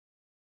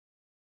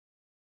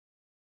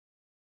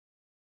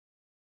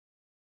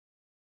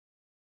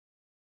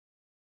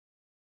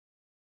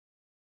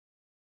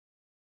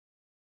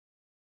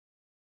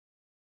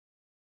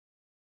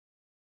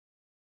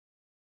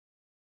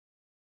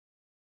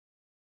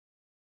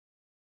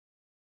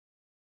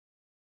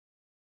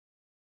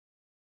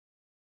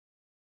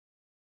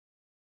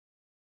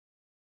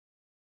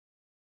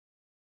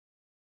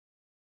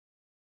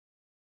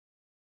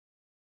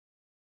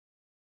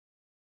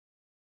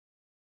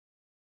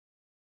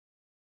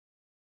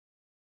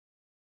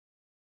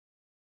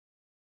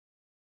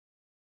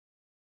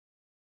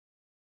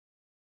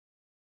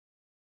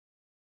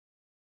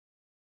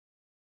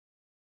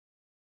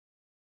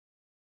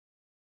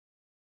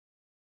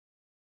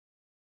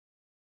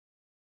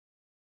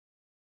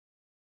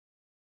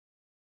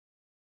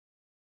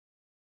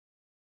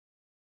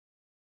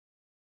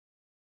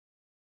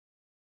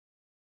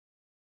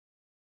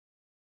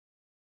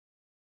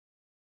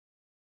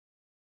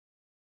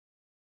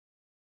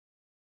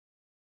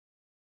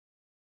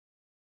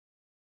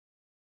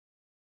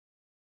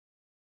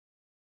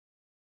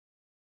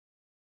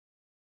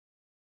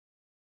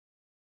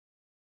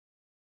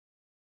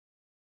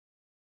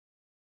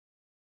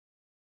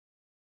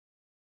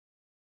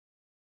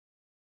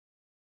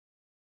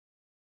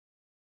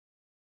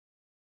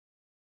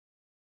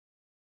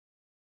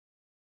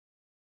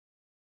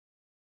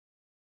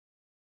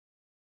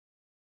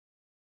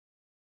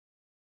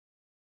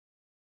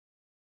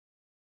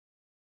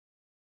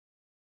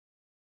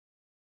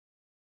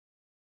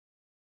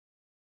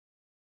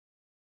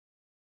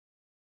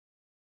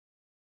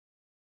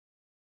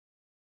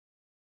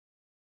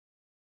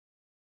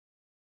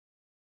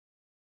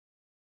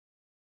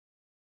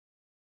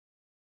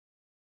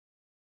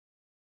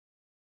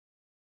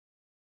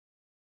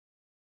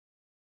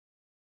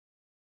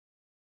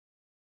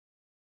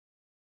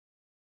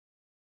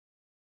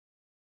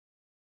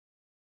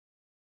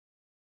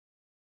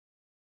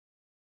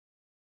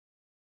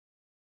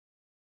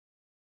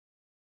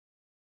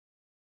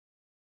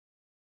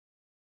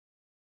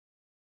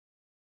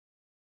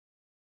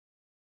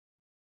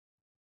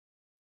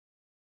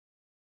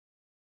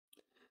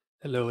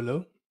Hello,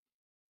 hello.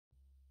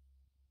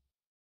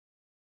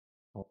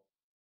 Oh.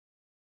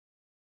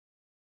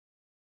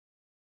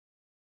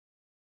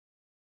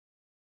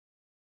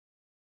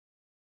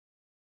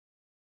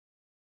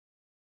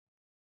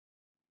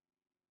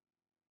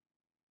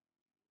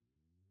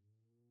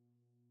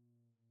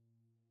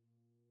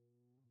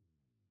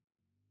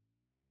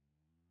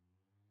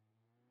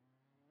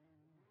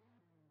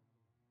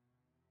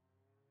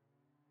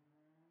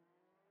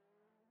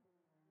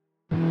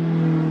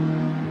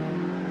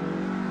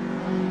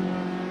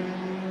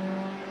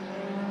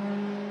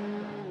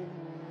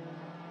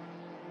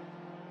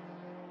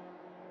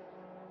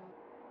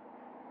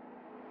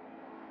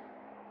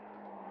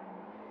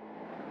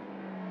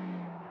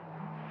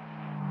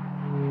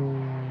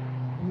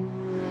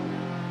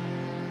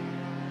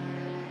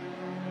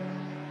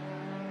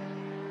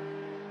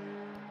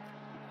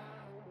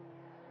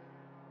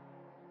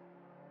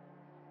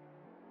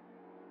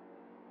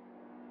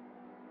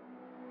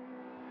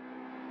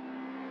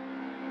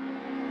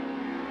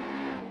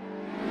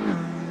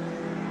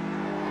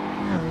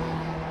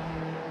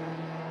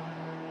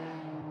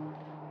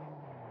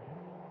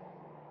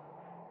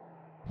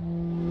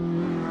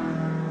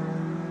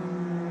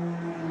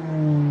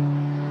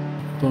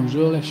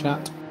 Bonjour les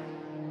chats.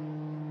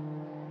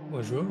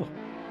 Bonjour.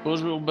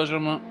 Bonjour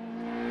Benjamin.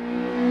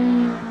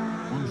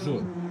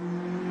 Bonjour.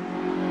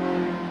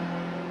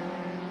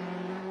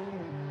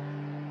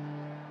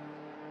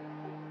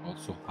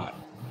 Also hi.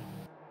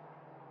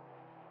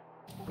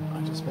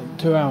 I just spent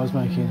 2 hours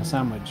making a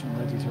sandwich. I'm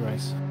ready to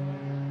race.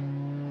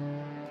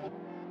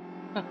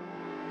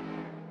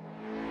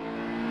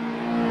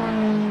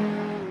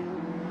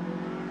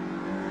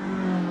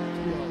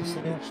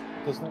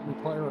 Doesn't that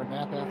require a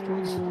nap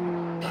afterwards?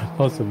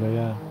 Possibly,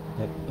 yeah.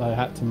 I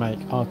had to make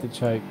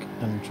artichoke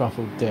and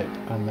truffle dip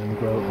and then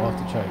grill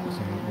artichokes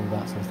and all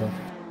that sort of stuff.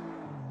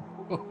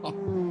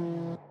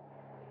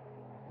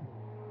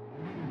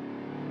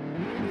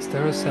 Is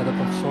there a setup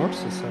of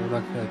sorts? Is there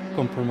like a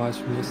compromise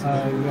from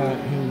yesterday? Yeah,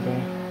 here we go.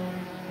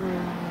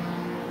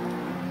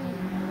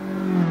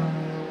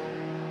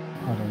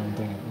 I don't know, I'm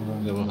doing it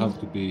wrong. There will have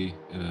to be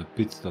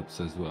pit stops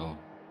as well,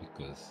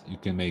 because you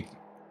can make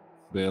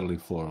barely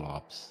 4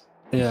 laps.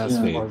 Yeah, it's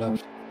Yeah. 4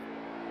 laps.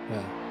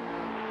 Yeah.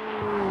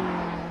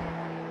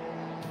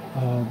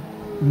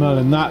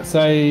 Merlin, that's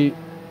a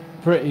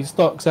pretty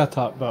stock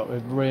setup, but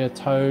with rear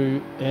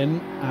toe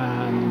in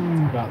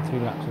and about 2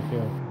 laps of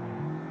fuel.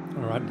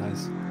 All right,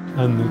 nice.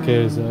 And the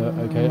gears are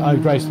okay. I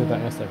raced with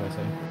that yesterday,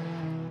 basically.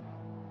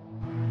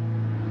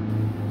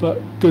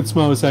 But Good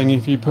Smile was saying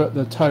if you put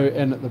the toe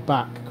in at the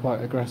back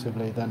quite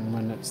aggressively, then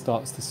when it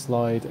starts to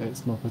slide,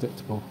 it's more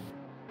predictable.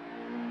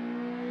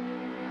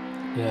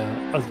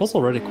 Yeah, it was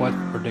already quite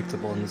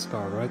predictable in this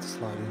car, right?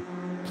 Sliding.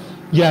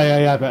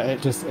 Yeah, but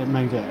it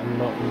made it a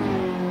lot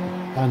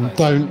easier. And Nice.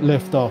 don't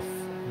lift off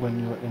when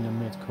you're in a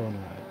mid corner,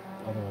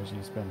 otherwise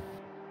you spin.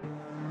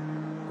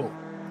 Cool.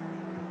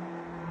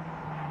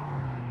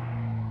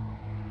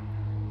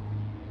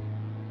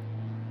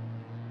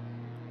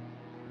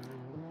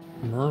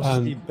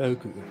 Merci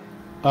beaucoup.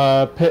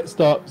 Pit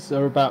stops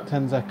are about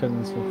 10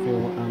 seconds for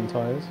fuel and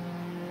tyres.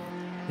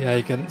 Yeah,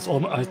 you can. It's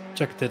I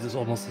checked it. It's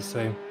almost the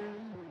same.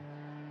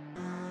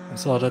 I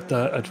saw that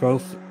I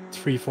drove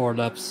 3-4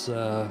 laps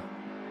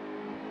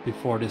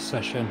before this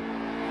session,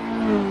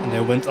 and they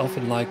went off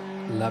in like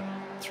lap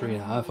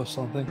 3.5 or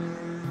something.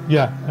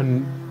 Yeah,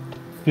 and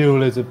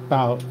fuel is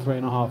about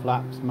 3.5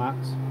 laps max.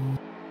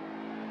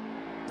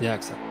 Yeah,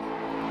 exactly.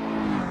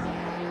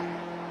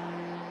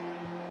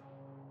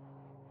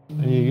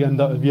 And you end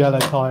up with yellow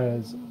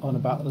tyres on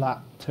about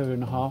lap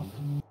 2.5.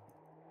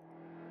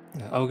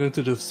 Yeah, I'm going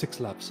to do 6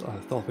 laps. I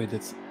thought we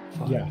did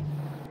 5. Yeah.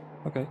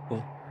 Okay,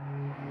 cool.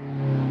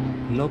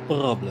 No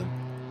problem.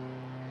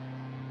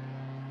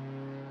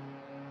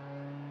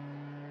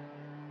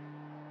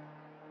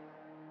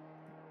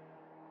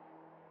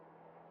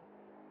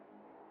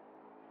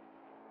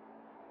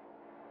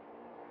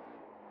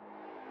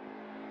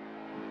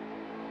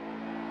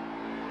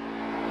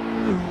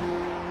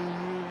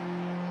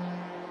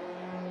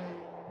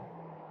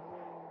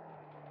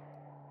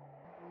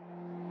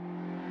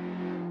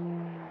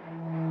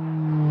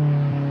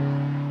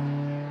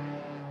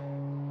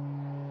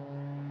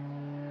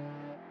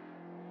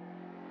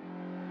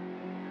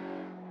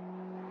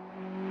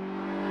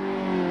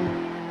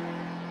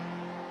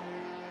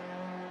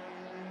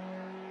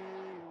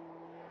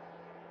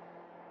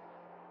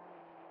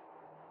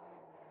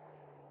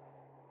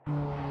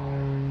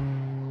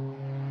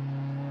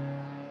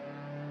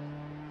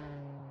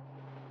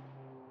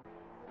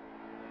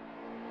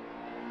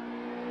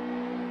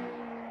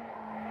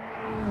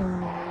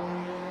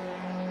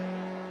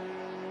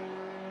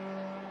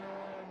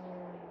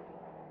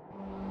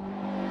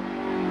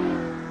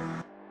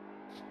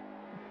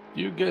 Do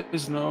you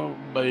guys know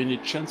by any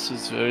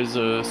chances there is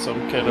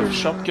some kind of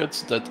shortcut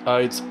that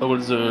hides all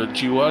the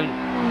GUI?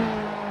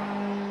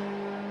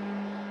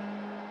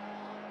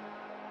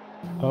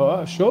 Oh,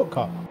 a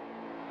shortcut.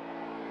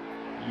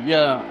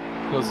 Yeah,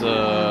 because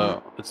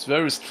it's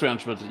very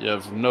strange, but you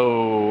have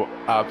no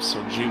apps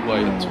or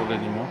GUI at all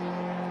anymore.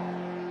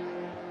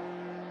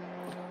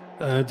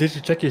 Did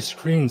you check your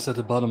screens at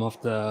the bottom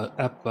of the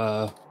app?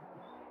 How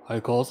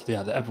you call it?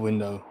 Yeah, the app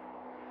window.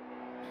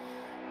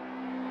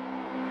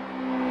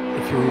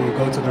 If you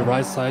go to the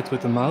right side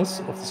with the mouse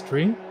of the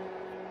screen,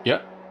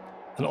 Yeah.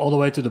 and all the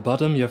way to the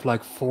bottom, you have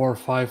like 4 or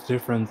 5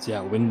 different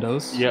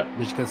windows Yeah.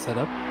 which you can set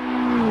up.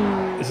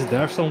 Is it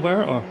there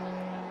somewhere or?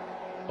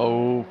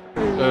 Oh,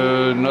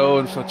 no,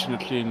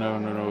 unfortunately, no.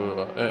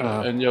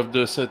 Any of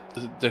the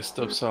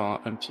desktops are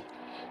empty.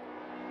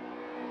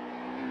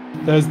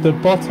 There's the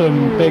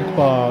bottom big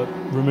bar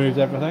removes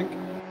everything.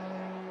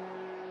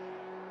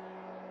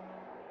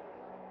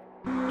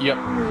 Yep.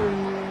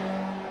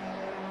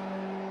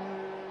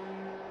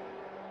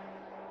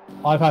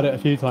 I've had it a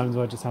few times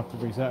where I just have to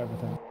reset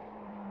everything.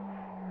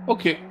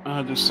 Okay,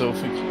 I'll do so,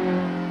 thank you.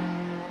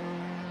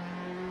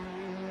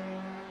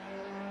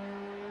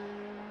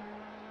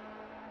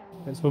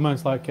 It's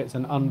almost like it's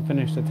an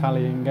unfinished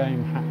Italian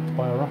game hacked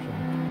by a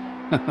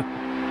Russian.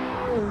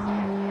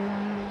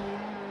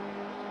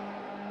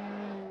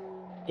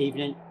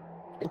 Evening.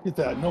 Look at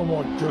that. No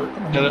more dirt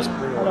on the Hello. main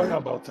screen. How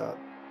about that?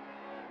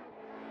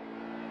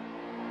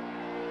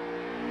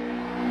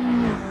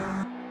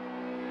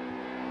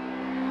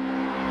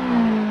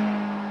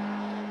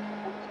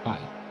 Hi.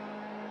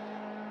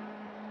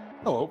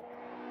 Hello.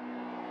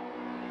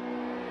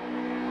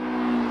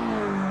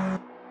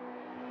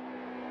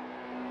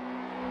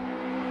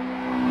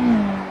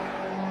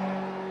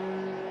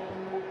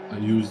 I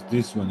used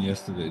this one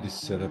yesterday, this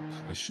setup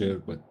I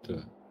shared, but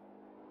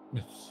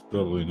it's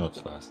probably not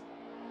fast.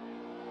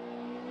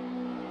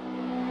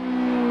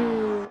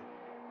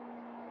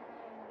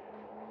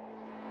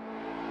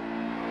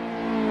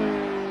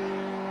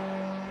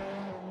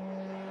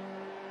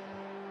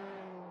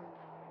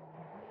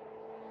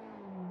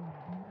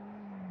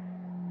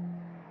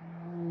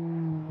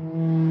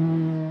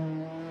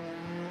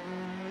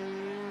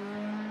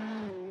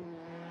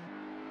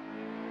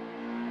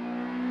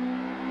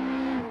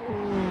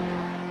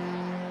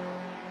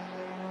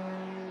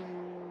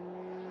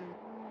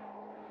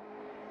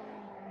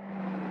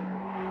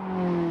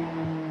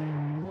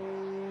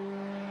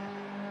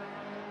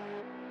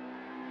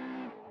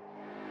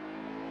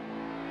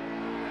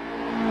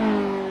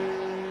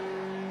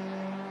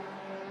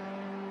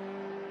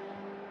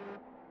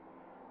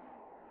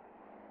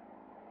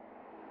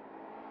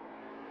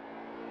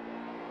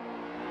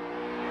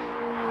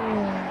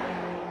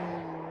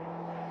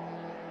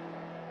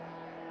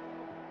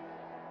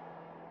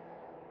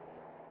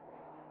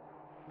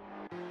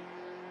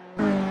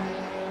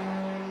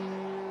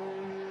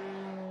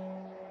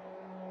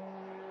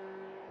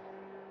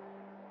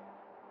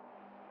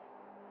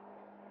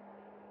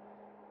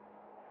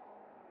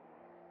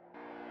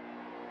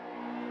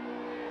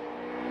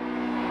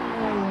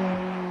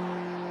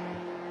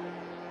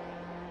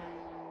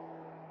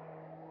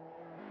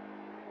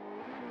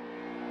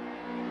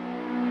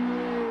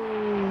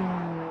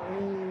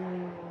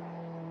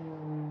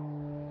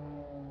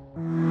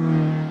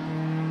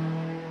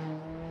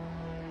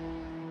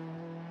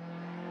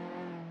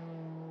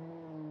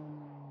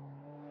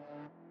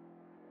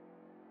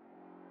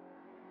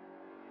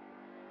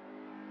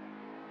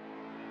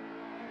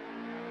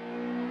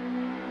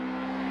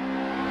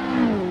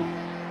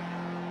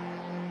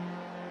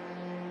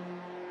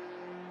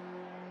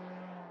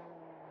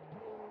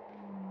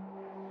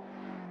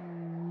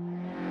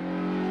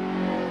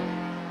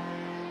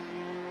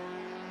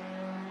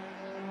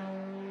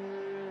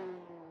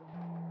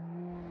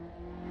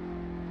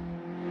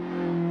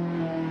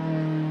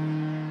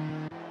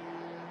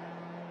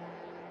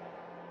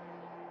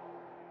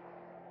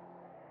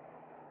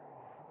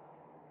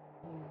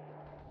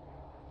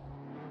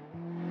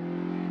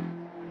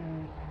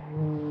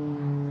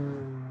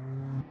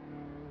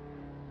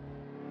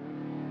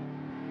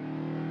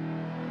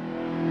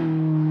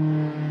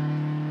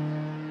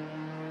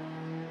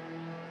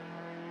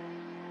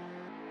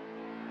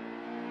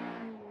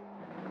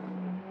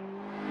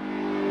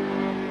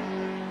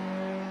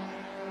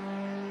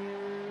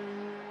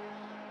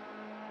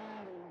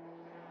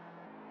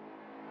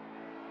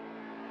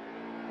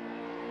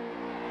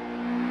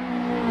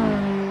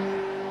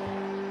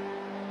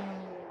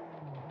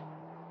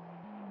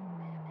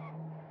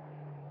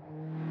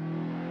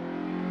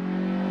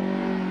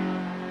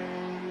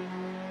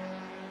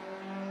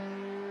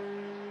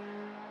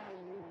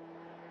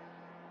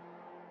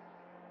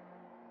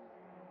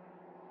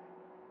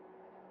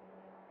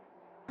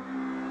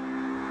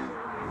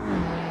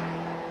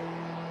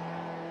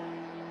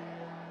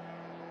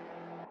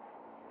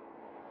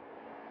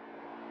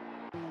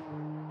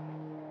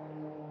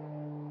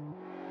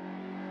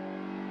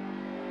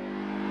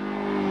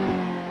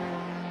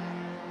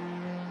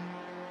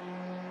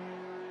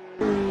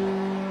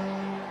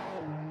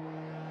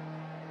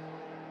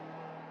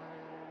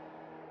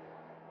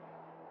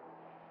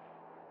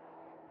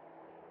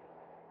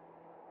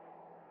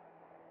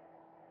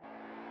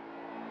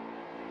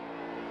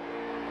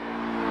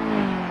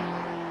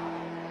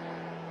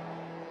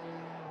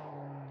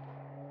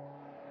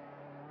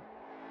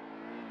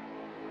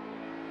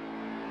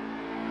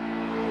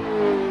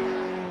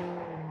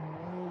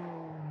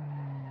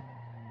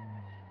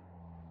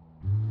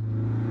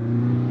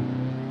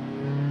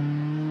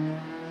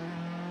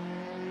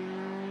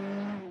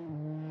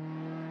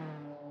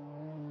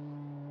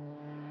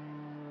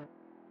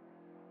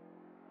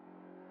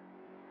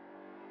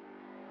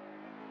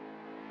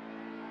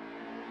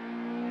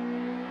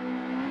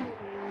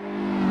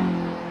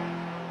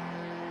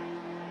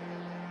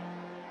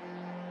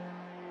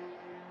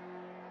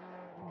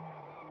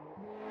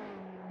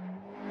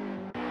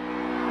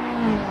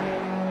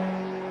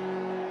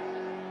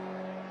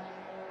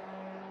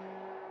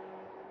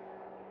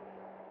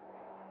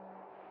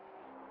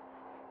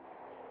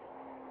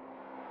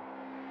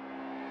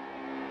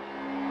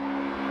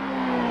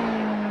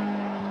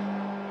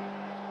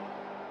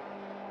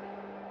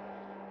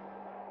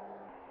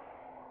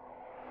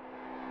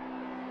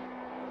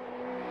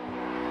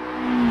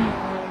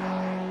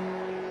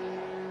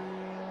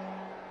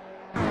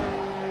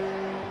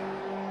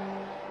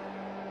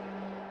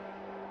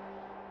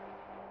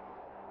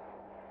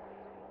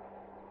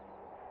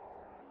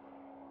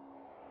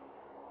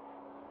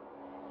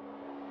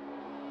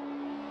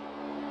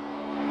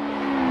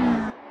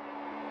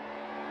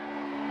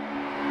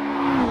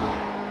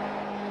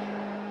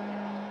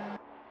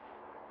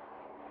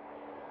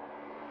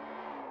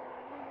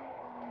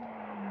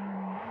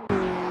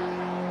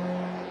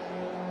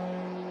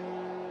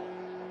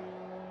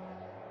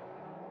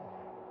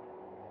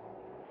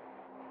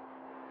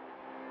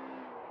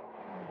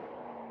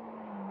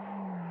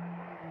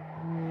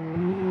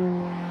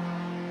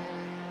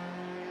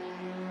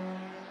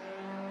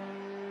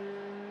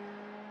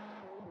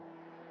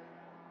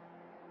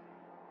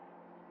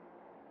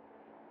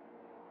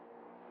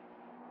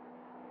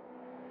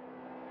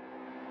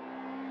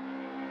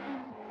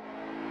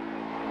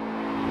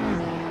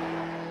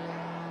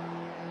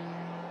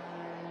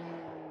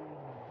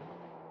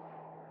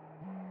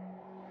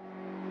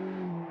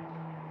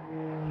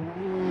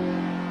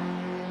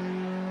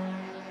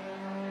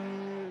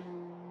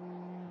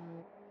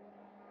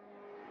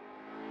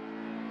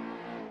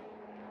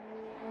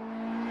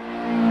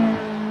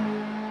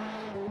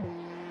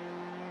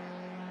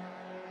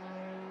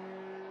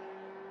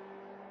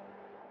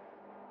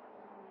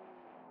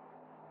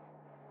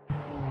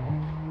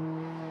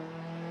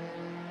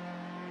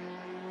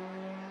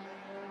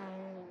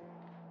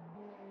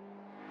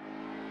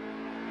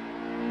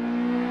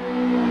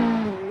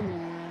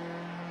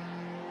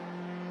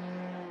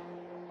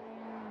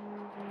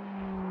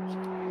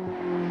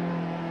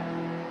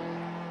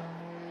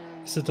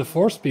 Is it the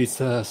 4-speed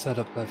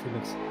setup,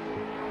 Felix?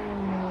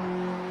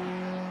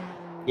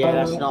 Yeah,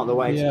 that's not the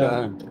way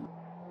yeah. to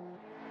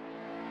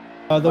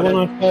go. The one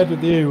I played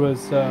with you was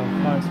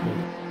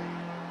 5-speed.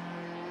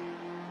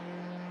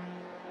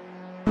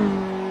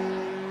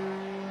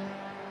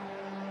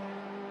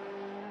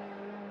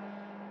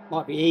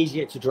 Might be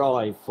easier to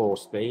drive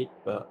 4-speed,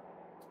 but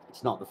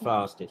it's not the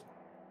fastest.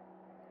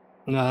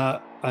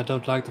 Nah, I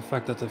don't like the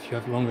fact that if you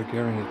have longer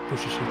gearing, it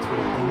pushes you through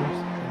the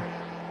corners.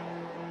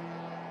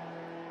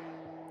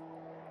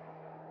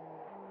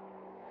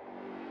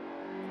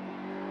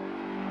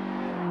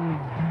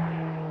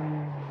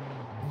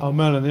 Oh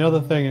man, and the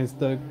other thing is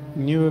the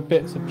newer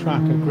bits of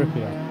track are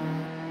grippier.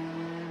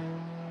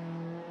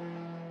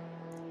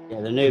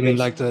 Yeah, the I new mean, bits,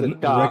 like the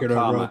dark regular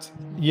armor. road.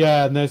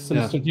 Yeah, and there's some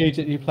Yeah.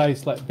 strategically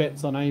placed like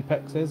bits on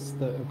apexes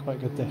that are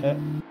quite good to hit.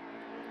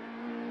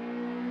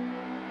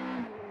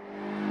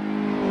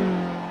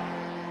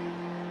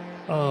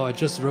 Oh, I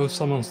just wrote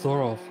someone's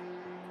door off.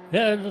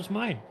 Yeah, it was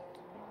mine.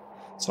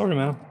 Sorry,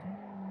 man.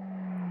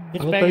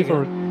 It's I will back pay again.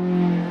 for it.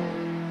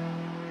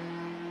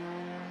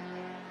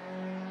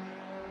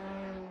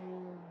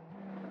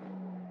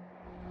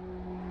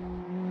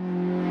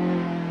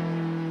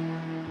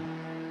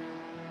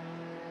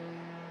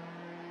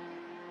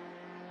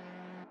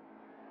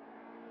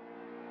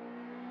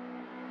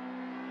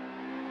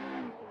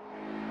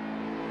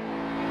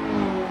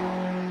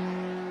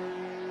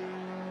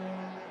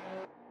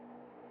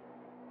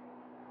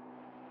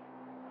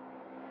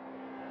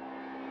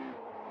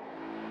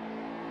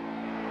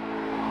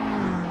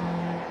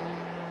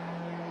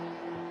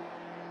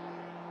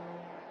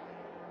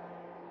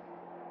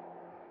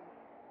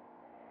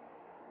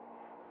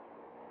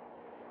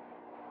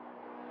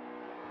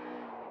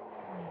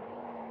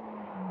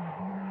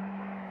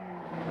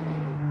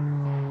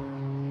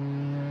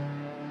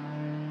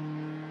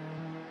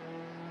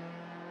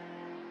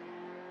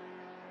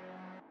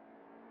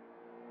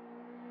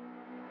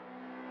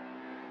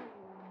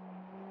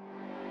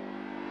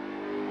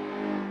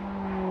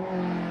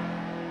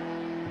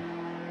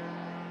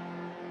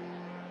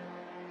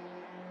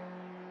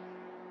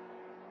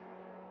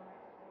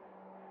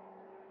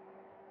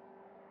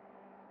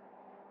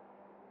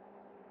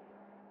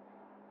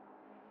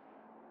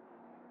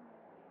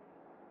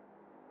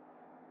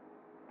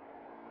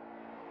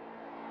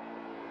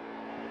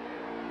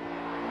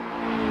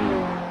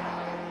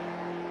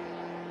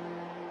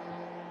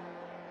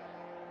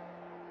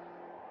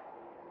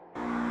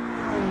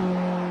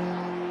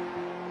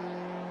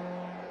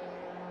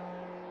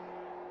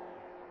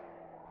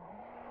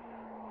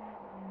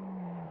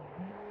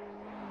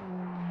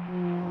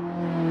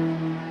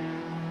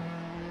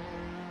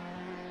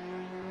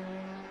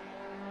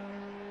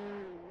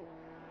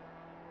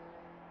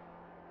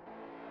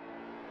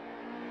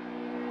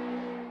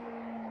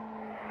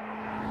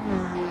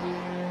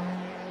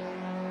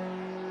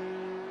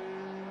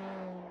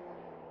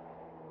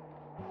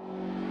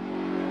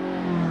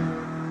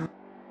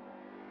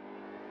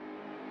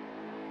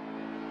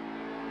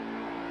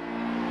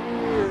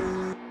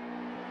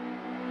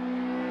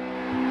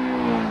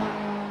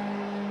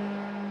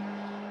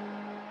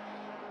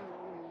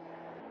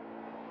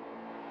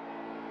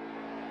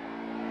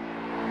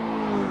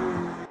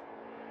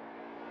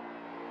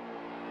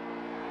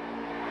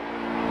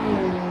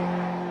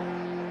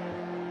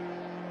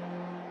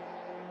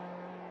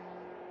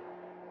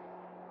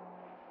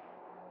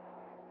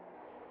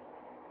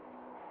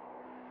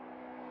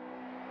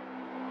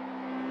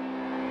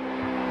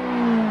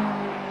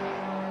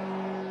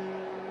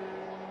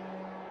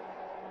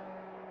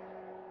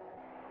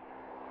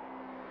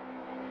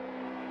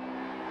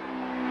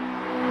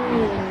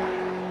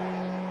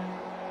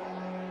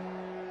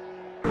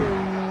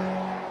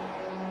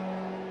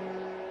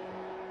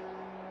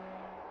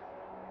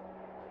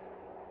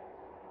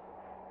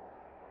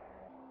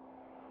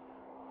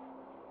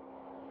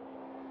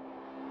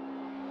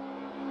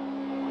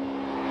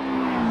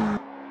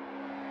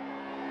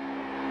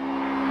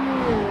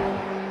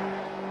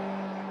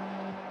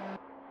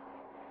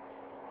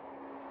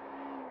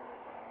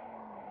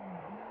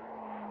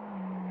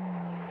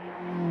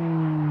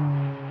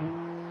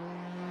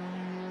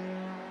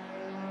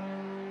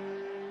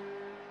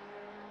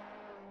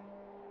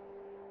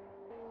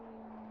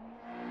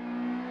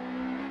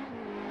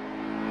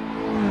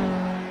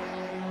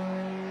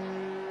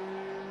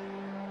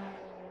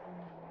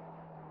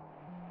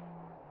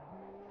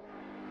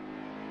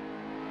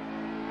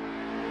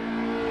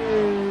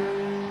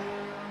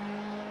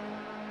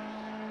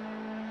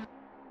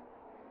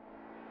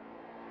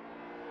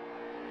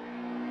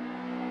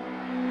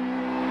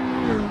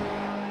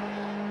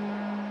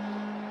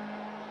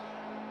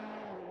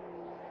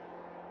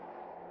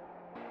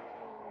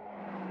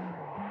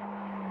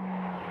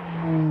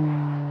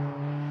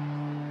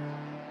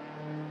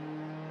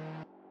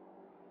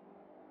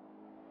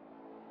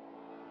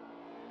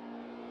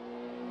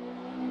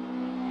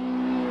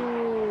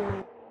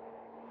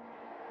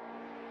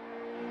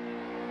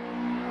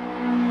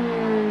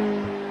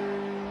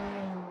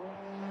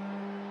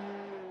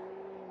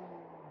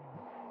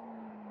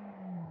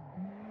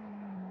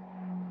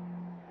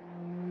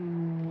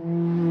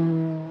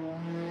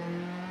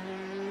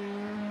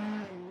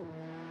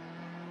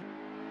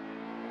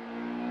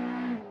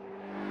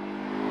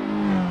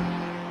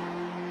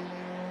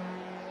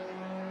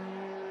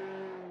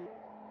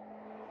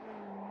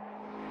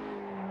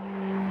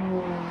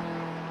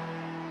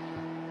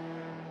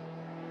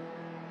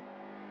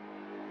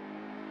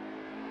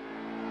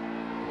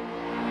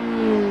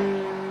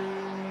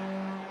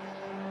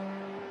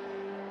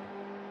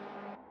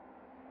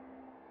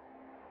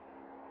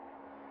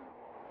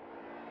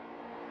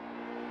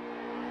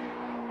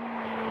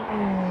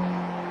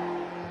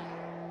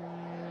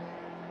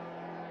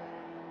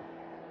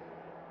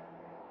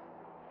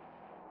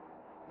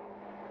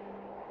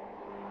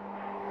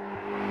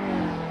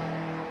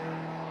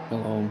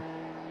 Hello.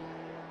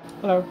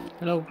 Hello.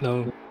 Hello.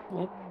 No.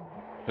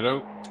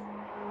 Hello.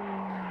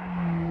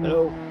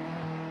 Hello.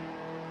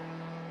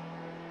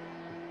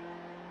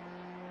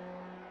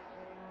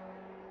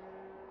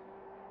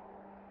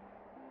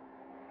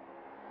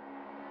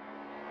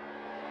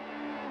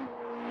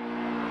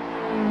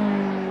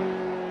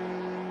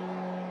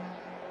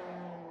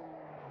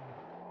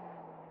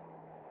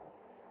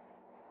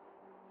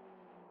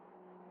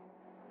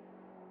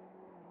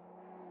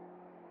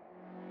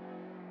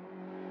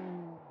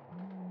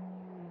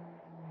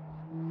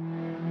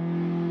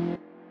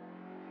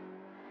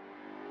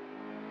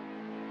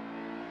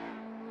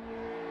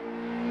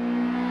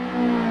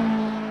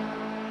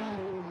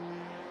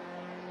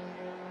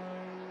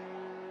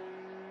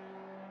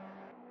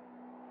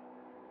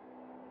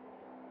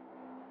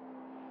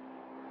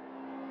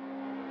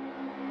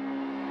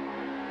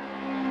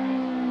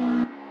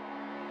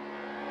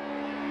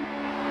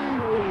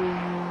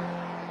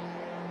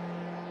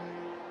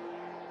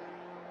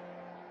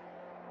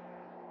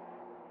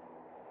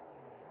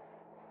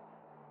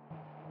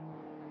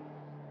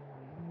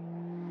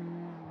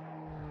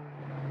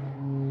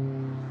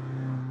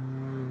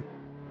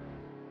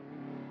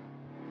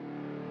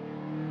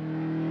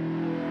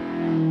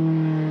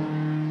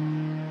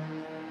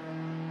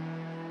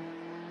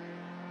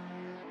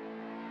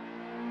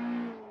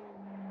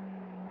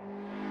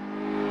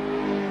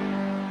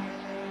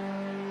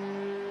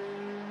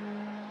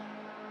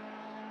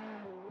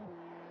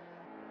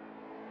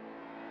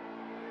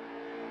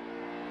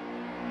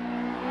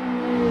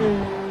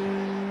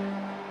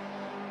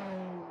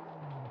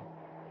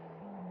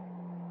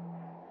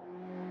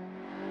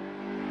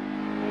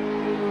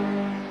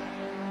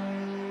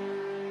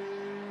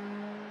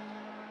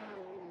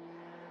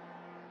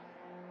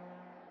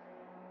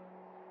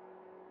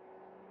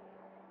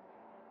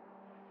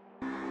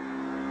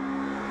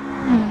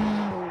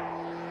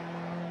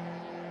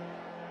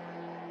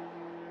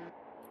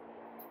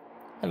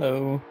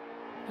 Hello.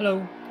 Hello.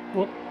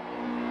 What?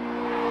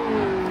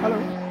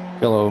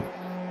 Hello.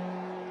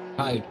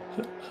 Hi.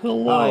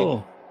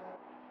 Hello.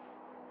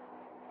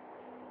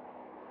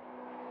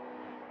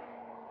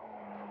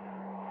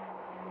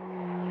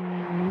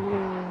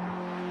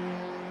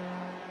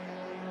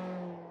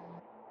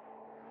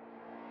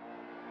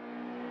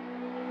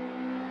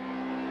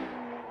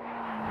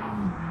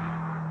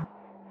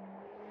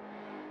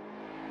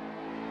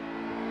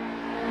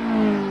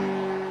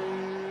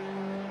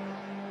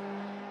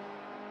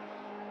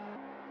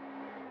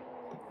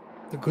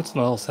 The good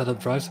smell setup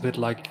drives a bit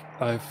like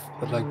I've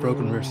like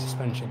broken rear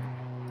suspension.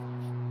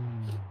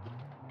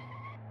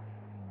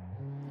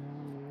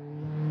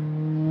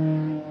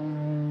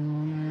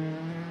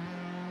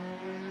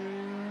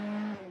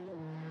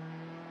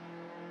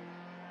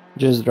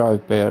 Just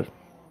drive pair.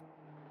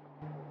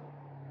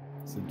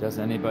 So does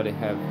anybody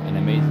have an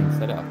amazing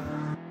setup?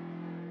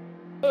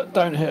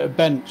 Don't hit a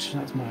bench.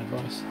 That's my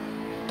advice.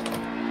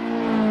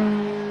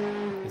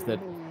 Is that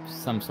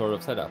some sort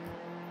of setup?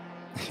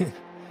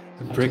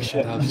 The brick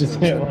shit I house. just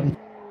hit one.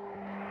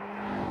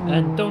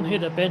 And don't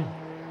hit a bin.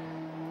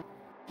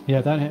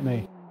 Yeah, don't hit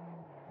me.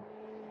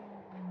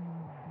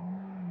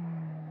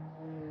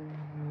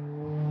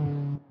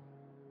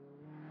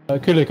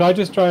 Kulik, I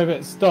just drove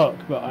it stock,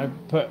 but I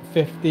put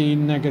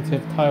 15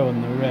 negative toe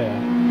on the rear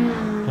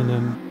and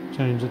then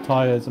changed the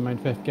tyres and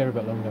made fifth gear a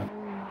bit longer.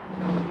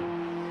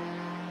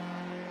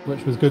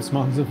 Which was good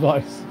Smart's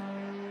advice.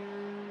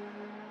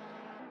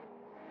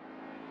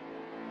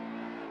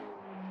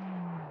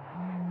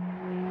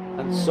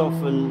 And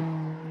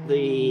soften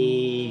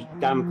the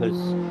dampers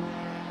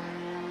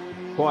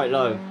quite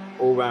low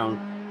all round.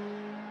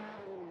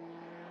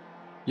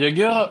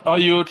 Jaeger, are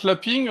you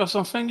clapping or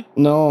something?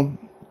 No,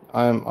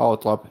 I'm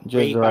out lap.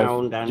 Just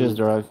Rebound drive. and Just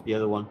drive. the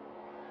other one.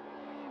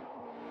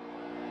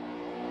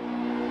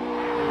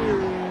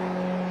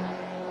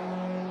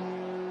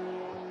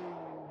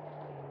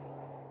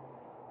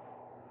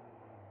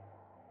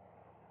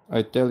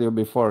 I tell you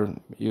before,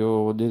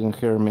 you didn't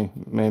hear me,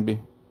 maybe.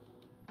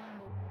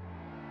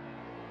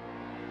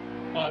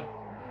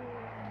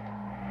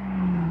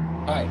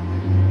 Hi.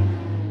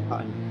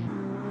 Fine.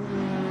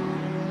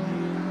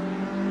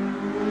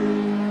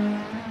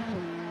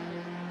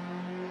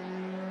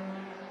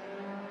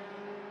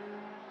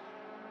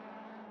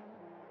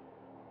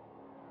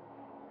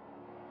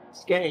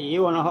 Scary,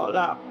 you on a hot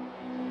lap?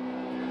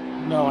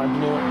 No, I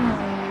blew it.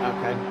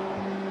 Okay.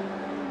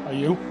 Are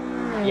you?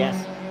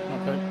 Yes.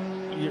 Okay.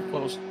 You're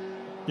close.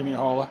 Give me a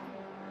holler.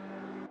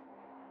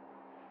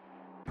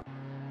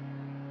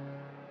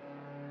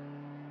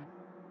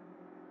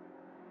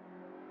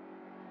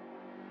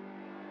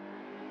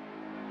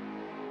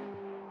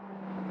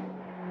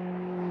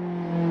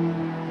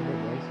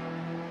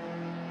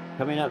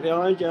 Coming up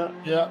behind you.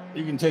 Yeah,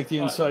 you can take the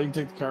inside, you can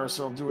take the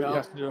carousel, do what you Yeah.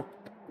 have to do.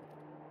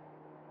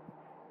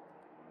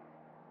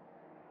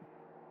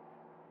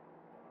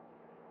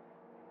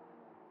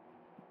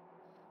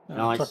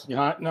 Nice.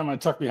 Now I'm gonna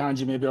tuck behind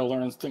you, maybe I'll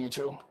learn a thing or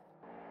two.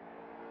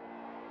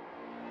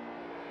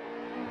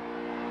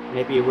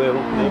 Maybe you will,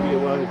 maybe you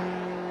won't.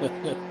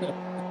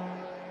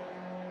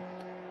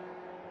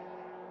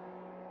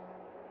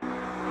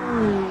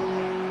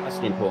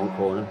 an important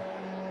corner.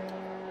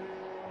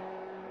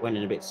 Went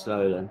in a bit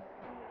slow then.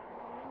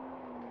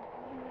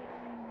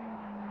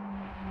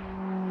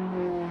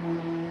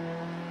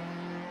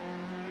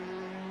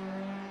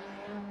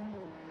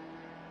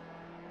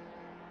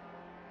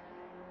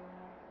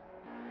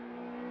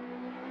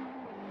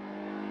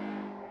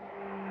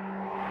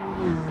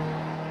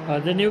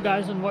 The new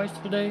guys on voice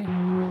today?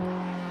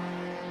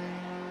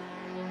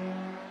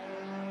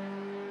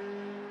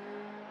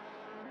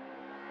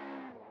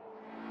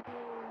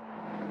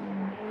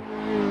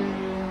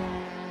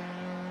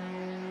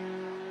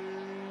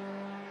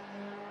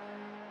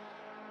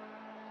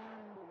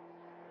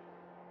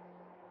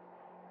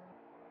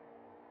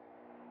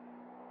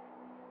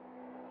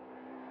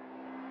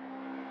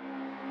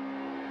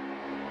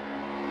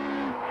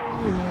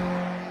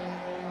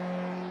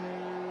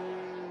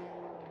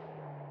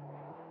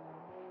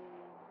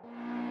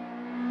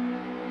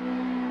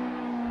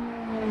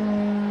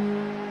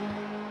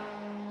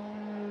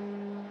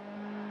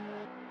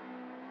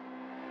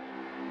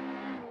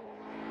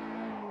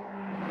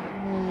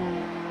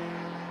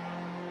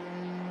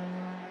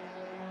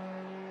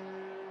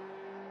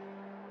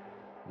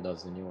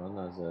 Does anyone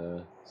has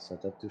a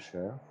setup to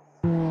share?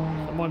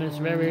 Someone is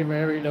very,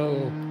 very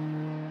low.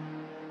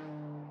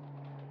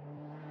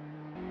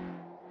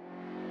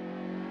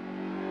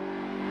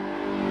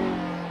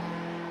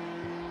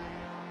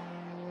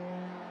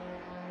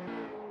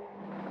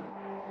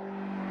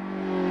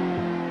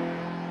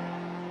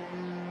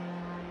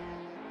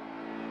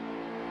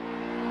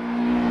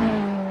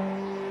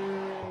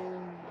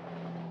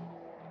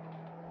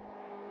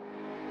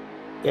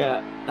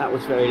 Yeah, that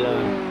was very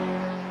low.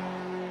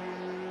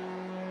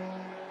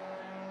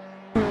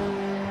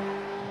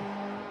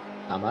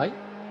 Am I?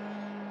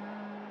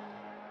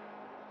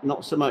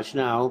 Not so much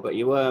now, but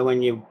you were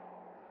when you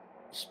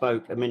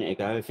spoke a minute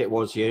ago, if it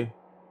was you.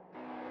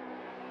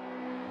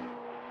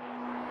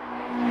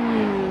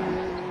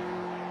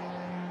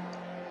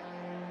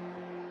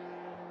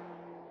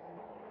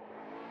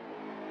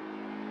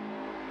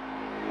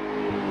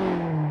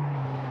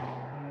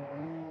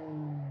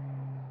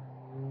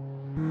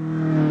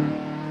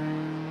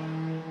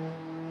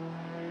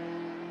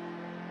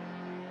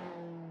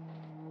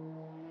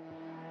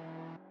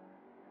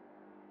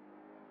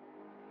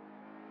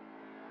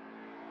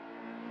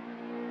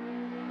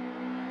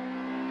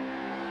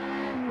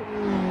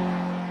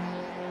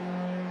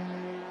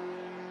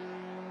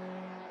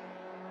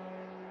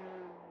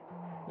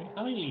 Wait,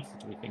 how many litres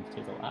do we think it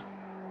is a lap?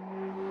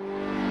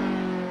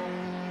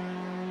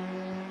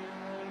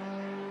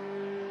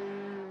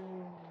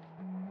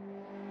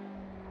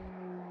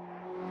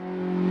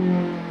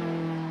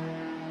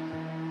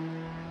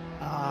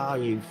 Ah,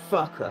 you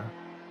fucker.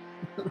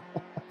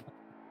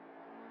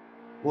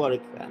 What a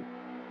cunt.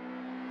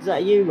 Is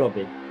that you,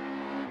 Robin?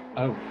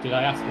 Oh, did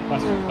I ask the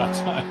question at that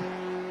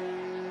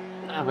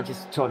time? No, I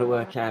just trying to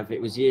work out if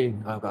it was you.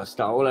 I've got to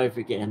start all over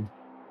again.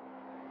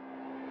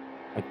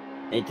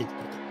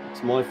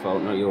 It's my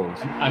fault, not yours.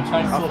 I'm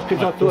trying to sort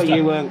Because I thought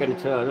you weren't going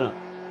to turn up.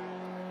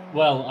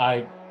 Well,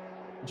 I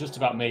just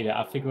about made it.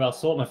 I figure I'll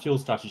sort my fuel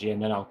strategy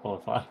and then I'll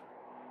qualify.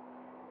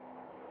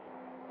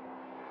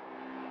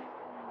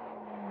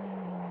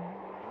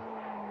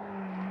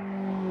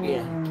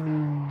 Yeah,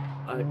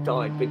 I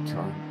died big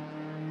time.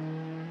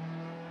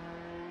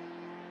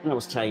 I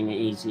was taking it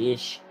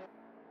easy-ish.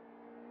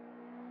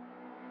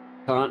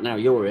 Can't now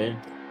you're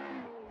here.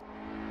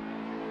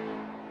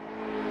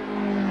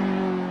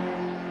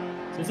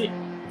 So is it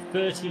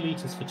 30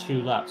 litres for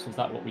 2 laps? Was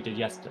that what we did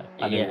yesterday?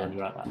 I know Yeah.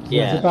 you're at that.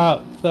 Yeah. It's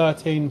about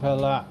 13 per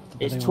lap.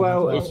 It's depending on how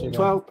 12. fast It's you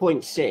go.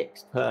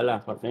 12.6 per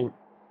lap, I think.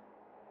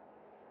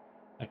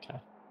 Okay.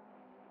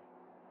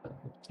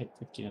 Take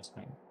 15 a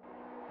second.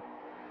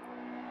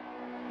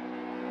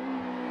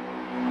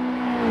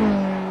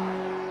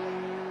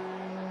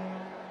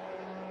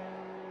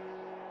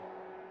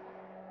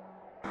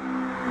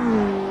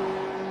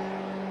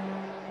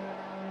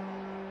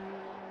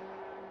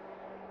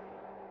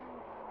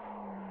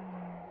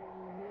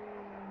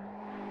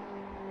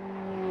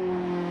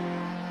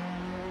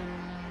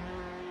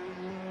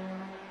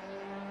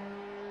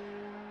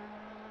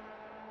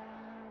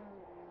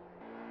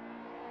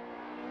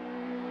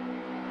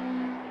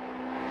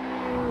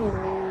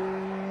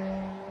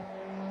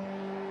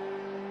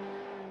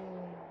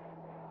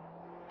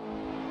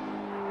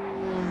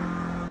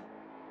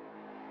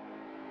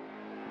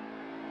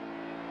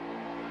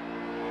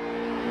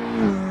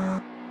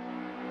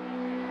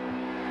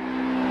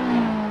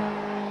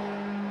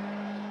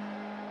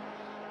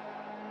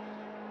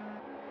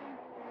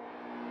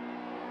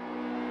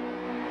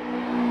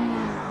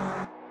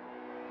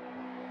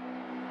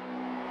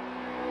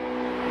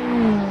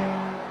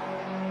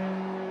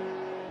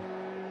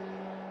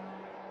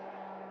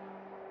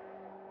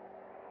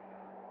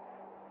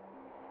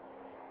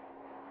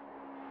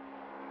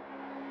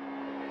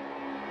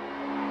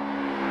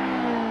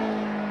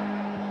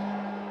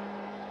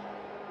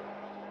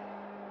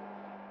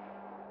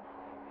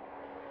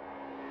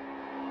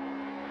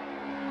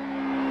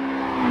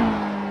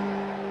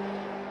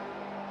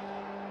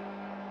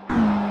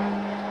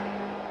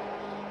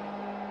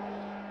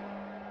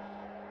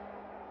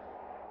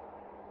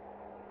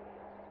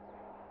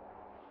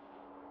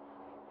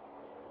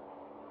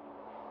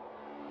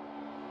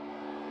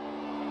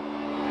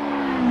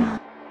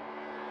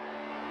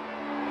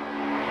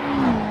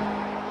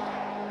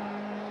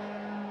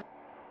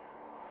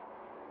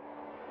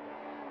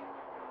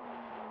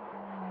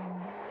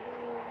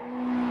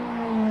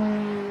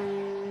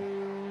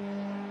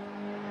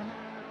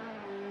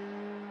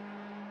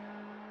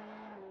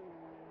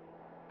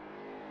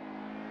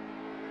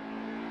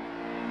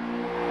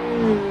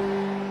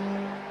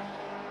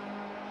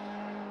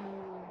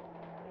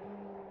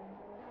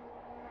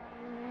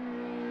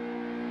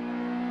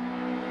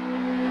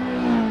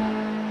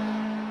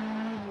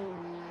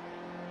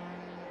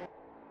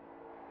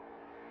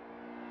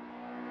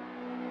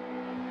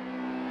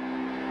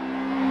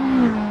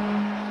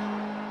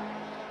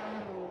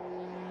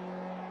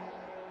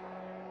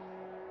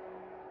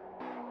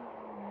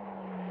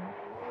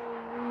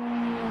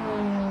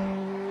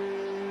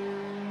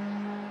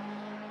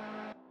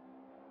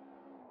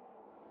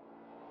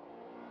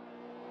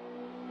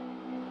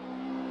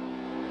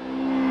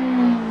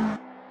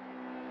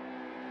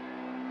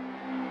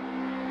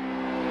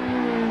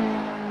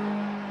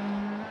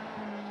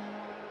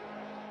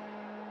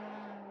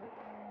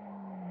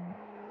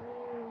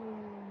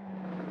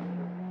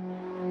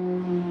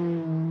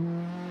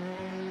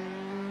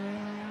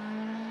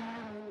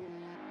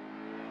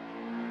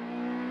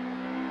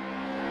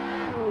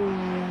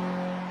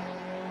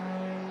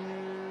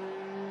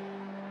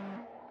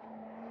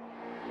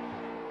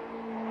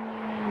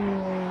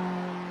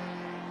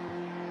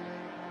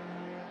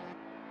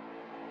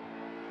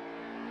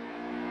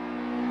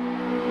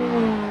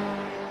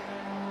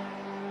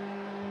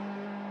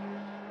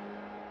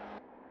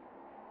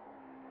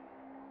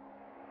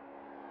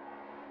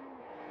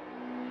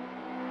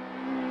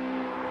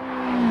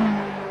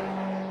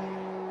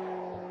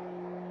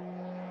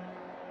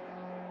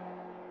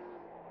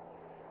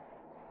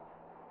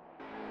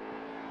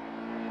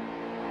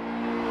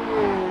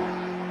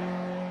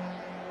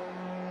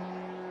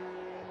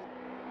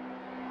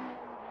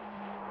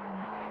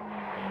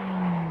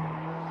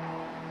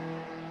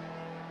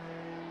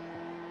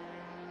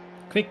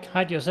 Quick,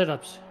 hide your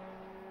setups.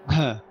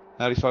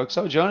 Howdy, folks.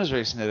 Oh, Jonah's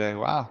racing today.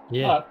 Wow.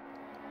 Yeah.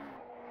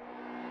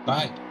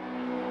 Bye.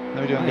 How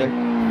are we doing, guys?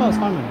 Oh,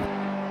 Simon.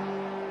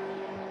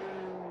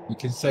 We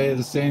can say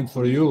the same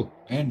for you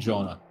and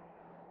Jonah.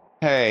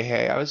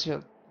 Hey, I was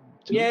here.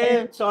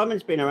 Yeah,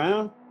 Simon's been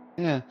around.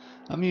 Yeah,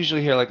 I'm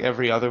usually here like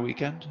every other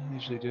weekend. I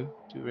usually do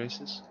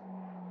races.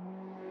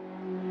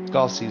 It's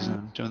golf season.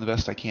 I'm doing the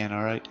best I can.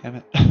 All right, damn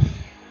it.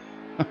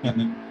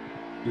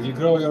 Did you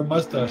grow your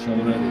mustache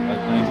already, like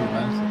Nigel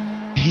Mansell?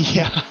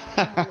 Yeah.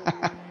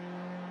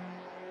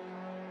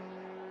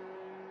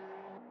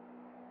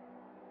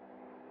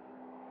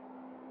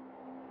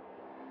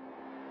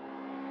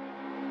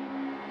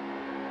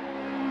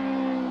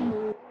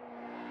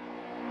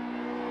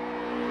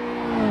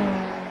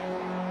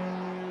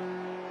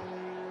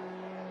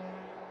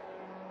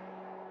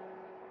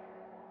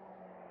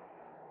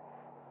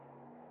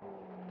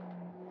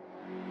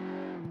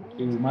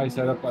 With my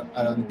setup,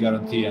 I don't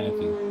guarantee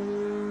anything.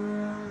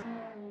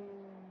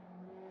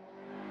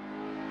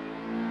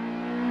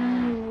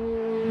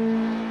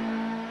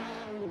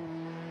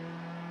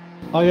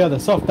 Oh yeah, the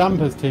soft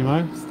dampers,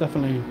 Timo. It's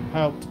definitely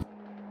helped.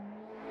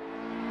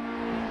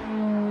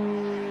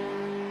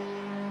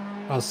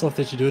 How soft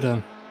did you do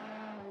then?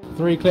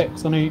 3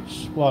 clicks on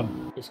each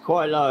one. It's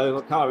quite low.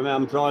 I can't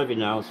remember. I'm driving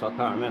now, so I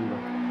can't remember.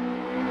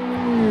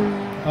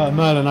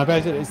 Merlin, I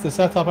basically it's the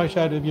setup I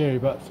shared with you,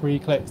 but 3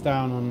 clicks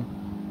down on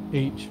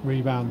each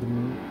rebound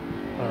and.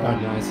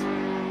 Alright, nice.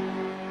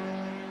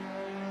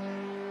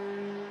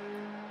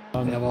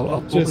 Yeah, well,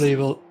 I'll probably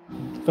will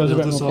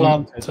do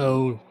some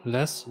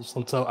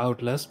toe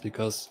out less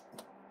because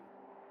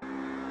it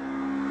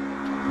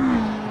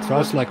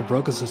drives like a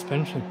broken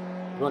suspension.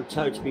 You want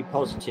toe to be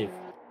positive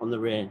on the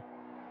rear.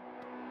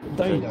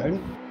 No, you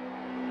don't.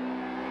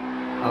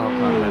 Oh, I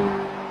can't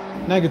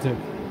remember. Negative.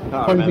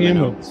 Can't Pointing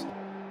remember inwards.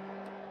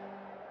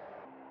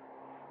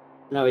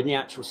 No, in the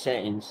actual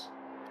settings,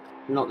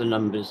 not the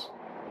numbers.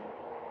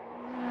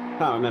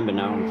 Can't remember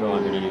now. I'm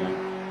driving anyway.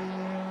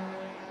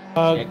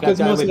 Because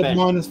go most with of Ben.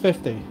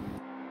 -50.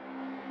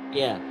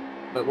 Yeah,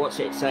 but what's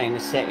it saying? The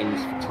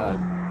settings for toe.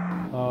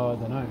 Oh, I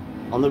don't know.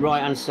 On the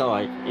right hand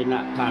side, in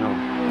that panel.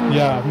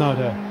 Yeah, I've no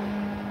idea.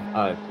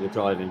 Oh, you're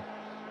driving.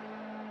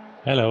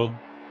 Hello.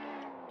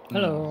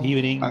 Hello.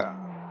 Evening.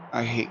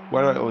 I hate.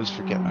 Why do I always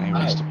forget my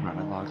race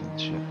department login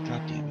shit?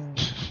 God damn it.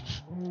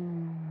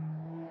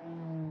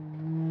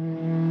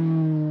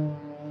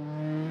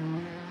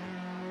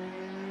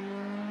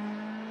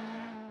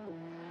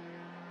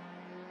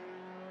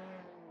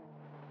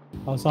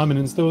 Oh, Simon,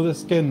 install the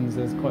skins.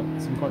 There's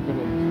some quite good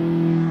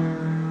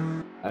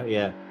ones. Oh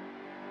yeah,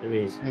 there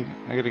is.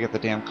 I gotta get the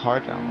damn car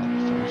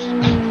downloaded first.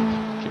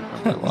 Can't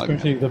remember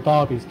Especially the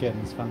Barbie skin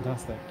is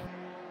fantastic.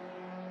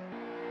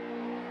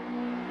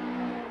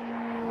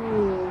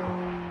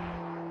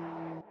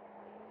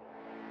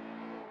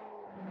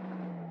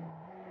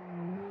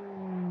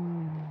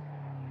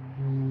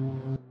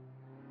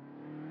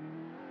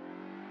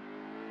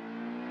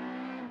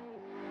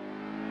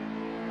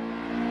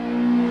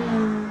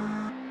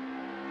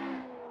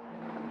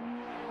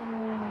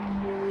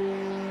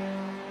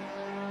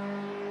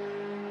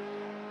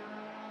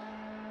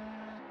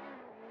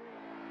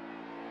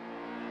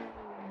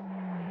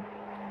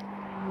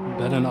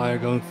 Ben and I are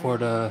going for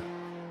the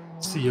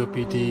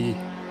COPD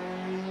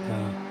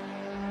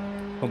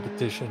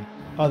competition.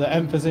 Oh, the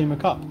Emphysema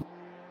Cup.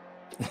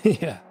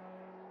 Yeah.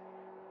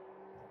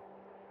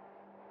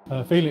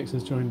 Felix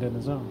has joined in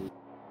as well.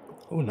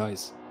 Oh,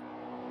 nice.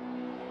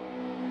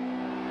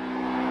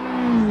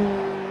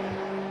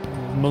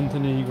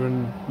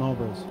 Montenegrin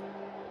Marlboros.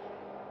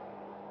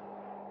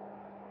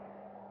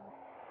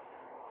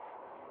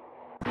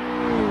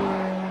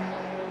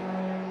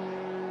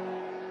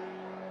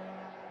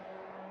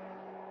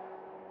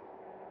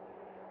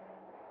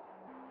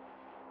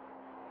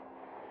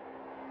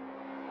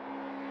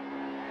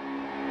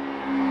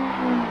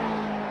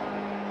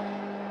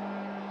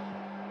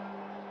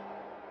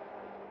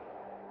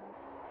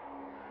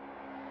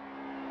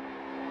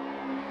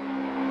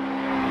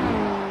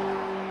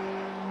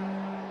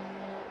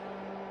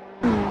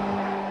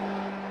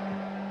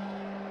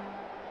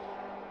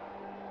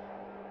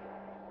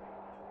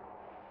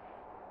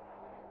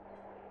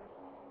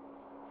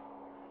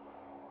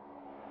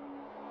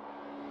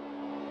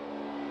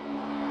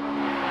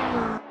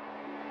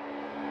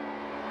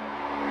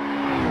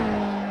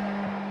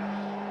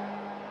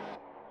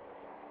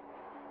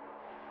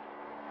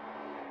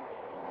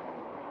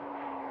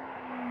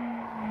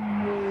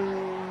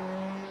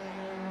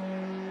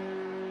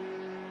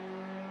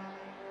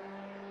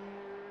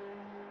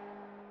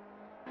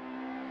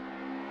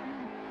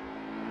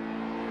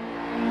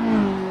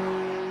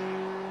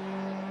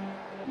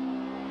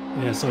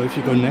 Yeah, so if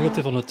you go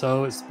negative on the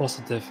toe, it's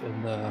positive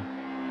in the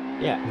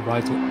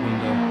right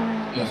window.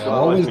 Yeah,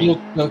 always look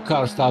at the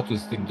car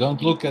status thing.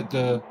 Don't look at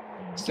the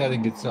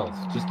setting itself.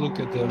 Just look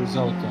at the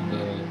result on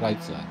the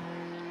right side.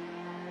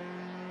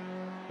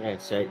 Yeah,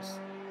 so it's...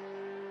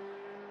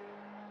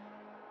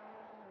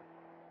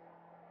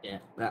 Yeah,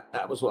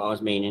 that was what I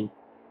was meaning.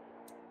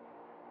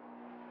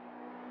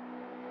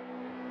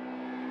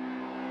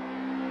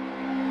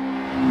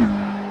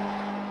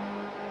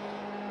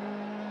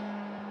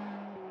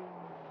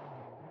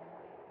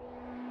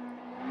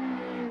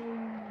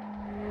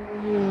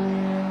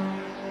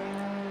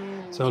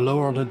 So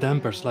lower on the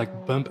dampers,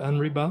 like bump and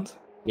rebound?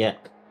 Yeah.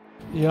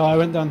 Yeah, I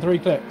went down 3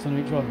 clicks on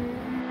each one.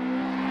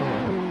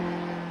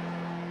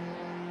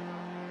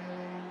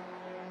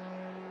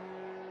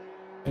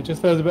 It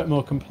just feels a bit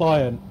more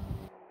compliant.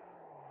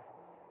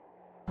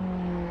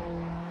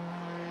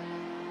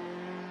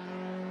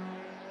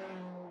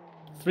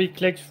 Three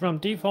clicks from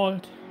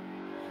default.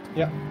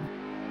 Yeah.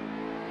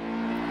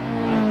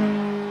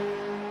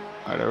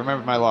 Alright, I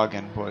remember my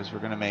login, boys. We're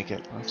gonna make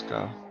it. Let's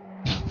go.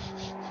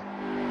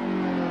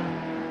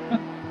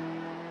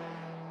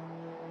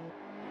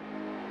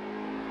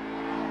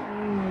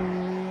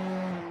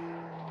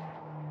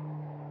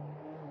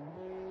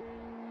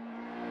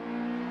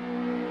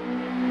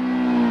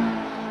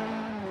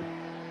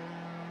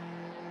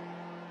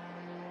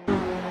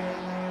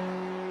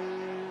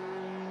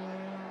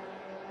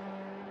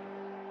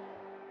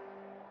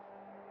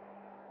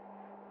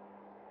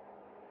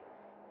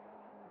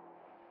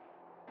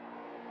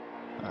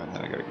 And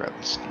then I gotta grab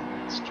the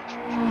skins.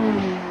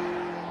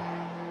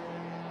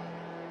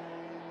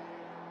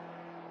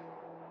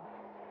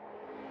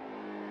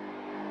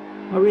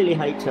 I really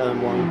hate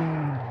turn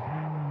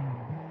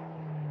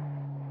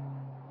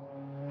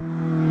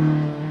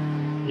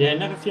 1. Yeah, I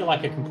never feel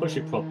like I can push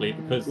it properly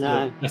because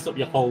No. you'll mess up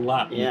your whole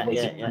lap and Yeah,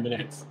 waste yeah, 10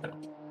 minutes.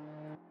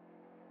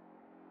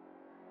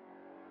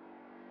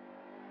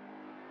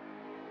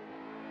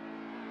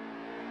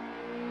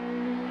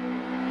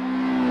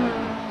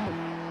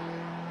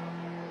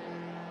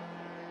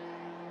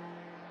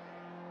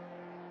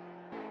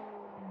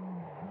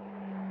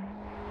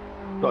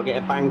 Got to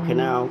get a banker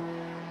now.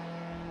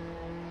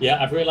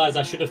 Yeah, I've realised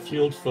I should have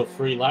fueled for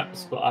 3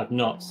 laps, but I've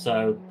not.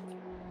 So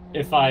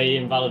if I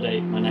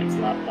invalidate my next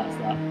lap, that's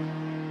that.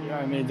 Yeah,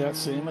 I made that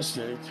same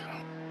mistake.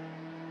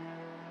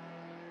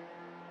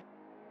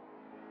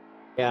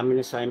 Yeah, I'm in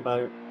the same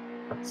boat.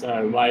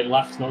 So my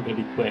lap's not going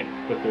to be quick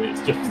because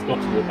it's just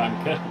got to the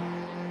banker.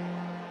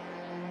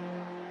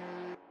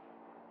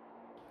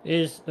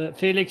 Is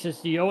Felix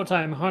is the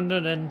overtime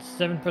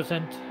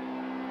 107%.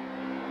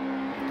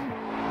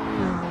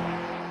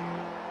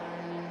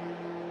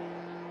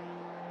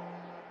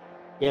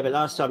 Yeah, but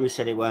last time you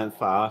said it weren't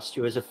fast.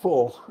 You was a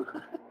 4.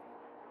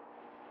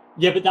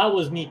 Yeah, but that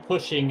was me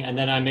pushing and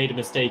then I made a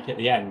mistake at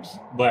the end.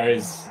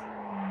 Whereas,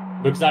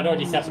 because I'd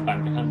already set a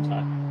banker, hadn't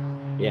I?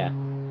 Yeah.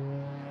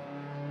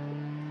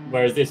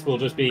 Whereas this will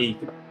just be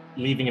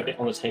leaving a bit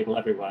on the table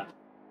everywhere.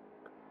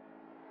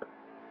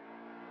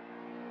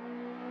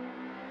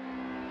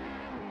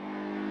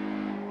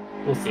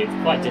 We'll see, it's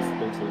quite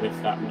difficult to lift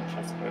that much,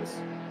 I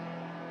suppose.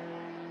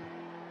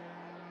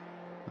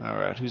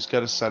 Alright, who's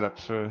got a setup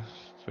for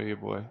your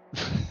boy?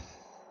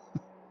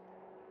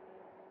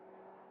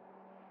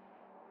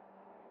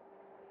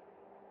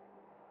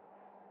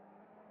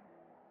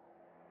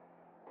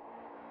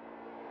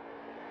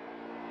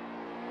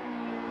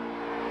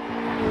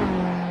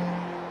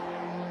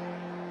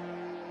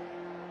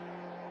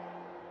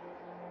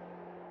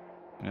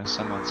 Yeah,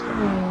 someone's got.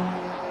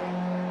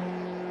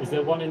 Is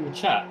there one in the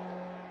chat?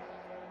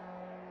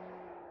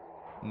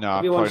 No,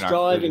 Everyone's probably not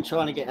driving, included.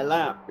 trying to get a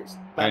lap. It's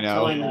bad I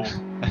know. timing.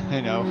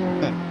 I know.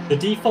 The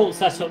default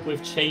setup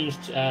with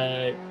changed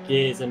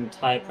gears and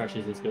tyre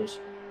pressures is good.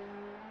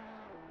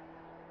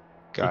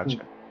 Gotcha.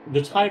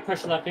 The tyre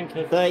pressures, I think,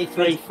 are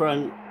 33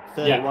 front,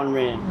 31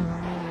 rear.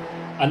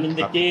 And then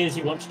the gears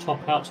you want to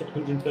top out to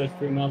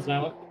 133 miles an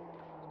hour.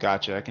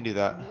 Gotcha, I can do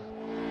that.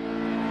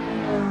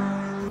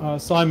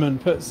 Simon,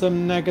 put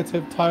some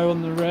negative toe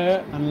on the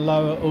rear and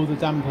lower all the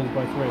dampers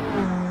by 3.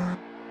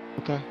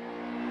 Okay.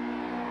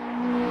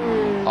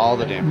 All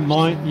the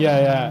dampers.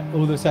 Yeah,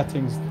 all the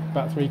settings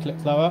about 3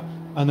 clicks lower.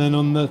 And then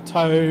on the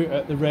toe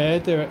at the rear,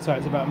 do it so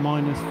it's about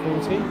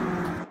 -40.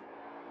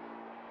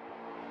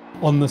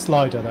 On the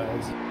slider, that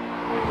is.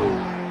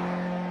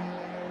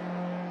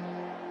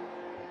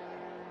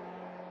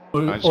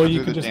 Or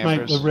you can just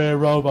make the rear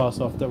roll bar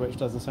softer, which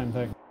does the same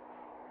thing.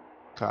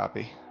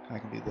 Copy. I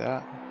can do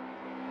that.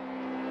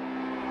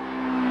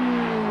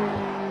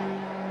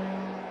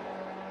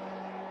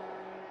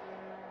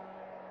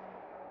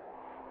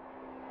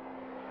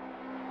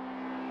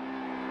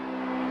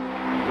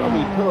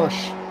 Robbie,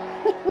 push.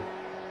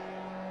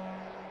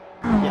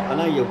 Yeah, I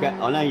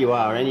know you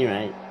are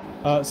anyway.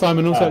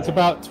 Simon, also it's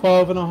about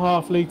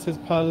 12.5 litres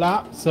per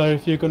lap. So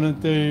if you're going to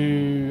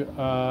do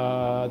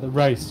the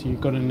race, you're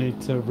going to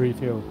need to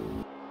refuel.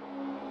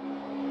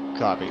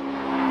 Copy.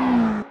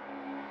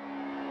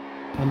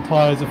 And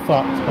tyres are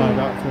fucked by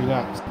about 3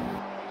 laps.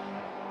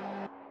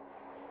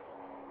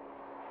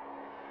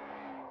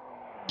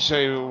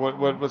 So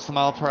what's the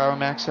mile per hour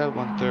max at?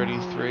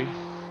 133?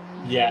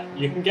 Yeah,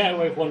 you can get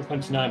away with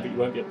 129, but you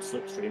won't be able to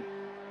slipstream.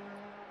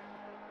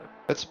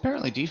 That's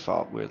apparently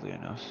default, weirdly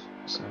enough.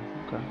 So,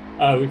 okay.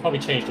 We probably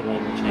changed it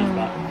when we changed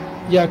that.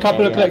 Yeah, a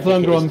couple of clicks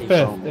longer on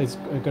 5th is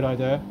a good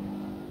idea.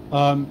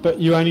 But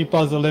you only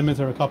buzz the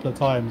limiter a couple of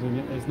times and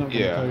it's not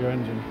going to kill your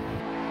engine.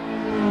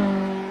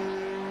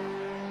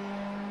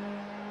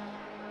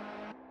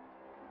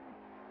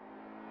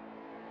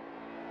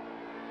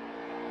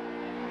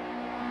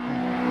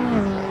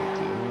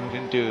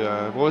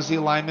 What was the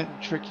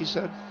alignment trick you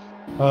said?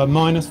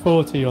 Minus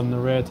 40 on the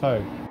rear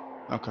toe.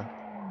 Okay.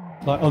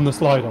 Like on the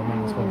slider,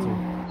 minus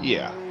 40.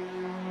 Yeah.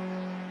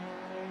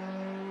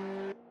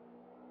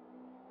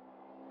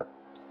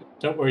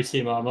 Don't worry,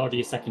 Timo, I'm already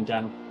a second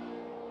down.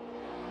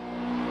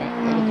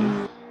 That'll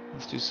do.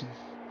 Let's do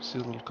a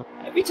little couple.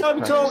 Every time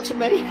you talk to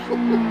me.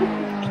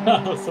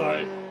 Oh,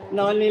 sorry.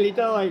 No, I nearly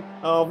died.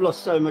 Oh, I've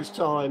lost so much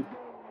time.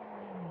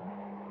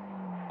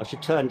 I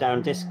should turn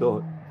down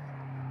Discord.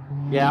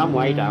 Yeah, I'm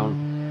way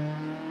down.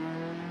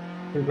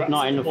 Congrats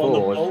Not in the on the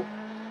fours. pole.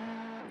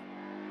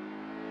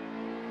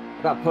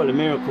 I've got to pull a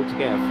miracle to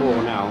get a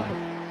 4 now.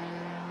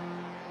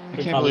 I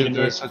can't believe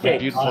there's such a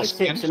beautiful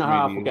skin.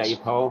 6.5 will get you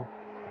pole.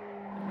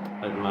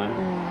 At the moment.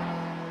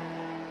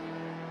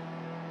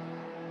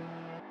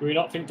 Do we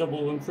not think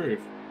double will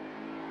improve?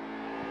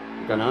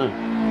 I don't know.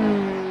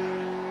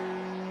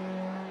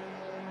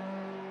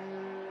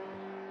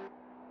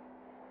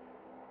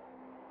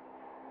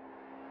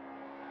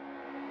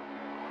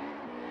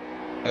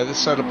 Yeah, this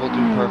setup will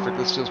do perfect.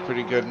 This feels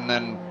pretty good. And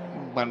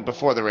then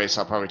before the race,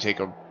 I'll probably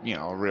take a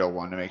real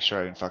one to make sure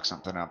I didn't fuck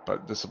something up.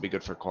 But this will be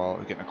good for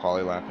getting a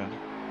quali lap in.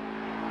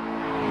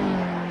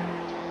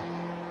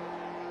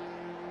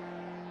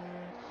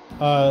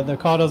 The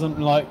car doesn't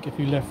like if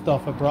you lift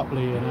off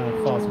abruptly in a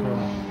fast corner.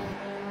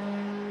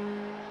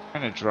 I'm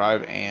trying to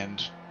drive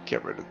and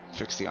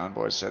fix the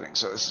onboard settings.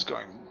 So this is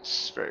going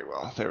very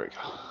well. There we go.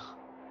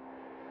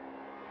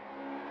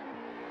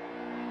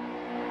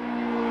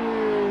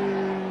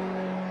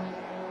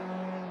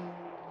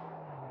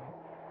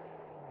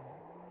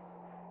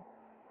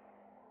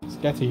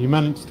 Sketty, you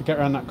managed to get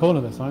around that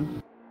corner this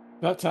time.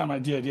 That time I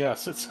did,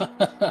 yes. It's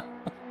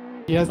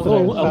Yesterday,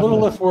 a little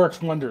lift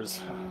works wonders.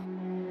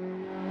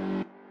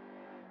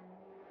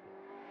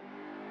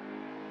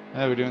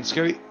 How we doing,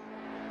 Sketty?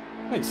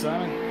 Hey,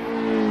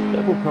 Simon.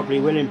 Double probably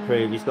will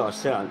improve. He's got a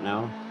setup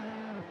now.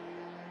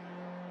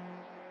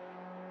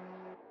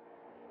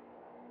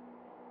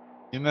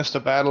 You missed a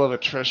battle of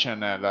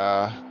attrition at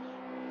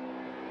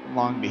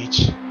Long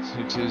Beach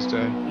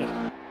Tuesday.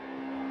 Yeah.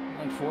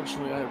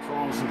 Unfortunately, I had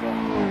problems with a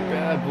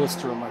bad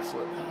blister on my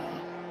foot.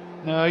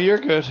 No, you're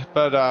good.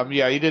 But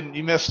yeah,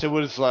 you missed. It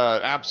was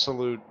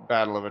absolute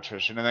battle of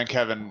attrition, and then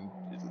Kevin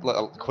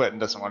quit and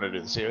doesn't want to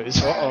do the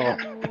series. Uh-oh.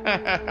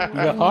 You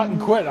got hot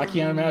and quit. I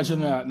can't imagine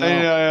that. No.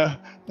 Yeah.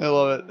 I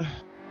love it.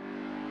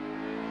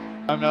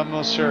 I'm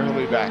almost sure he'll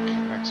be back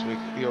next week.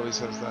 He always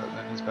says that, and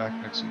then he's back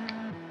next week.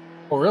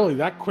 Oh, really?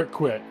 That quick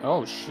quit?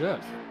 Oh, shit.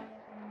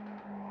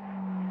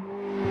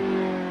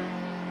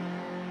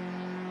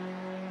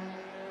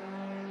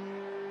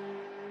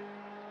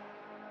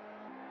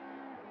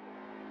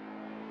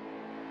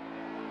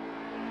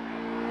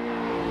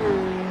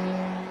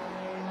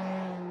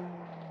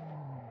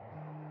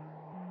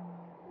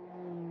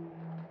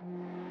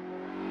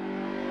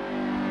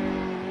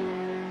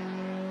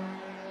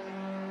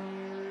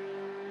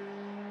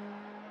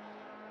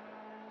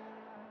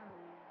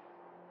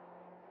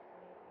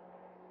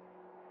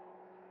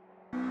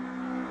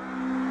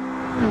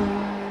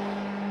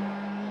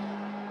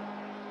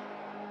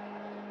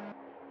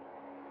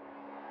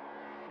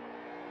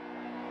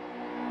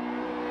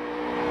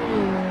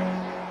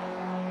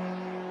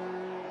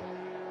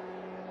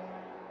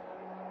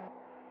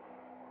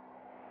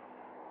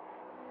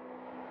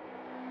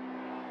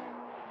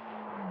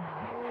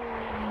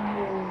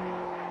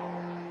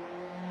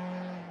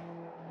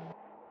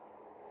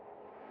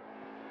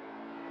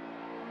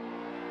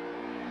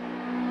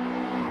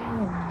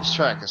 This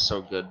track is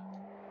so good.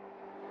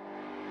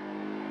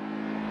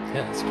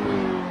 Yeah, it's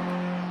great.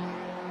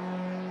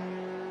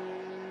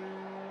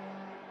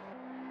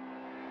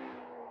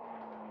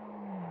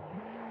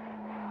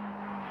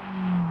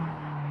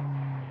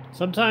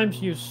 Sometimes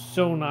you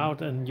zone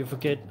out and you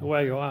forget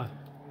where you are.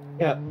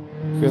 Yeah.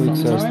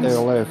 Felix says stay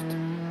left.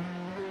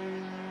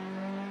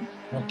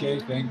 Okay,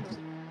 thanks.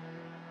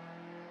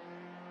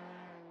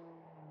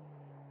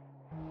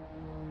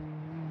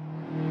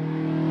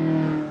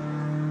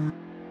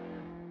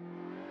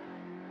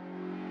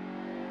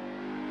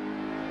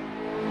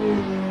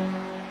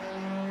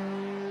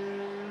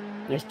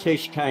 There's 2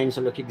 chicanes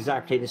that look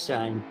exactly the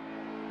same.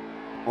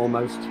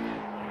 Almost.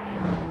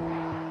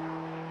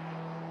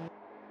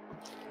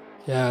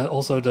 Yeah,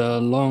 also the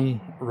long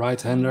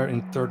right-hander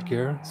in third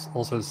gear is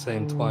also the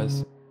same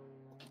twice.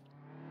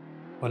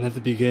 One at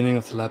the beginning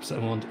of the laps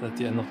and one at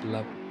the end of the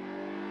lap.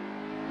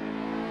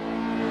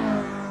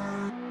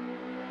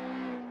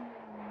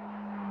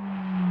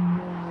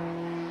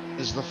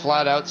 Is the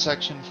flat out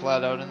section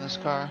flat out in this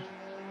car?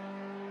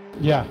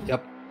 Yeah.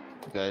 Yep.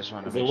 Okay, I just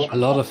want to make sure. A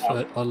lot is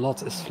flat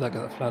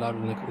out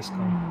in this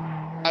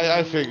car.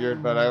 I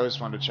figured, but I always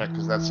wanted to check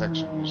because that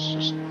section is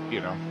just,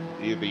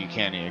 either you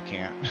can or you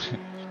can't.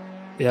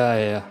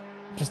 Yeah.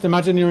 Just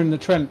imagine you're in the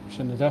trench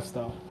in the Death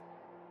Star.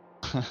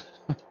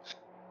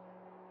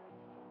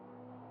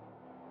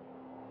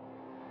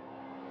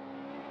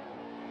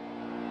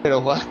 Wait, a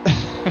what?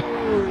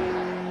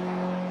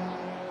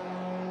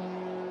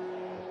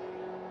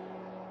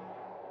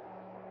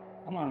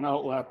 I'm on an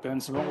outlap,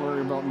 Ben, so don't worry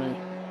about me.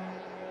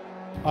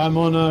 I'm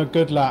on a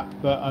good lap,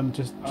 but I'm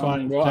just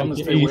trying Well, I'm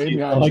to gonna take stay it way easy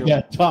behind till I you.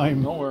 get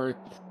time. Don't worry.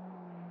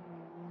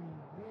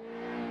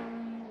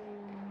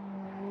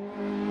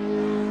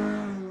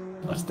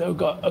 I still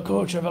got a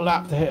quarter of a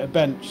lap to hit a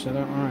bench, so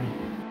don't worry.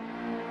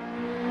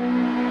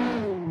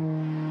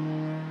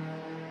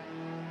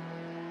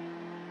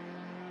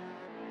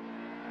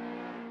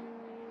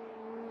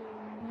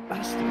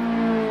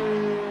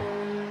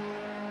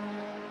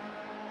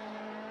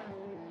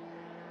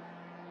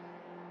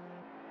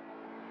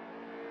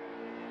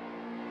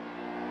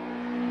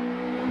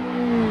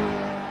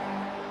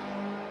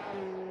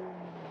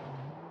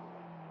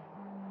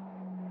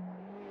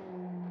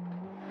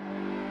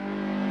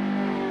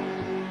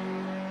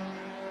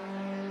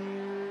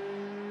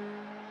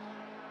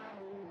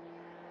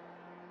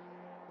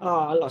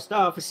 Oh, I lost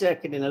half a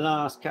second in the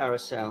last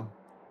carousel.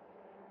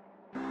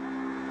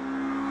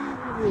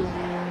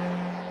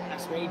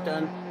 That's me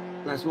done.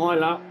 That's my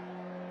lap.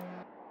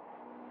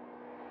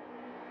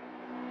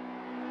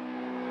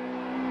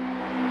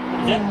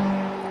 Is it?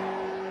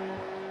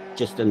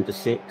 Just under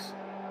 6.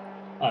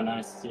 Oh,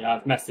 nice. Yeah,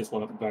 I've messed this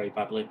one up very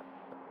badly.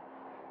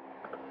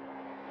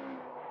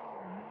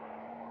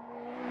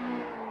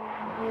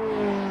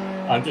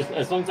 I'm just,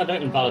 as long as I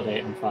don't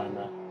invalidate, I'm fine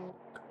there.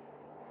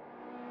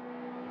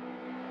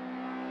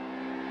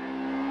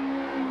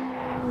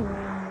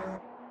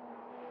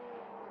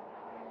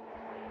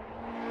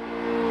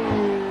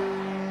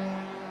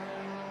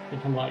 I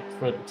think I'm like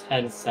for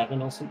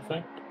 10-7 or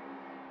something.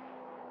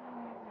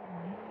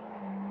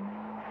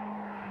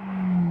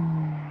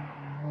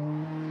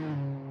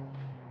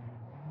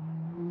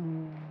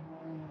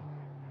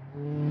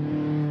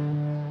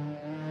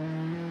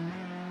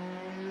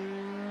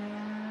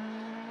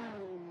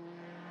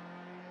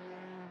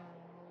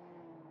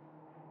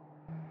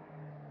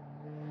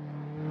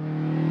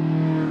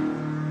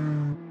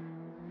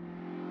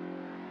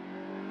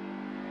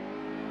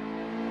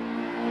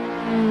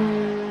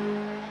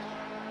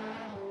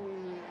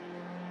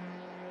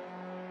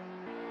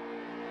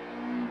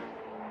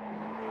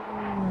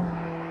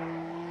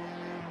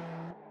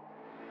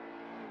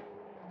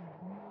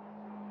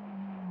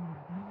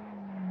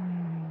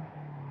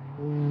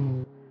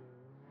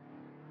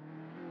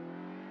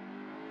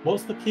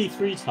 What's the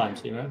P3 time,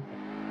 do you know?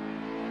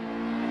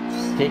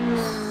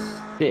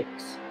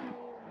 6.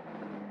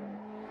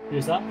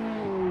 Who's that?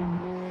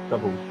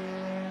 Double.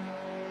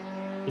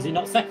 Is he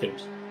not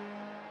second?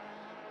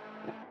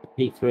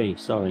 P3,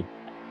 sorry.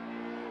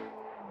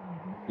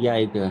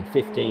 Jaeger,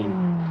 15.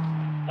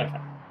 Okay.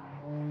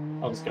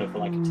 I'll just go for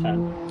like a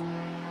 10.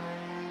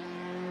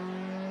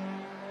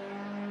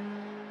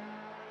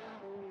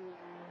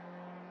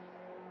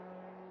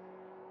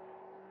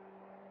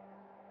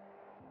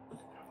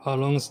 How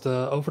long is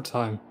the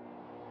overtime?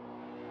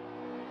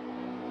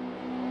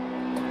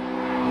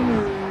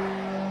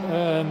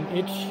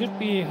 It should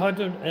be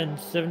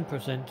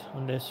 107%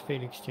 unless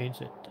Felix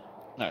changes it.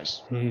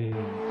 Nice.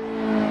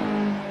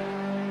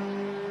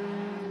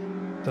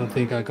 Don't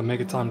think I can make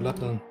a time lap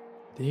then.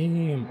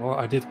 Damn. Or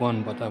I did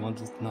one, but I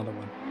wanted another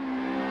one.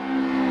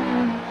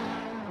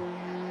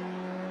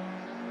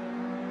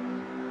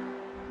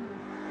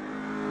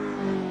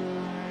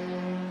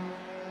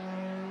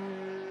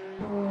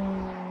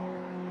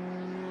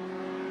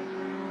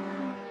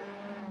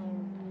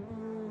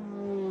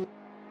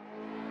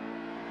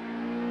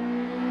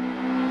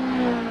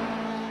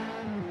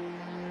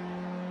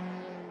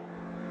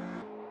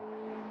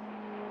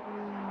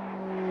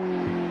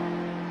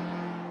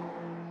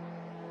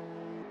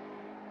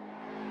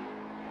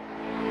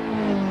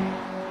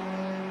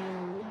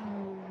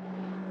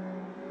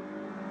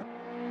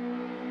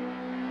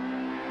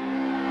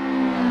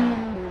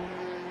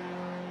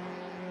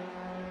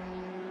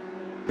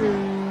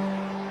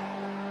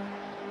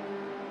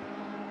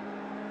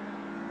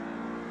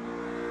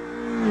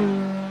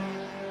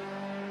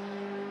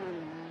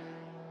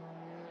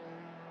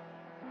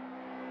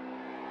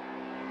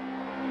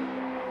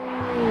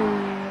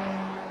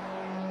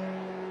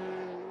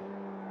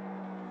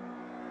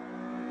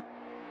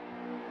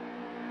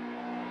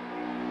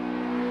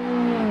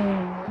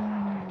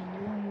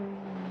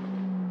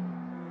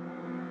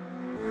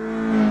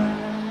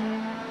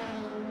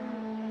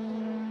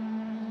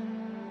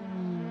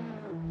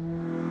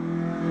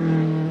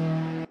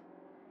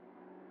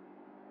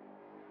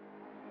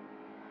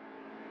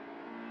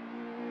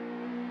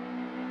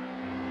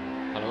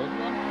 Hello,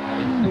 everyone.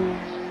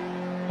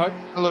 Hi.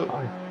 Hello.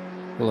 Hi.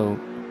 Hello.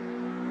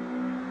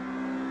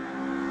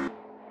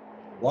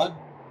 What?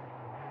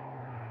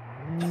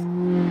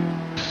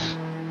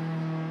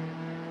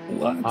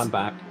 What? I'm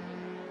back.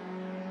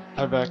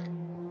 Hi, back.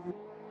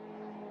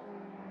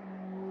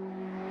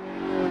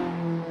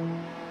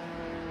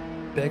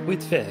 Back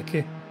with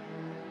Vic.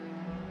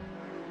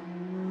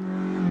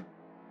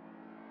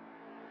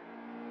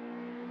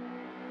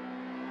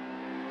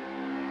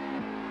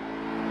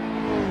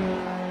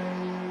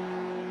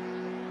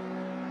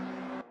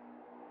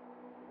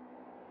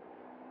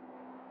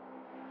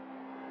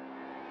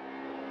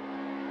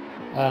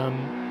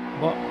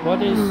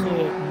 What is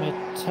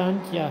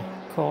Metania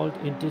called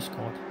in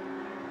Discord?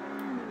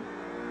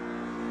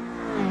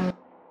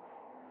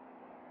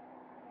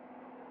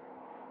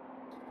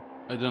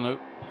 I don't know.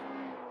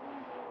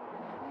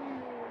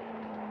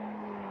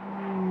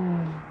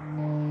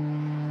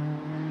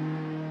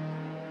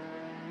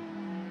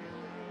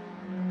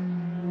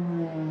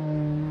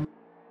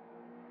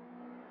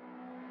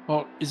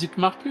 Or is it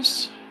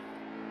Marcus?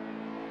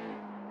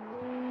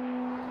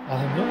 I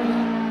have no idea.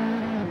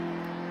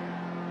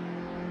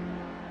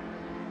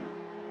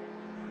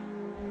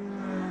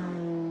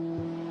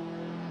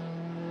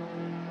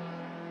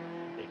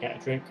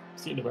 Get a drink.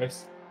 See you in the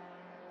race.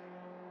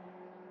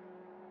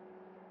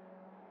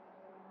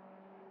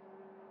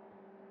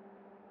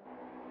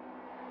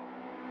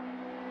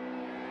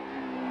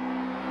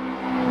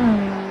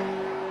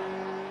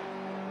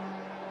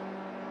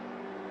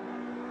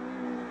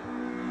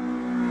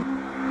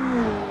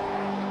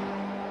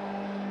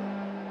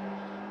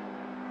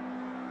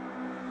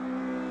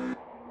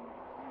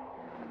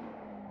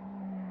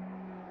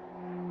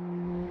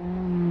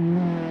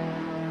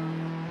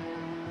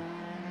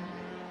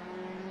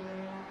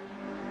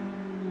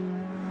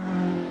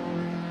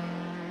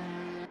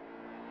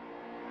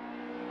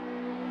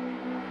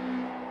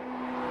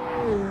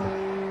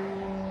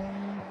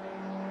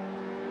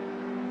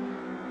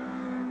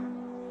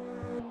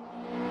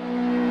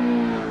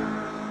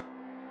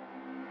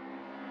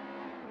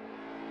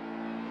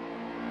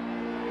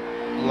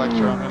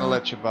 Electro, I'm gonna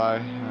let you by,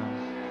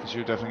 because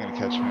you're definitely gonna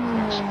catch me on the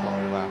next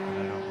quality lap, and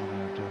I don't want to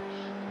have to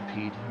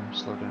impede or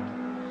slow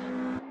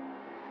down.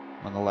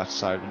 On the left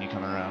side when you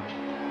come around.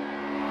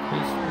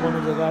 He's one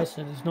of the guys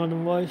that is not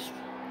in voice.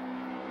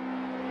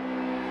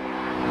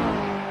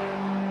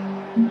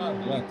 Ah,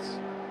 relax.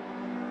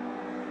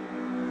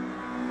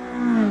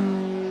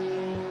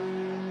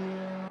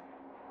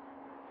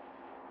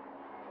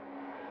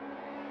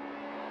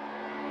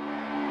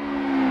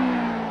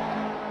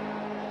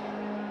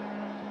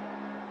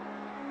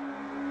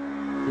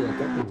 Yeah,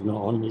 Declan's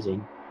not on, is he?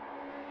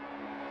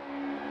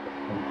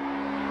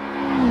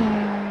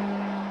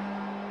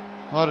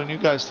 A lot of new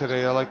guys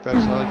today. I like that.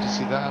 So I like to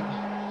see that.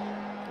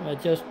 I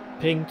just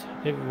pinged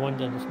everyone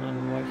that is not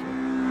in voice.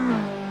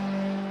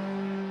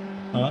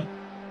 Huh?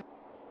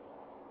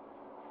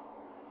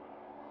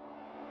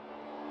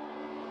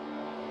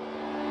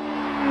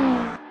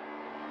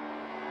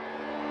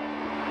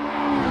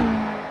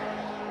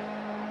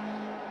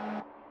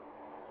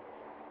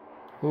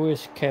 Who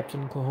is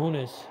Captain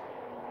Cojones?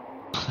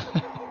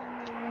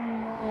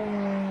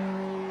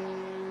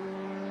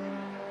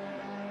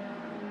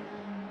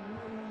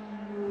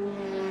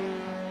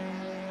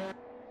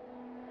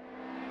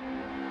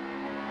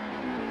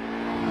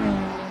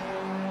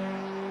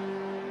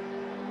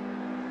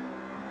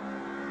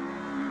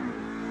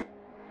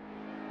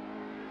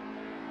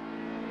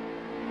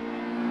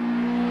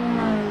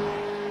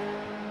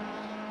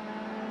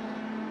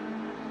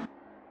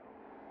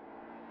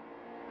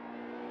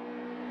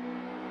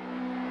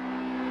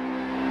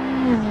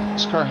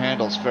 This car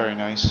handles very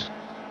nice.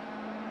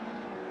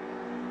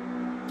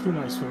 Too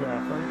nice for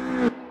that,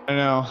 right? I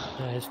know.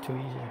 Yeah, it's too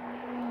easy.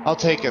 I'll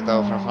take it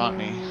though for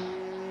Fonteny.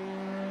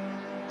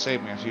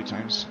 Saved me a few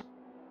times.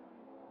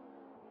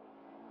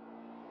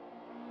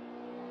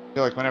 I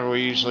feel like whenever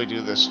we usually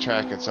do this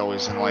track, it's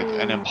always in like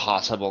an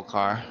impossible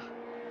car.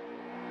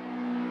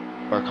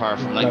 Or a car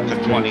from like the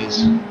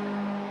 20s.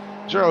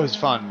 They're always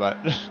fun, but...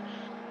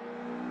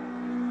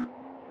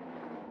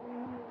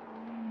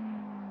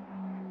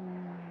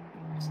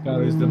 This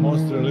car is the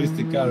most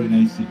realistic car in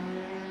AC.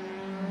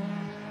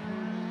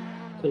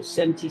 So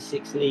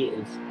 76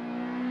 litres.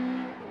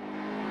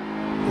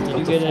 Did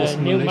you get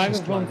a new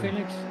microphone,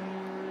 Felix?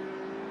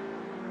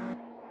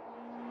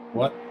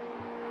 What?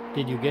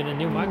 Did you get a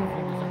new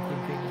microphone or something,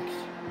 Felix?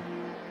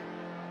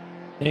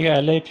 Ikke, I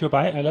let you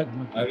by.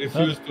 I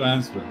refuse to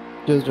answer.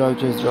 Just drive,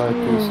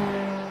 please.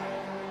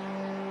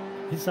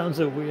 It sounds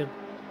so weird.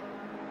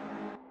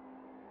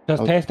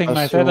 Just testing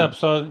my assume- setup,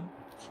 so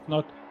it's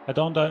not. I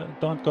don't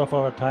go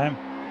for a time.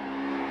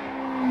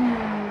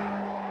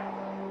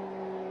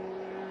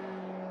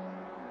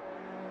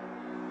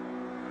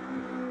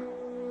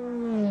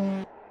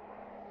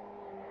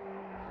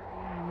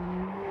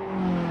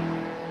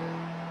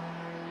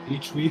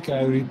 Each week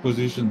I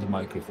reposition the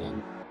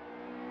microphone.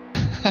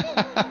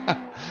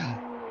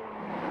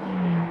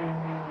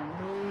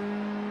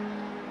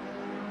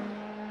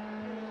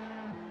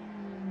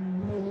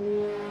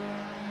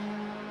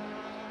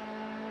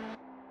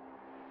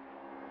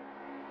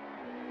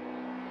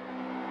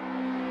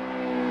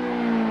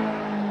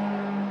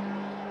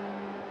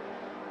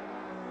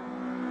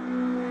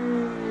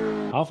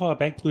 How far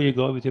back do you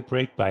go with your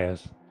brake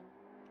bias?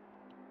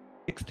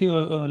 60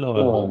 or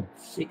lower?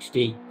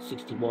 60,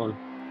 61.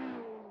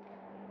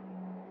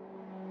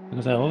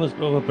 Because I always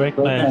overbrake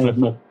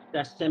my.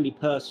 That's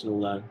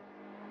semi-personal though.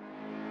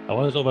 I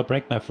always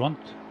overbrake my front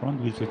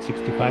wheels with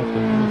 65.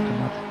 Don't move too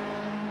much.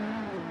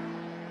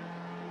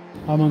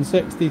 I'm on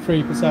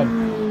 63%,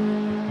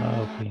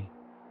 Ah, okay.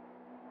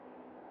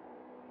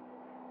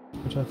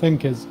 which I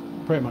think is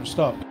pretty much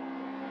stopped.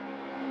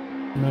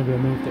 Maybe I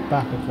moved it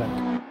back a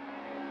click.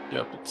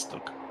 Yep, it's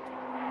stuck.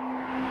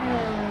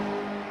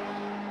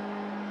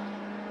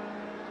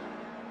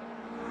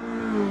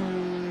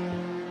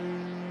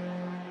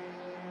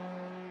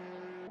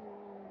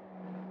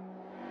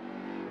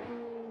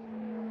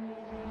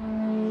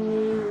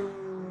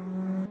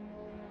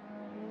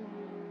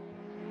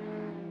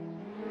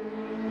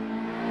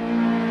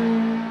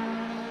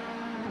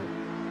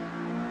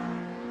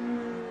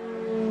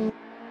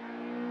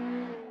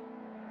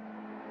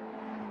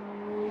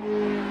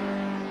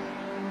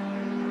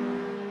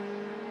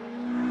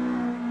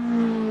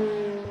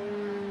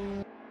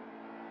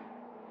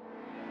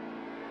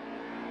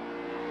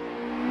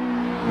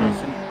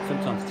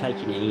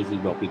 taking it easy,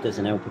 Robbie,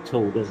 doesn't help at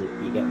all, does it?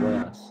 You get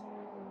worse.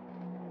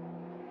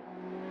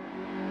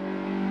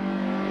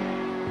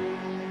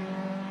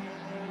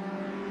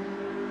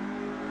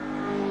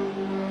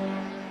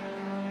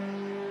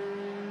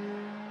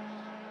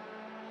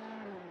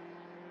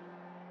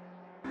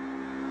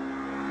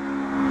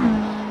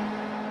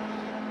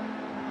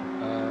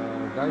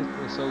 Guys,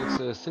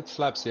 so it's 6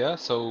 laps, yeah?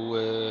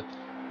 So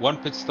 1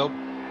 pit stop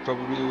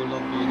probably will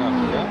not be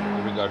enough,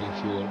 yeah? Regarding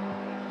fuel.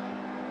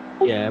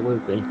 Yeah, it will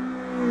be.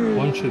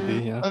 1 should be,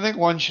 yeah. I think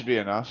 1 should be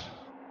enough.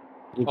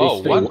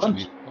 Oh, 1 should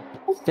be.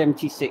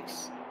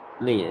 76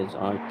 litres,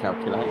 I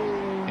calculate.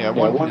 Yeah,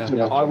 1.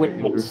 Yeah. I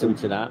wouldn't listen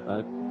to that,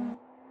 though.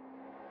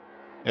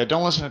 Yeah,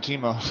 don't listen to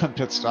Timo on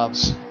pit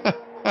stops.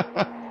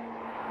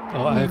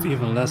 Oh, I have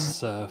even less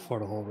for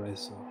the whole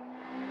race. So.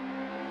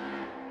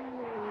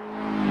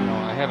 No,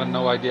 I have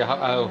no idea.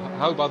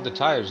 How about the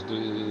tires?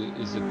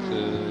 Is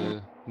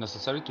it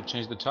necessary to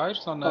change the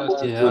tires on?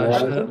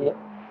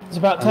 It's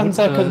about 10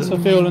 seconds for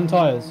fuel and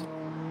tires.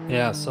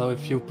 Yeah, so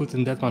if you put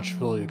in that much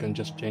fuel, you can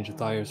just change the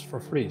tires for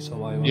free. So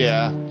why?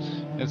 Yeah,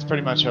 it's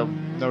pretty much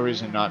no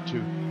reason not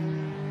to.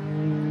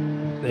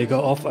 They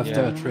go off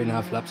after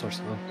 3.5 laps or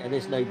so. Yeah,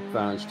 there's no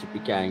advantage to be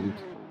gained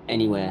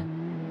anywhere.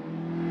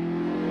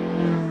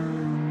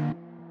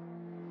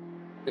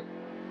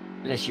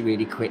 Unless you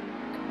really quick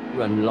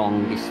run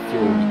longest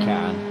fuel you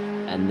can,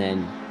 and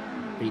then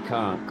but you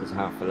can't because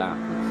half a lap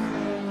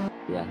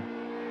is, yeah.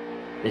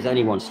 There's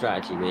only one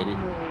strategy really,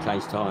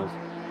 change tyres.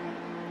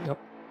 Yep.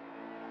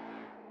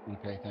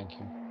 Okay, thank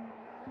you.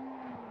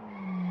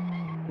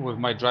 With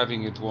my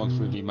driving it won't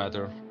really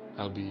matter.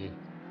 I'll be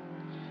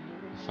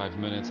 5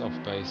 minutes off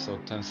pace, so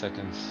 10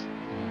 seconds.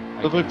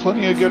 There'll be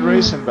plenty of good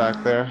racing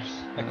back there.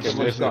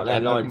 Someone's got their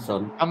lights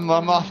on. I'm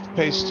off the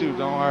pace too,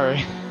 don't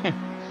worry.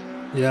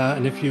 Yeah,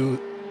 and if you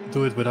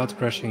do it without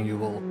crashing, you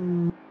will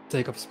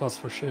take up spots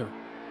for sure.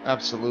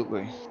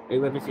 Absolutely.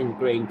 Whoever's in the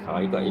green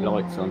car, you got your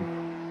lights on.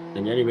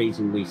 And the only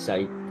reason we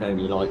say turn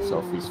your lights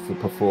off is for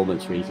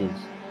performance reasons.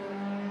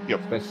 Yep.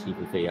 Especially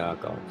for VR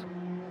guys.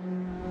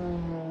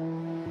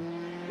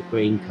 The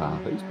green car,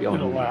 who's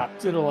behind you?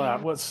 Did a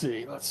lap. Let's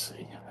see.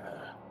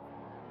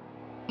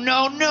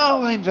 No,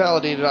 I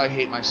invalidated. I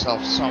hate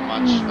myself so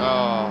much.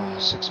 Oh,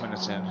 6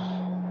 minutes in.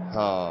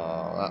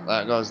 Oh,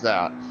 that goes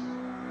that.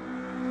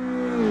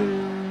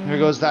 Here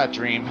goes that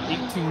dream.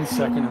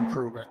 18-second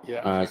improvement.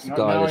 Yeah.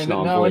 Now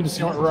I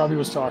understand what Robbie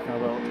was talking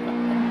about.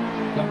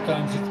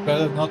 Sometimes it's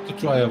better not to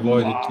try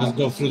avoid it. Just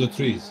go through the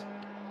trees.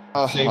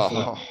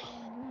 Safer.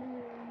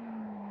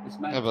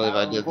 I believe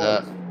I did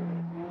that.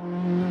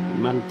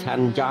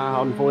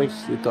 Mantanjan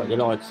voice, you've got your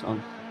lights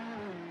on.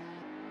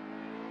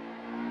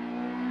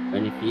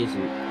 And if he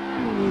isn't,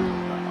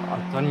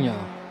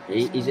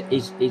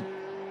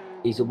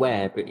 he's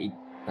aware, but he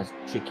has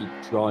tricky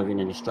driving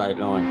in a straight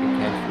line. Be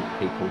careful,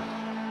 people.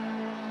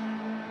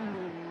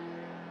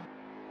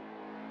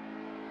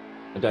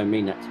 I don't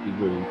mean that to be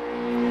rude.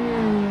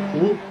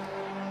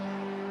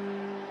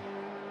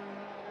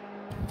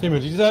 Timo,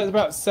 did you say it's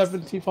about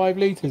 75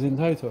 litres in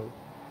total?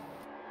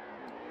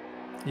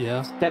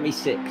 Yeah.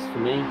 76 for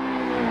me.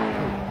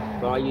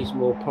 But I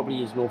probably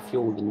use more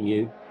fuel than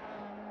you.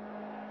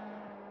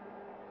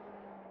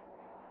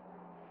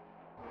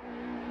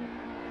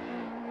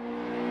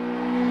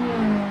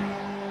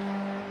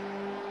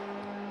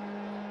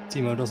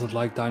 Timo doesn't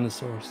like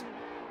dinosaurs.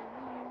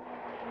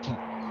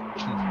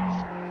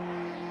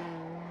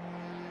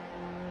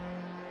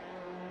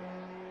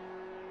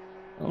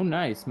 Oh,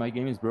 nice. My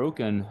game is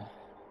broken.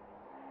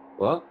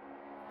 What?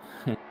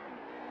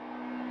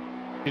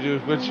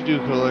 What'd you do,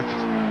 Kulik?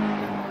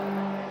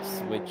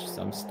 Switch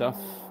some stuff.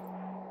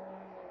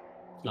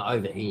 It's not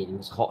overheating.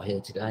 It's hot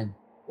here today.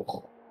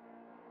 Oh.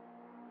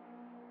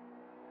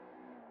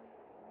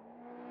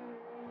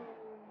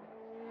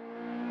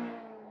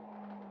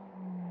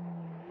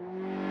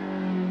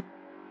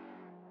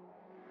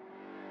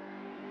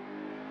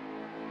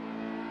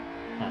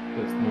 That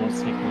puts more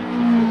signal.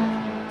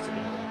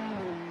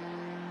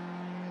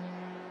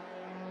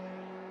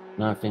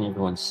 No, I think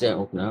everyone's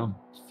settled now.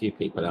 There's a few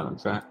people out on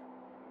track.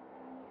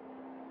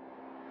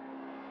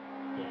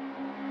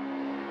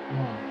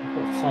 You've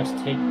got to try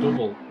to take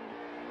double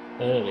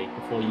early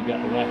before you get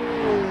away.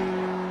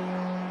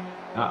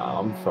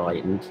 I'm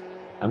frightened.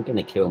 I'm going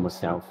to kill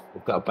myself.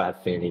 I've got a bad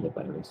feeling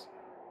about this.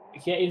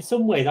 Yeah, in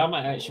some ways, I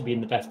might actually be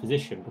in the best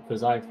position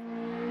because I've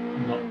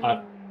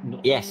not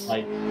yes. got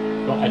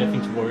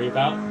anything to worry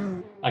about.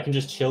 I can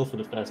just chill for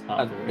the first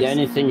part of the race. The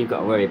only thing you've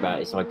got to worry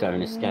about is I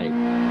don't escape.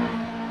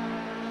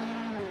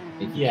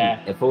 If you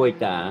can avoid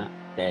that,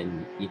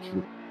 then you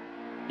can.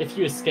 If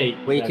you escape,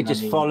 well, you could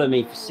just follow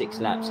me for 6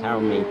 laps, harrow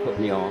me, put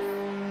me off,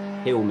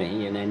 kill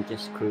me, and then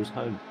just cruise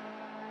home.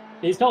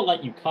 It's not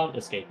like you can't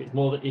escape. It's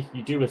more that if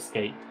you do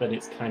escape, then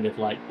it's kind of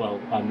like,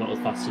 well, I'm not as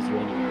fast as you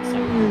anyway. So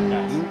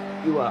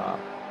you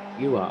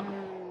are.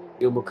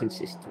 You're more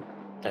consistent.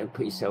 Don't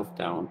put yourself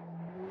down.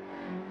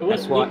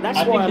 That's why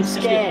I'm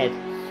scared.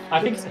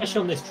 I think especially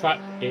on this track,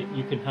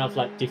 you can have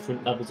like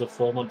different levels of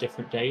form on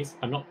different days.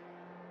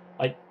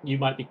 Like, you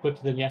might be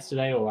quicker than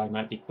yesterday, or I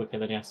might be quicker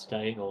than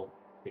yesterday, or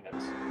who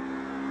knows.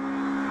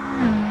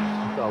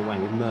 I got away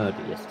with murder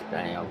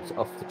yesterday. I was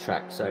off the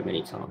track so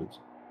many times.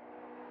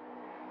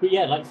 But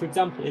yeah, like, for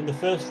example, in the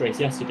first race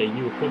yesterday,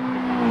 you were quicker than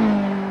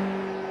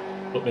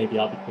me. But maybe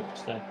I'll be quicker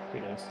today, who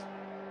knows.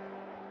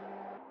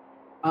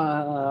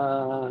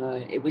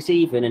 It was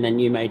even, and then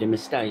you made a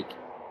mistake.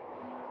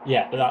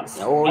 Yeah, but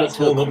that's all that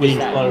being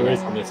that, slower yeah.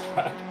 is on this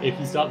track. If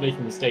you start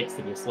making mistakes,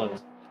 then you're slower.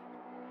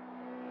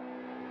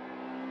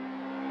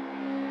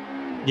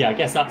 Yeah, I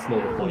guess that's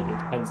more the point. It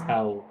depends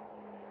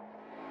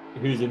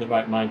who's in the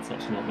right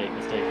mindset to not make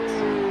mistakes.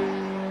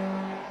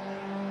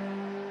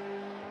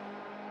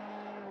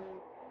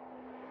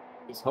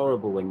 It's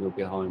horrible when you're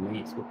behind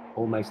me. It's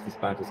almost as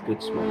bad as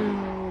good small.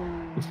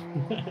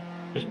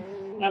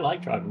 I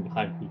like driving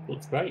behind people.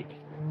 It's great.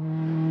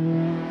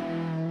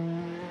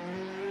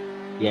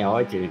 Yeah,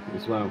 I do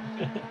as well.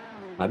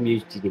 I'm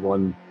usually the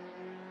one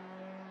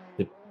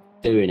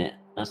doing it.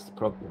 That's the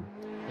problem.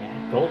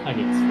 Yeah, goal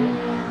hanging is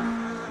fun.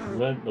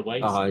 Learn the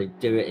ways. I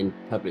do it in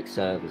public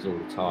service all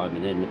the time,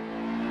 and then the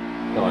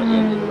guy at the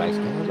end of the race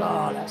goes,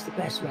 "Oh, that's the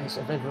best race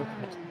I've ever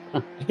had."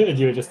 And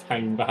you were just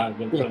hanging behind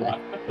them for a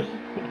lap.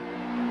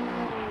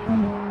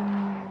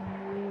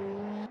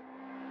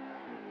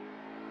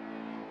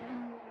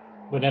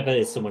 Whenever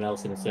there's someone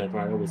else in a server,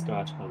 I always go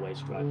out of my way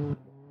to drive.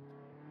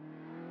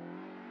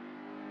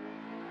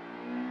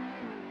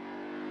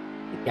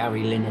 The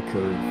Gary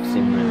Lineker of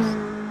sim race.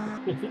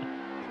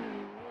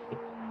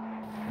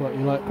 What,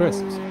 you like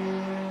crisps?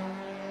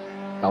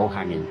 Goal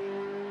hanging.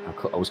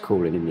 I was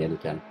calling him the other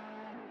day.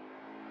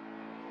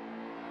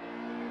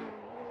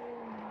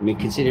 I mean,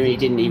 considering he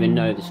didn't even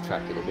know this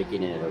track at the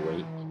beginning of the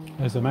week.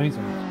 It's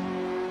amazing.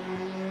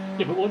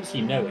 Yeah, but once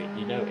you know it,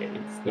 you know it.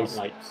 It's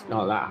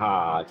not that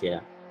hard,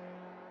 yeah.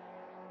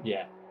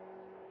 Yeah.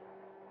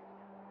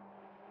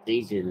 It's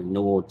easier than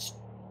Nords,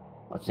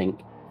 I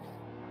think.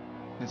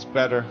 It's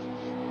better.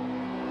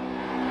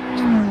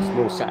 It's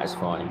more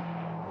satisfying.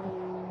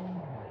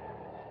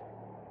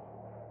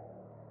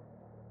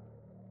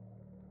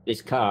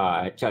 This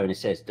car, Jonah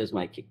says, does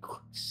make it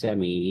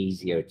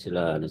semi-easier to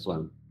learn as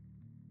well.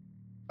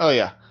 Oh,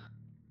 yeah.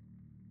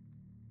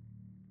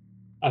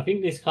 I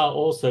think this car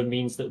also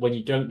means that when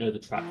you don't know the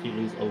track, you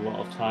lose a lot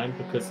of time,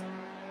 because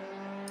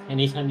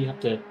anytime you have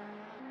to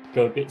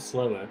go a bit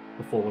slower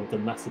before one of the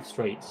massive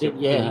straights, you're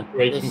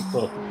braking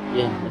foot.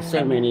 Yeah, there's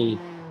so many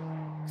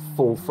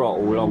full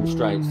throttle long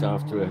straights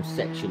after a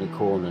section of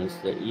corners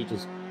that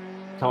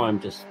time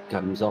just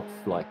comes off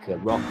like a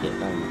rocket,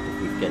 don't it,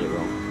 if you get it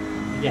wrong.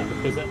 Yeah,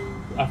 because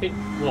I think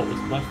what was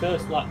my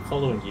first lap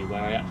following you,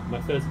 where my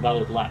first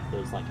valid lap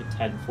was like a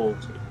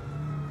 10:40.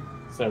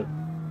 So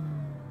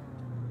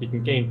you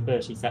can gain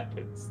 30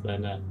 seconds,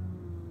 then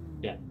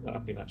yeah, I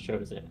think that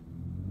shows it.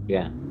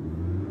 Yeah.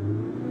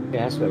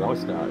 Yeah, that's where I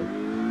started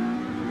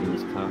in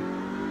this car.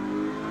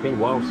 It's been a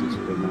while since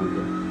I've been around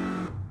it.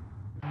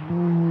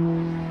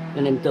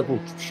 And then Double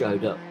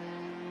showed up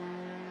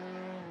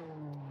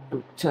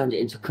and turned it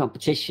into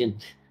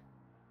competition.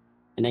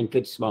 And then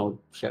Good Smile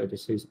showed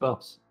us who's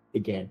boss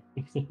again.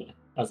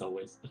 As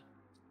always.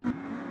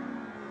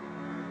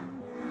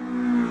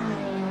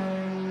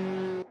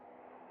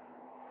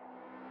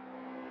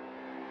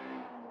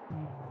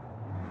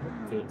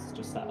 It's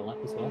just that a lap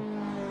as well.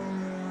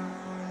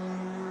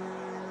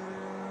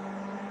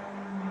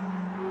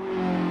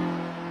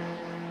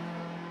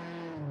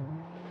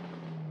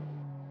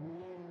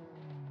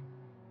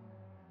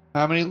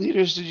 How many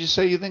liters did you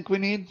say you think we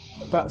need?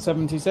 About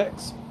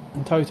 76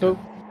 in total.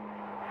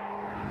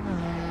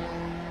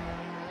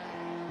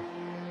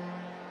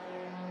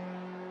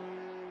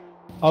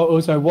 Oh,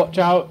 also watch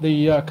out,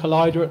 the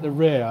collider at the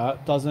rear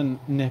doesn't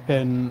nip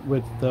in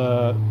with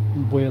the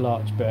wheel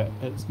arch bit,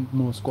 it's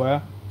more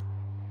square.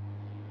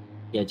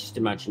 Yeah, just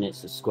imagine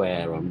it's a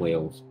square on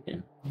wheels. Yeah.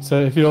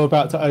 So if you're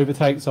about to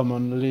overtake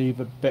someone, leave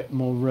a bit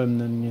more room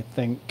than you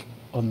think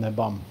on their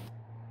bum.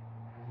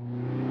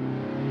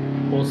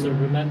 Also,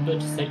 remember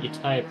to set your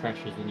tyre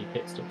pressures in your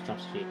pit stop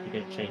strategy if you're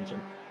going to change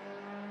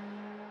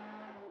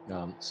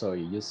them.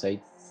 Sorry, you said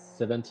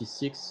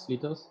 76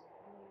 liters?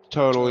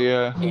 Total,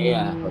 yeah.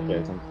 Yeah.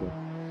 Okay, thank you.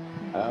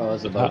 I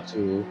was about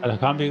to...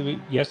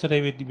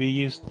 Yesterday we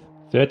used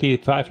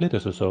 35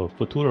 liters or so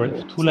for two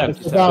laps.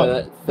 It's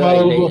about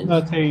 12 or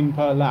 13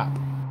 per lap.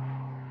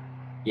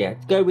 Yeah,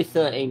 go with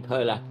 13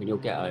 per lap and you'll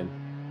get home.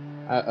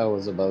 I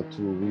was about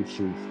to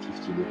refuel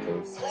 50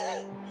 liters.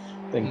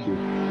 Thank you.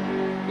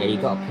 Yeah, you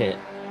got a pit.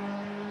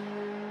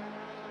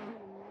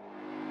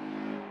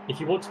 If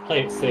you want to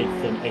play it safe,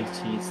 then 80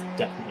 is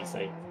definitely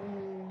safe.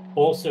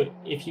 Also,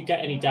 if you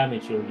get any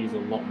damage, you'll use a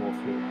lot more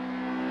fuel.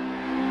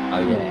 Oh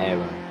yeah,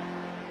 aero.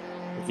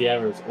 Because the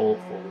aero is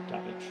awful with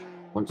damage.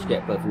 Once you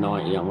get above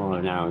 90 mile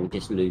an hour, you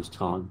just lose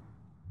time.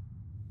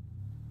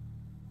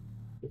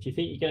 If you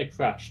think you're going to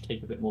crash,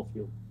 take a bit more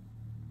fuel.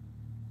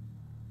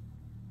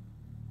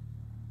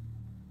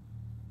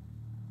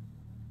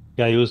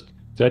 I used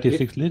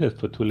 36 liters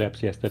for 2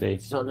 laps yesterday.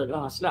 It's on the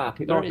last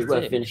lap. It might be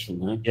worth finishing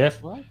though.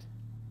 Yes. What?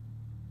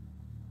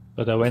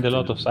 But I went a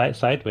lot of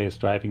sideways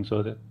driving,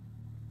 so that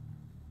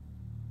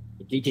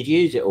Did you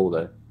use it all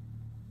though?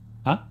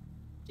 Huh?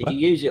 Did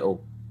you use it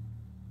all?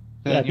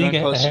 Then Yeah, I you think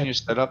want I post in have your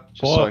setup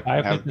just 4 so or I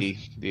can 5 have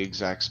witnesses. the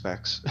exact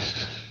specs.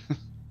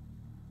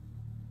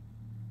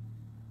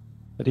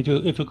 But if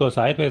you go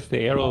sideways, the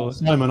arrow.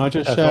 Simon, I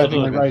just has shared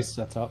also- my race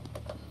setup.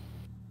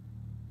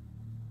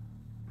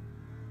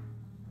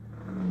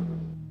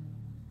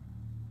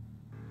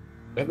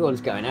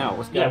 Everyone's going out.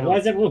 What's Yeah, going why on?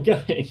 is everyone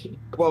going?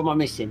 What am I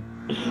missing?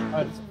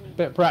 A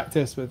bit of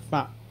practice with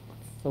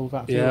full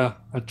fat fuel. Yeah,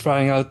 I'm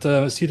trying out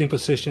seating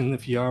position.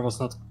 If VR was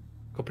not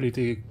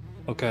completely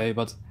okay,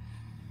 but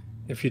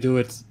if you do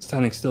it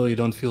standing still, you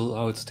don't feel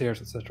how it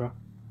steers, etc.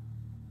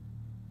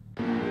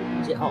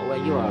 Is it hot where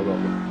you are,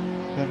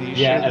 Robin? Then you Yeah,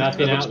 sure and the I've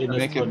been setup's out in gonna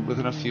the make it sun. with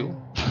enough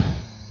fuel?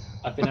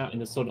 I've been out in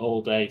the sun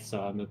all day,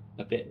 so I'm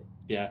a bit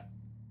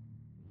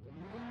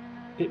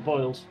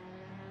boiled.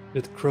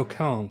 With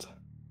croquant.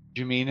 Do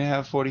you mean to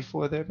have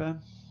 44 there,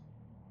 Ben?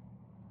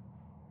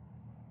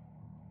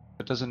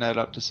 It doesn't add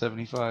up to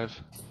 75.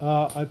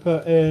 I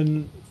put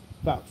in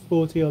about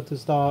 40 odd to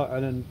start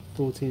and then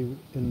 40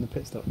 in the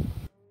pit stop.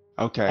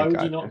 Okay, Why would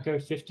gotcha. you not go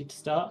 50 to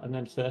start and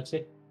then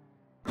 30?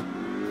 I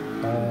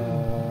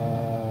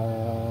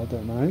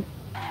don't know.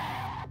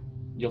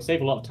 You'll save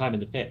a lot of time in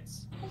the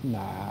pits.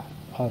 Nah,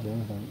 hardly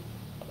anything.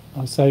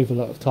 I save a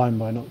lot of time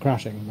by not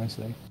crashing,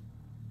 mostly.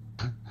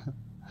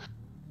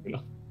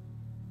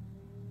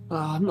 Oh,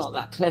 I'm not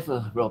that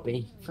clever,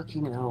 Robbie.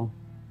 Fucking hell.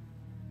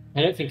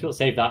 I don't think it'll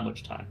save that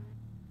much time.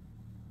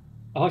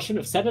 Oh, I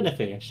shouldn't have said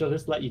anything. I should have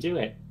just let you do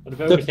it. I'd have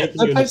The overtaken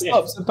you in the pit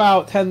stop's pits.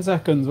 about 10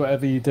 seconds,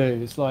 whatever you do.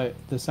 It's like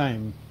the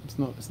same. It's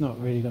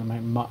not really going to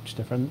make much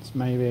difference,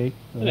 maybe.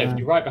 I don't know, if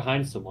you're right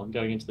behind someone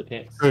going into the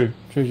pits. True.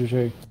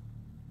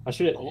 I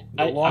should have.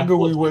 The longer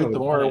we wait, the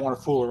more I want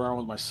to fool around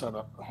with my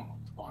setup. Oh, come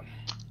on.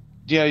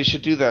 Yeah, you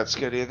should do that,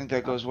 Skitty. I think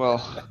that goes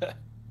well.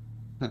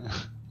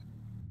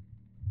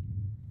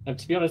 And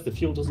to be honest, the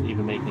fuel doesn't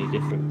even make any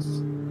difference.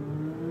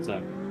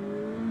 So,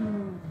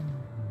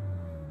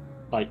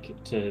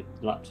 like to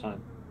lap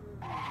time.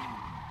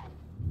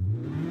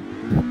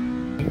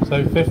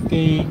 So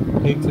 50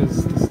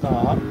 litres to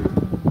start.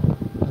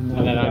 And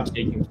then I'm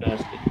taking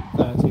 30.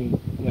 30,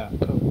 yeah,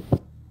 cool.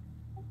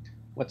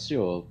 What's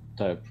your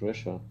tire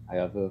pressure? I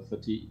have a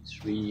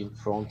 33 in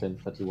front and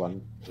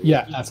 31.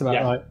 Yeah, that's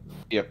about right.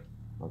 Yep.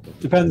 Okay.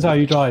 Depends how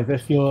you drive.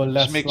 If you're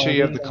less. Just make sure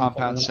you have the sliding,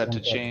 compound then set to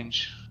 31.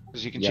 change.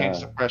 Because you can change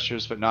the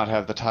pressures but not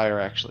have the tire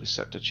actually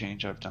set to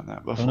change. I've done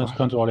that before. Jonas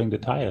controlling the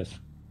tires.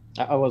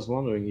 I was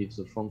wondering if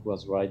the front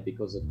was right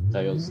because the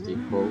tires stay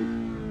cold.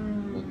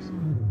 But...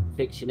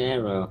 Fiction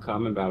error. I can't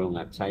remember how long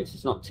that takes.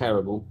 It's not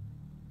terrible.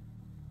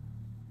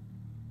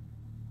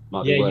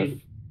 Might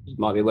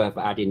be worth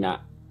adding that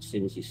as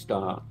soon as you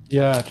start.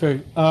 Yeah, true.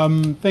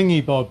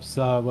 Thingy bobs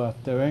are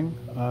worth doing.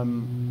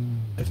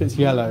 If it's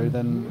yellow,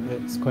 then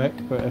it's quick,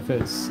 but if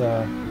it's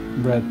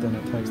red, then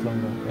it takes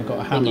longer. They've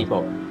got a hammer.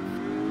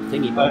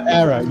 Thingy bob.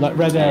 Arrow, like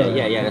red arrow.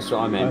 Yeah, that's what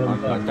I meant.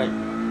 I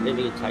didn't think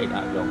it'd take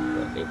that long,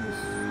 but it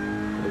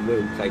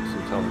will take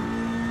some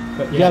time.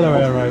 But yellow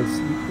arrows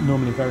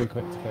normally very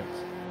quick to fix.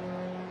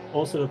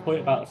 Also, the point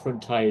about the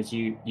front tyres,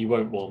 you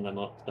won't warm them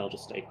up; they'll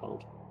just stay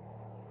cold.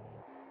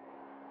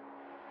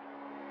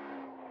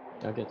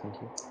 Okay, thank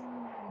you.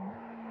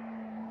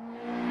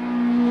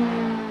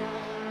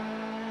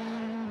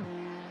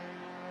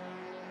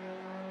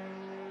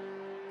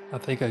 I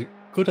think I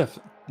could have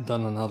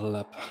done another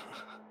lap.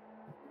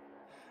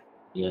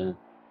 Yeah.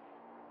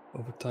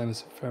 Overtime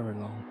is very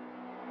long.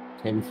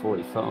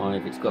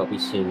 10:45. It's got to be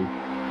soon.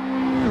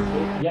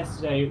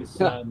 Yesterday it was.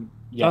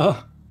 Yeah.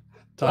 Oh,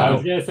 I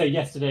was going to say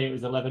yesterday it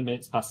was 11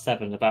 minutes past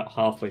 7. About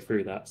halfway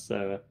through that.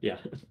 So yeah.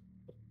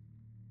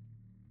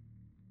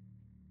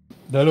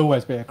 There'll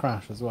always be a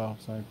crash as well,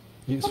 so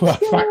it's worth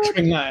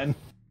factoring that in.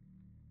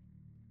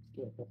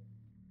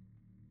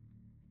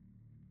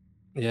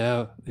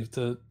 Yeah, if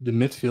the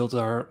midfields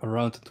are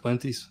around the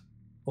 20s,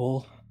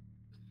 all.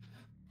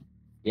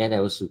 Yeah,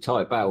 there was some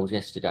tight battles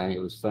yesterday. It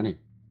was funny.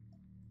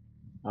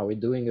 Are we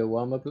doing a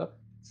warm-up lap?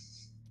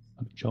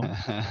 Jonah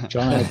has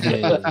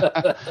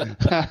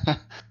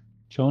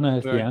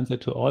the answer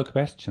to all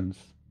questions.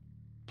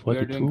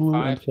 42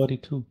 and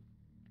 42.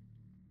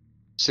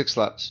 6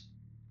 laps.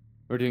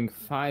 We're doing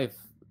 5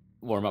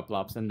 warm-up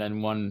laps and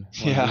then one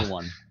Yeah. new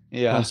one.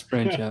 Yeah. One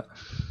sprint, yeah.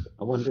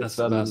 I wonder That's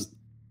if the best.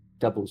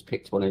 Doubles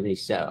picked one of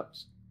these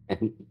setups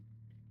and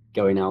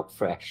going out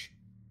fresh.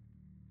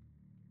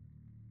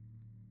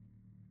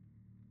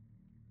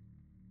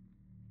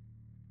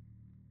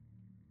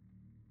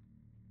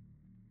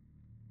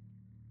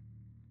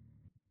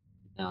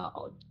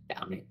 Oh,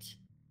 damn it.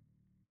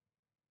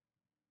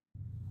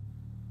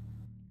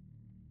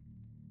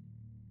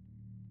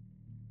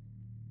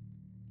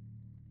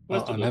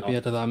 Well, I'm happy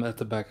that I'm at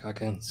the back. I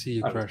can see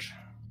you crash.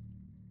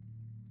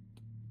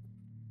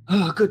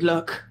 Oh, good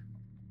luck.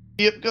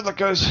 Yep, good luck,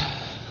 guys.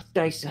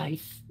 Stay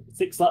safe.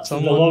 6 laps is a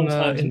Someone, long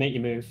time to make you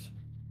move.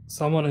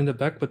 Someone in the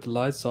back with the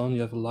lights on.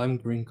 You have a lime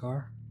green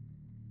car.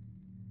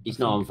 He's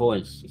not on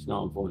voice. He's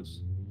not on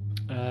voice.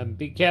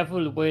 Be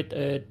careful with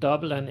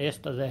double and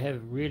Esther. They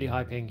have really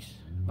high pings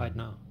right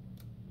now.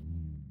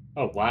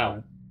 Oh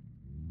wow.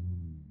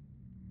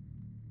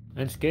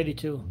 And scary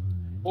too.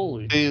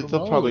 Holy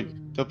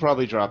They'll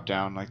probably drop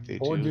down like they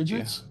 4 do.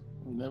 digits?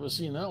 Never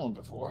seen that one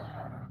before.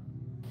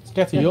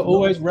 Sketty, you're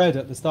always red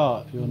at the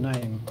start for your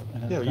name.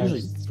 Yeah,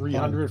 usually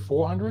 300,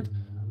 400.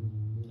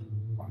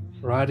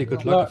 Righty,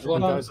 good luck. Good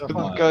luck, guys. Good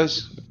luck,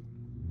 guys.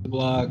 Good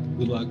luck.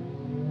 Good luck.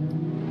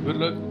 Good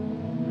luck.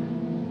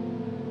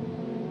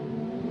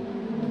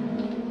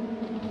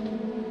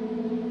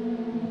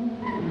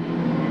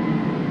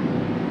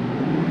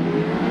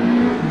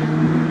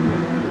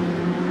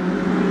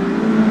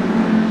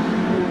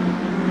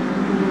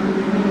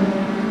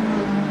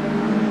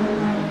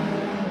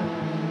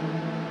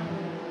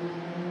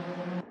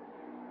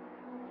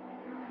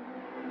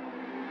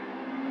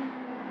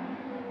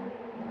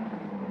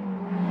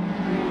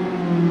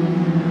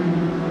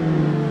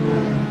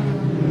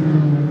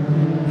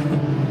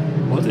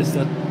 What is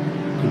that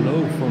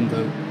glow from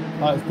the...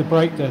 It's the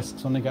brake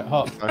discs when they get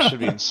hot. I should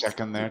be in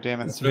second there,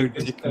 damn it. It's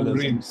ridiculous.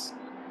 Rims.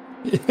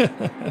 Yeah,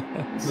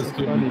 it's so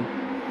funny.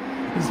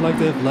 It's like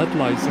they have LED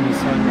lights on the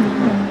side of the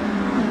car.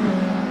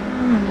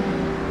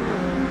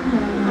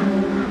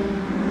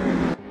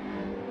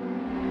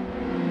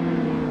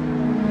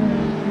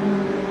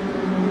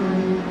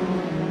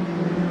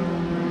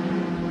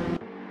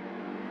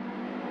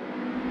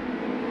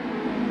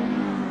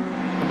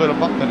 A bit of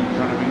bumping in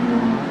front of me.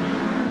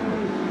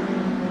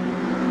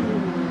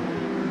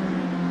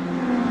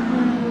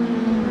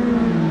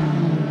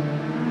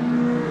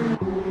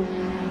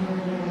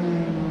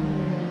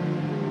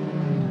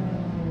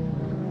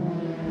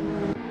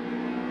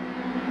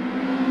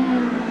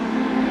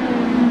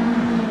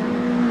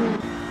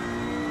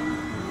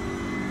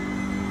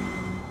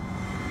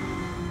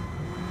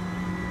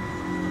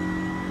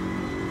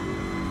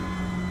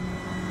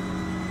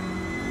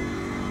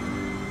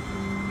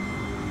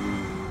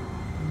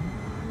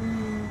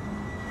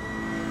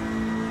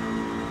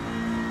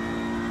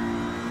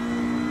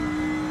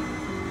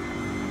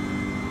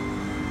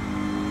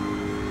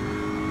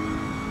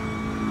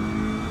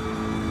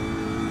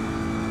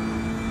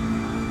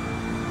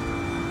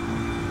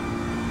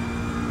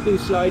 Too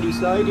slidey,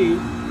 slidey.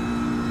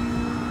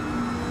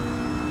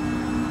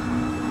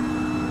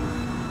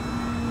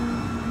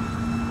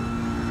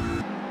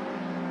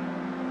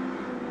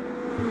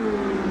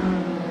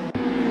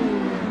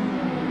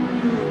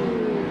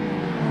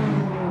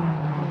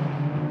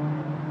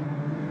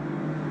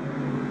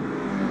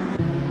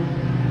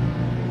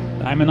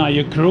 Simon, are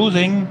you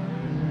cruising?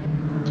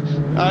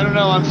 I don't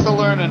know, I'm still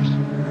learning.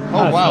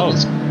 Oh Ah, wow,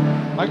 so-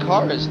 my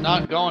car is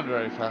not going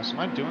very fast. Am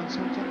I doing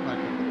something like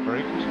with the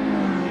brake or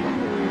something?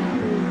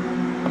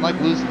 I'm like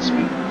losing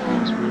speed.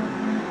 That's weird.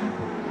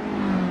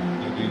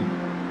 Maybe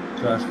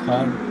crash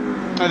hard.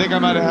 I think I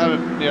might have had it.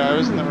 Yeah, I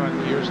was in the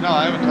wrong gears. No,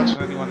 I haven't touched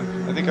anyone.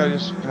 I think I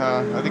just,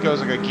 I think I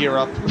was like a gear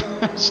up.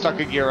 Stuck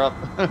a gear up.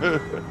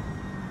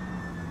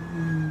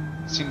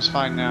 Seems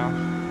fine now.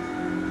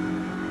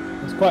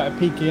 It's quite a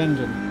peaky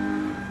engine.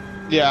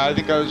 Yeah, I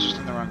think I was just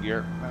in the wrong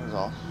gear. That was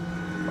all.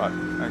 But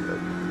I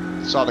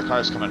saw the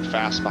cars coming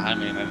fast behind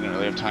me and I didn't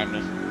really have time to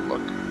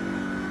look.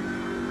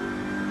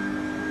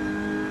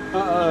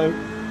 Uh-oh.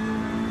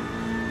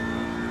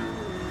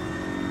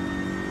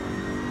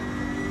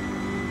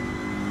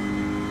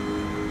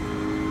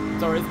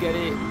 Sorry,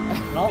 Sketty.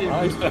 No,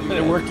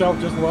 it worked out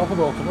just well for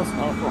both of us.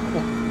 No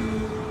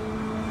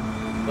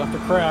problem. Left a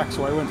crack,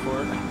 so I went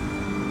for it.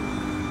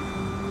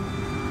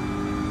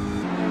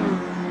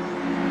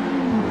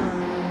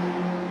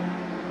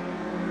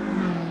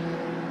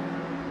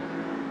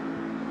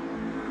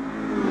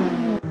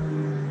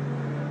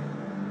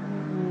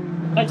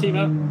 Hi,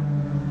 Timo.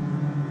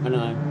 I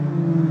know.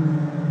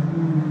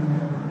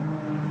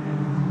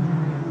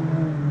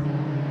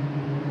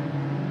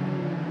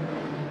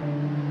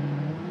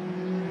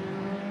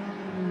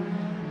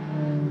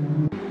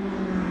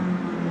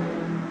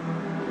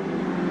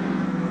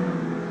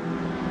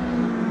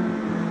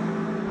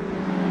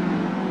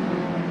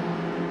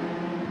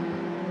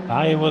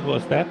 Hi, what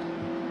was that?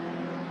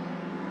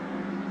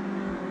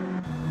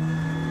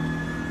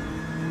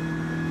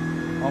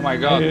 Oh my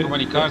god, Hey, too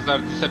many cars are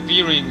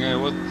disappearing.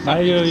 What?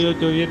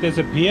 You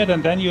disappeared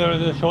and then you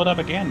showed up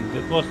again.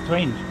 It was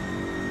strange.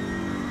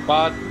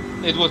 But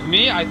it was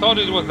me? I thought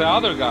it was the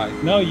other guy.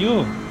 No,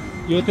 you.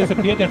 You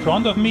disappeared in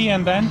front of me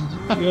and then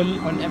you...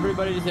 When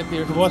everybody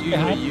disappears, It was it's usually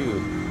behind-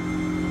 you.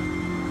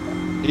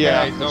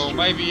 Yeah, Okay, so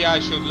maybe I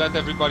should let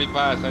everybody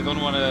pass. I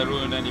don't want to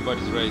ruin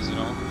anybody's race, you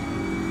know?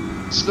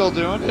 Still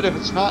doing it? If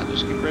it's not,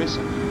 just keep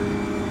racing.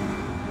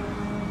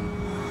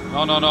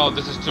 No,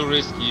 this is too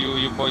risky.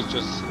 You boys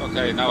just...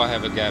 Okay, now I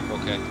have a gap,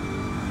 okay.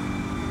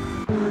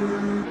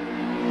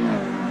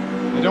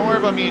 Hey, don't worry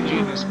about me and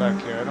Genius back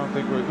here. I don't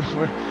think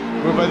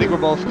I think we're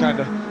both kind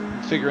of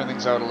figuring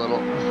things out a little.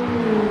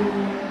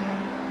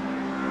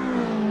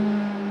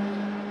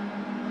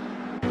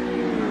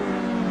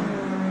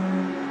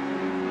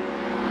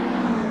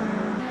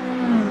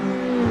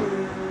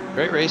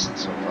 Great racing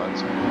so far.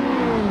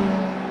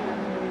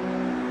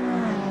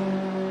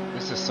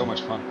 This is so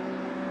much fun.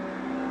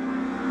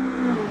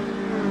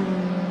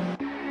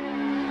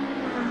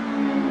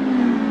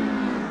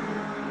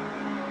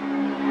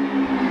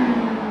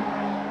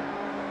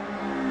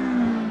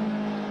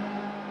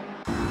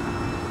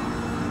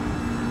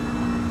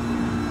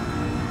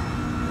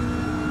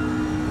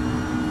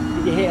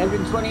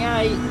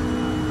 128.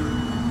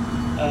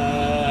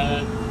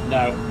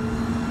 No.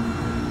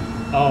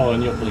 Oh,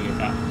 and you're pulling a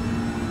gap.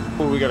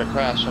 Oh, we got a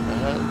crash up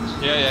ahead.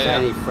 Yeah, It's yeah,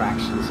 only yeah.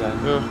 fractions then.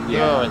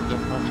 Yeah, right there,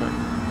 perfect.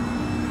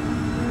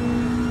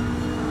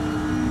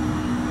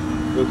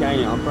 We're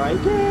going on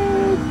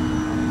braking.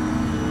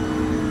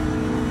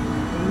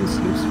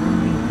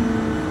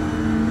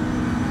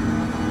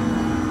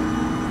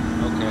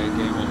 Okay,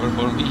 game over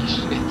for me.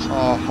 Shit.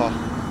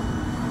 Oh.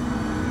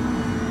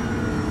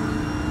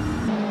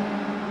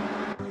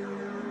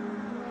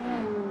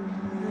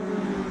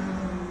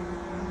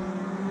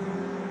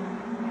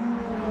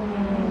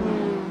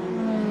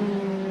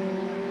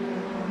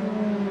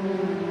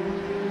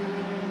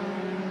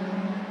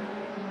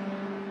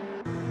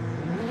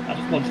 I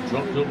just want to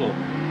drop double.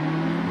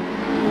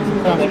 There's a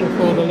crash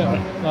before the little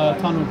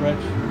tunnel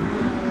bridge.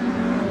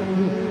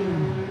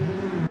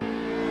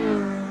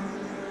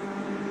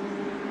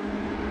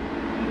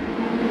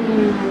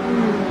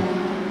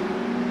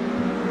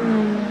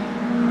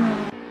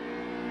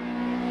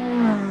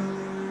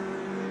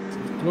 It's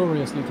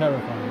gloriously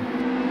terrifying.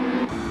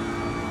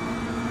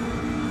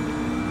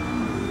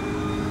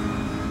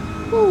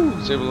 Woo,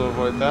 was able to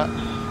avoid that.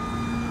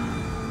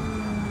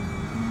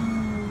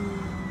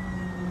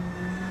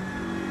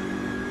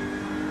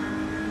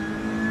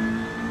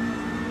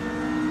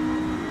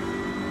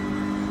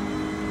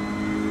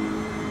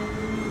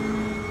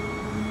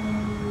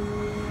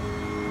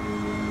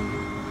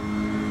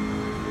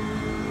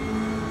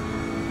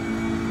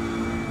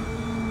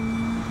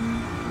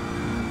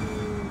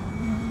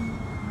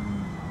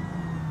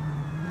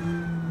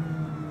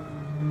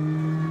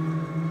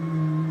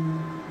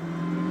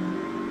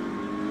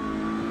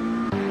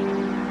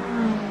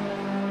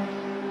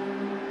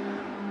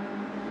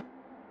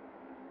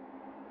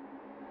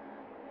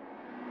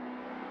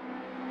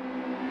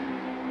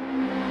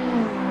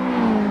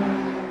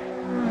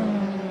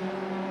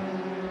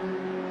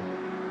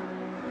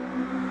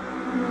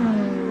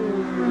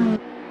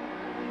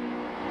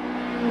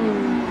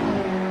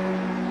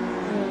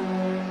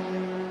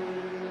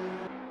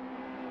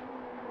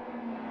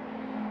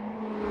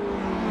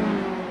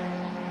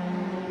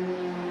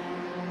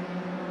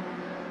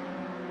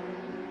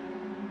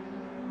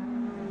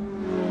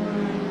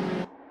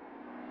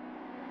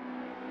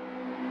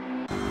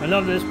 I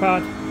love this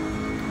part.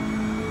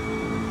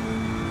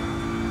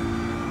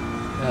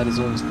 Yeah, it is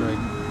always great.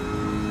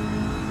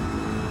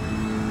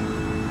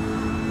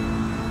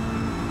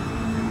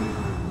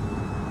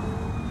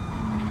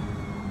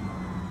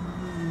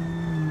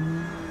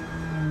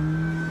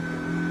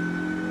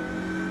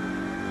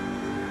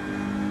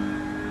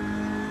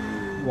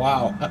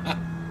 Wow.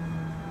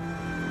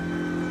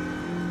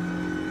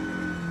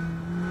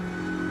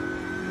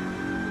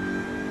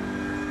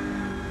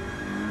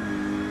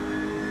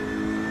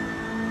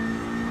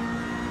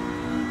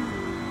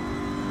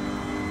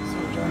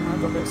 I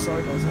got a bit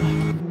sideways there.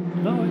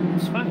 No,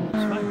 it's fine. It's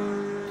fine.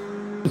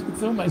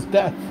 It's almost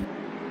death.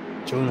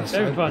 Jonas,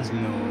 Very fun.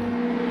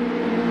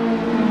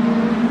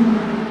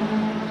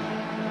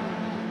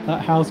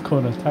 That house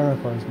corner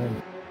terrifies me.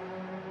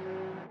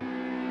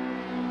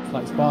 It's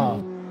like Spa.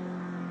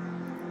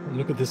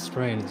 Look at this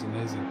train, it's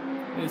amazing.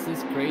 This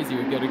is crazy.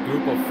 We got a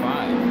group of 5.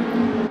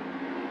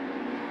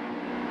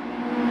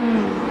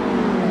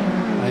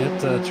 I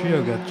had a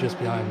trio get just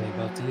behind me,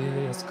 but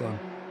it's gone.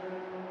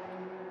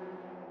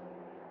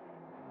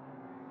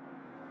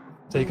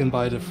 Taken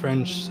by the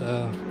French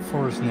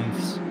forest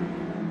nymphs.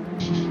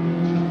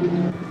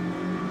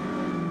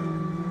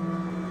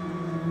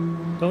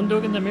 Don't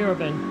look in the mirror,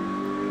 Ben.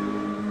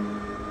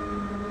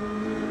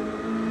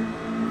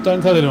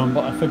 Don't tell anyone,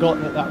 but I forgot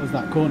that that was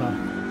that corner.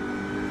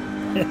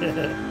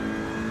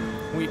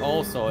 We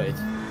all saw it.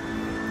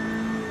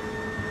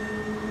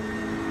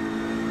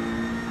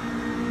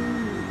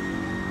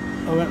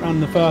 I went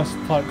round the first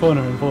tight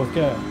corner in 4th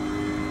gear.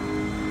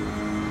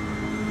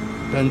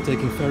 Ben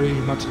taking very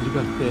much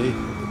liberté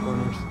at the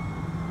corners.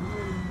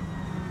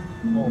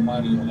 Oh,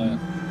 Mario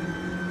left.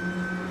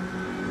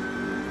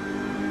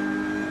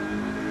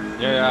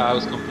 Yeah, I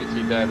was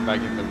completely dead back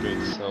in the pit,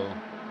 so.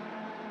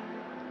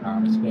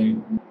 It's great.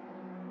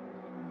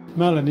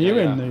 Merlin, are you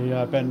Yeah, in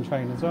the Ben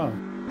train as well?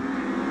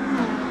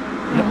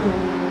 Yep.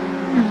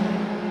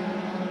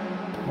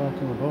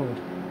 Welcome aboard.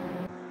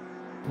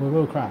 We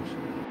will crash.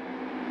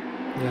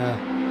 Yeah.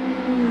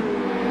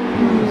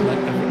 It's like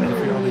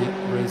every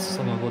other race,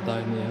 someone will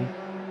die in the end.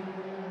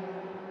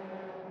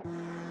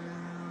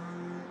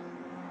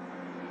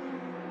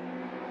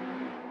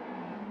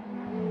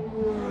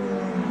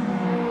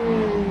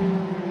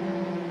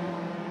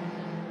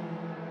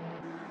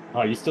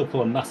 Oh, you still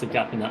pull a massive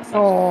gap in that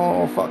section.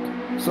 Oh, fuck.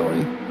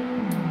 Sorry.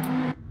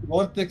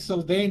 Vortex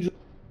of danger.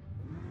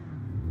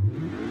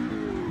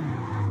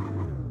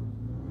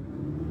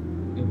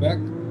 You back?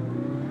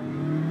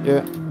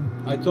 Yeah.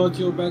 I thought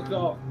you backed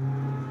off.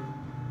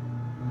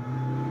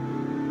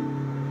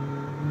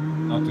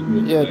 Not a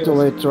good Yeah, race. too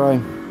late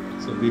try.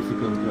 It's a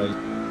difficult race.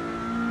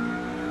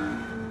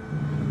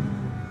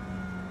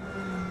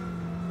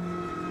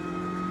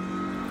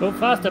 Go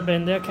faster,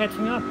 Ben. They're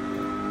catching up.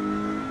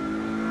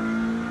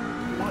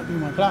 Do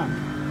my plan.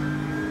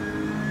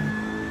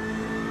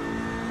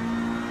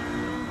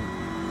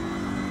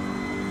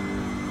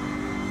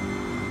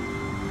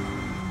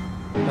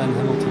 Ben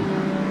Hamilton.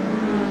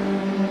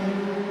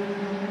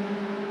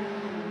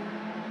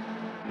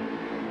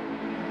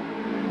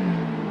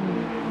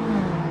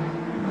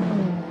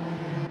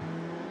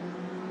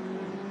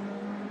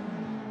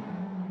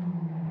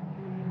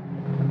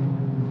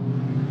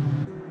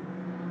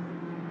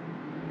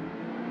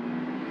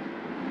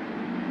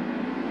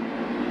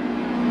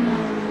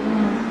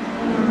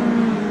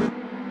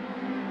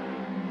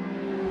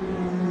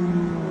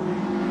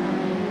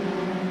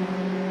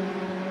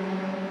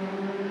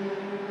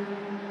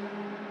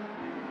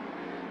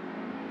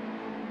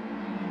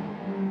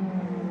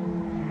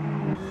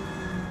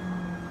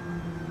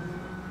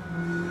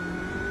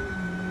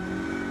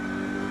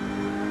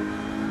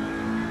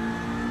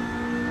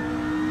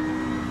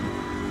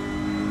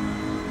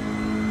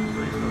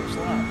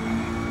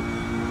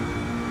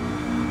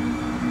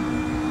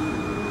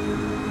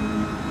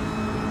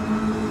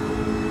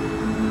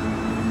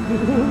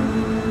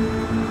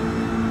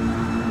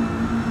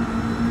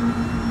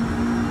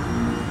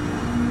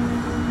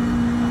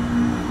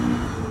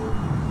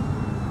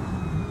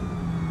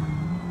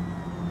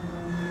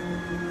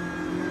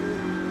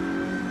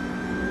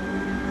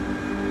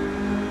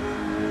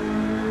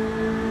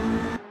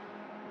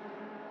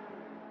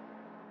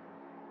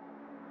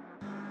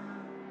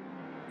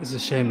 It's a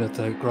shame that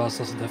the grass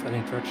doesn't have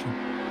any traction.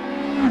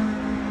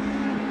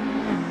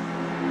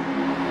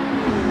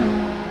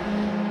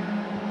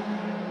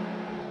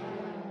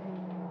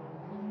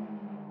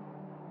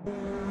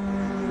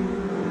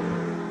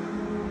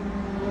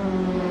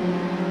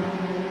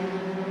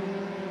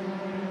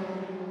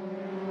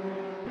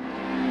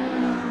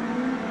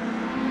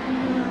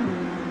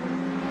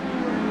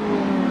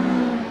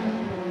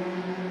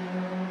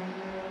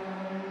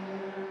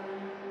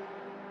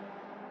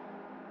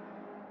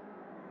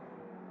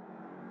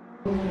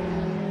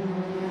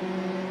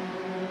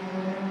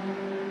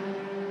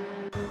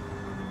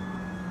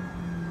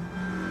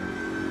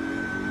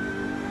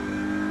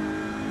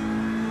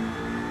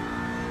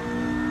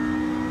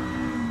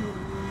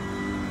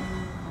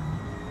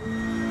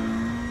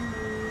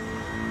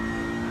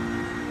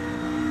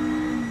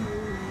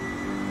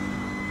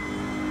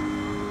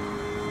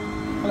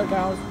 Hello,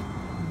 cows.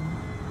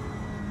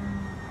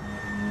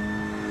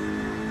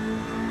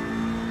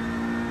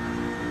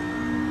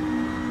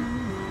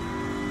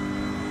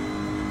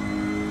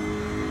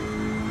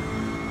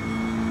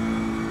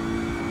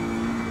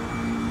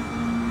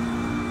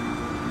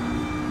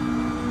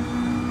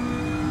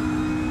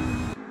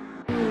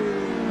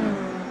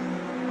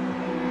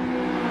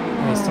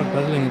 I start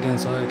battling again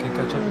so I can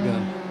catch up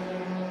again.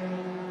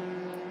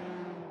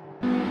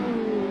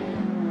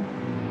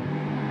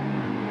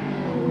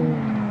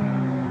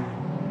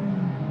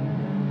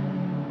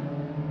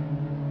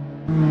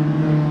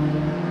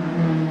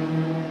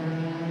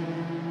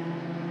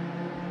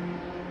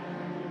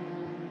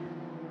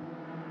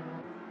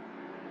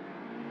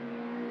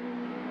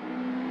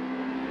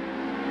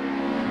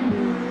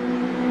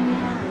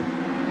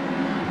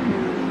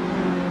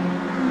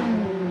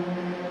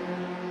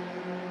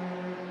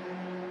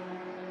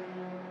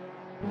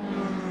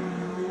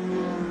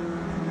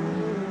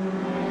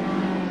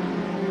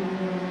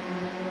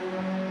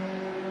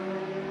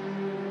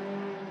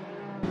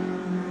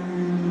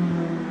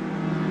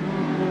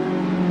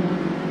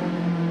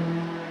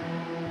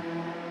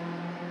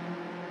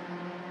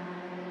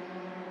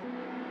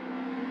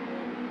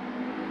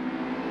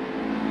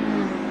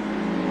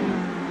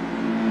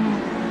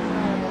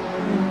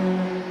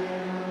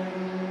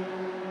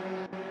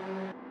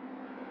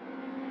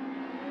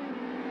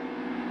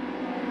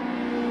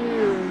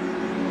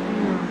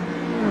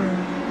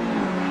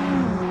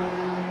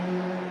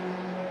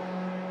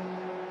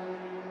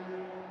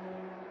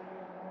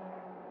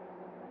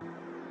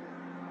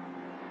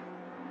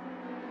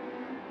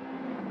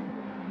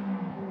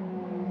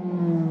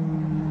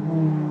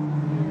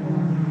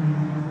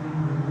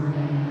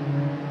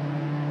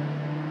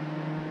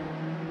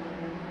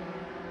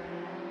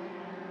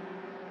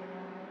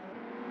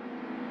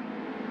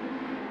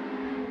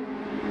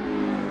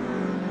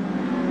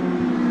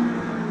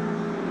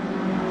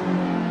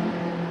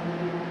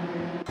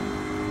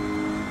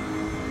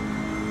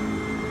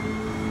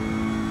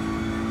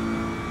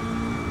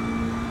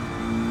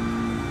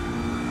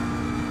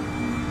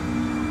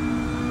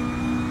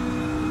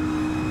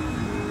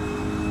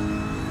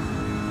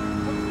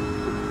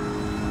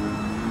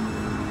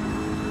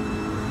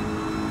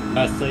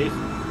 Safe.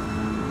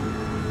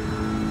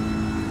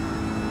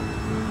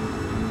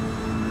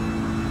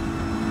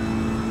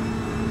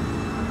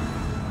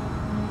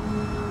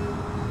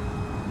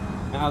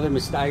 Now the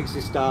mistakes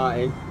are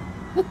starting.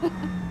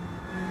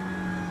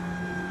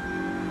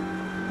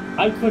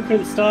 I'm quicker at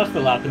the start of the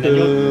lap and then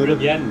you're quicker at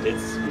the end.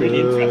 It's really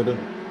interesting.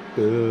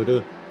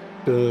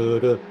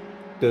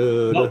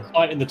 Not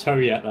quite in the toe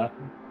yet, though.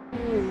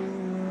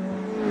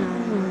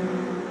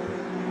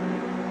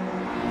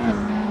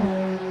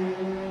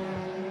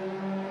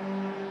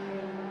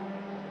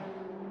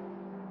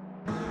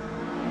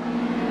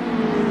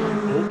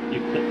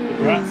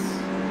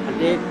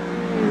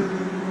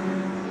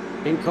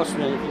 didn't cost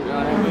me anything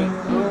like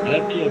that. I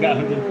don't think you'll get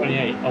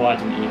 128. Oh, I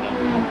didn't either.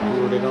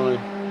 Nor did I.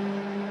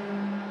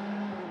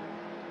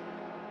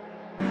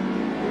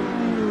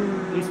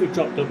 At least we've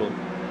dropped double.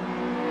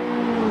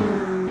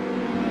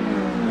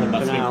 And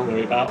that's thing to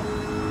worry about.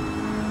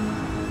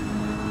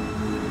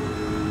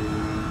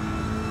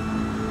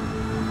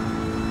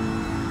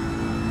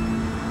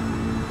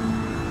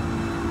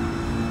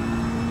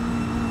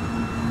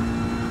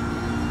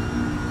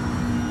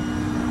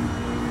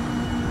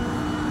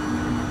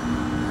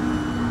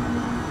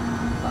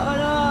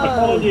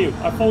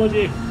 I followed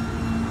you.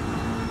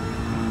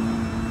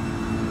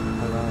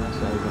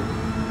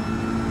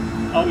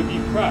 Oh, if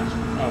you crashed.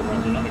 Oh,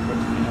 right, you're not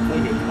crashing me. I thought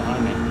you were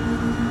behind me.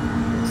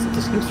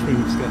 The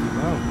slipstream's getting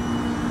down.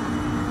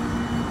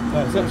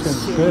 It's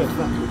actually good.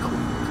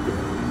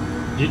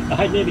 I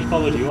nearly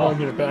followed you I'll off.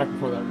 get it back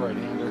before that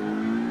right-hander.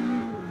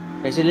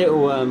 There's a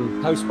little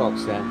post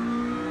box there.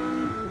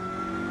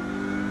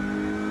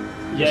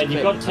 Yeah, and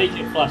you've got to take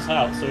it flat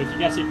out, so if you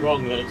get it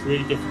wrong, then it's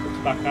really difficult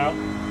to back out.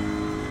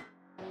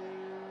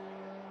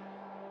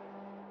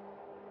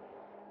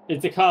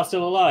 Is the car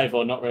still alive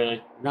or not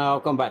really? No,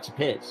 I've gone back to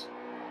pits.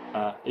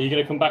 Are you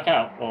going to come back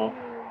out or?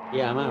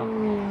 Yeah, I'm out.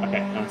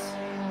 Okay, nice.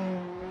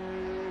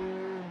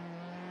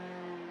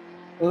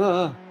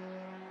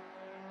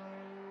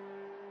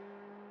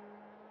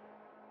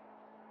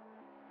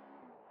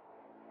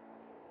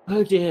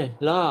 Oh dear,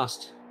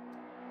 last.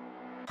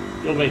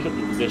 You'll make up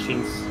the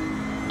positions.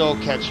 They'll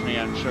catch me,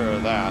 I'm sure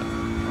of that.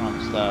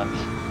 Promise that.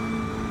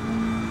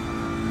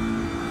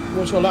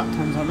 What's your lap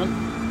time,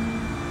 Simon?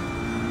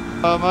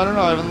 I don't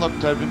know, I haven't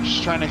looked. I've been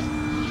just trying to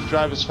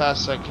drive as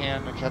fast as I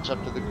can to catch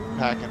up to the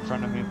pack in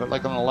front of me, but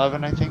like on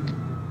 11, I think.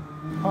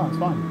 Oh, it's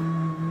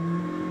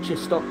fine.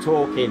 Just stop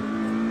talking.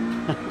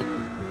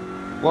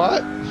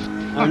 What?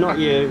 Oh, not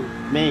you.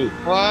 Me.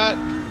 What?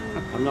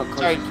 I'm not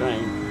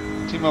concentrating.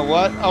 Timo,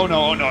 what? Oh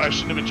no, I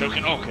shouldn't have been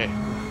joking. Okay.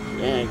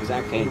 Yeah,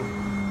 exactly.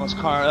 That was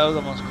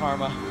almost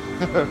karma.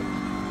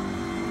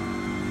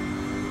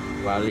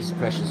 Well, at least the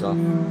pressure's off.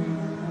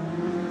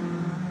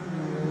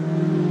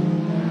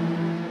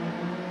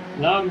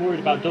 Now I'm worried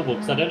about double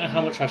because I don't know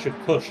how much I should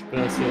push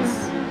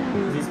versus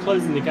because he's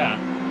closing the gap.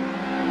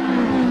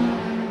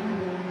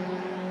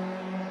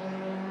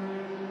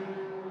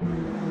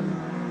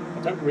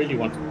 I don't really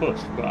want to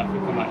push, but I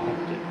think I might have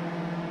to.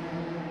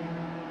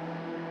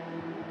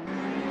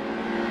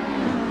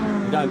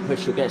 You don't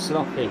push, you'll get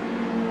sloppy.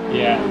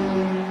 Yeah.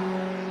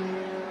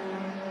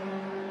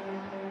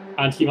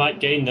 And he might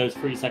gain those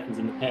 3 seconds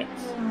in the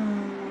pits.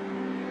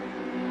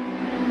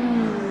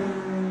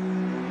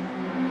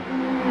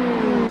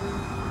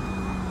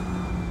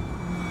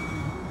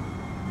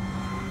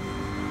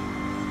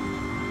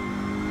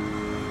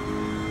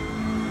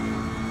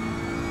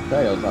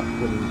 Tails are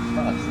pretty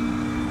fast.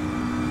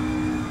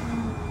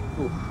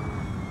 Oof.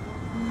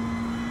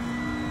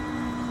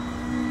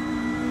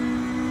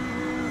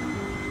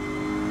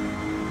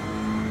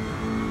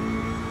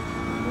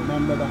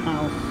 Remember the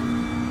house.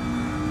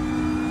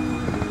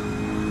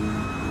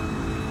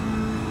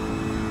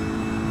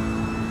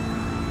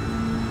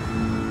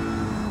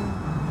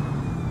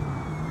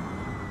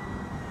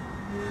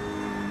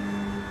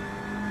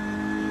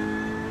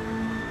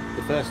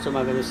 The first time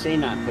I've ever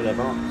seen that pillar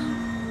box.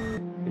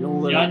 In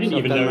all the Yeah, I laps didn't I've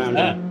even done know it was round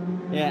there.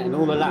 it. Yeah, in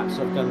all the laps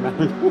I've done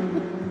round it.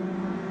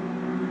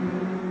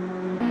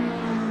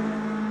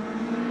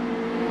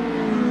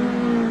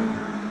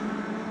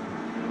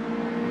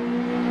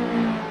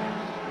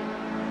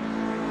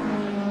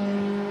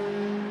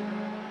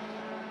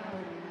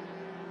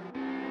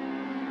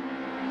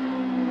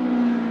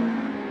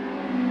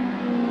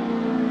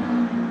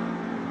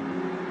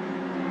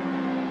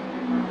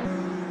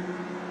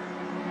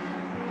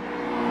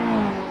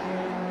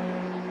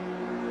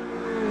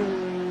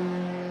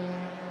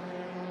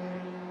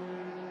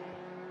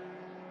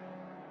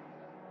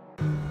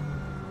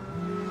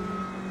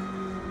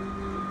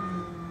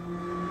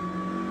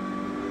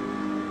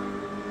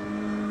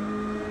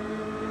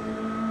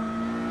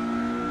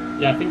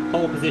 Yeah, I think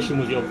pole position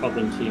was your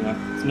problem, Timo.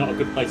 It's not a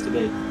good place to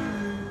be.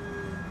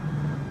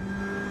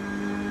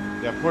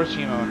 Yeah, poor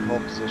Timo in pole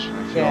position.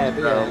 I feel Yeah,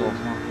 terrible.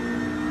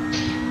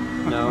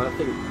 No, I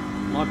think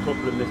my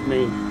problem is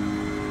me,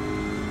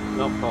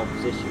 not pole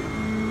position.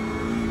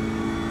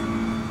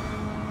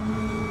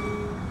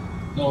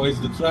 No, it's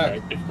the track.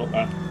 Very difficult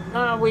that.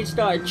 No, we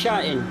started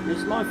chatting.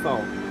 It's my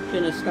fault.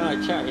 Shouldn't have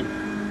started chatting.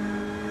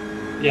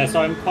 Yeah,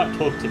 so I'm quite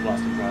talkative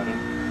whilst I'm driving.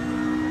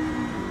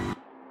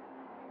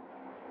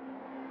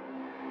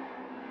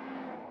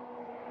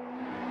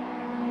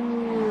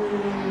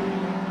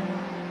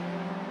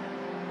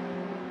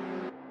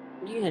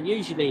 Yeah,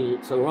 usually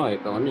it's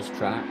alright, but on this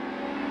track,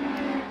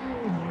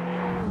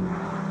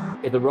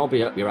 get the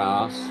Robbie up your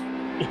ass.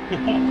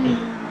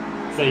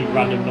 Saying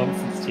random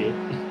nonsense to you.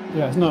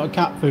 Yeah, it's not a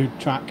cat food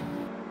track.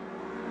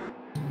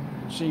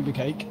 Sheba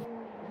cake.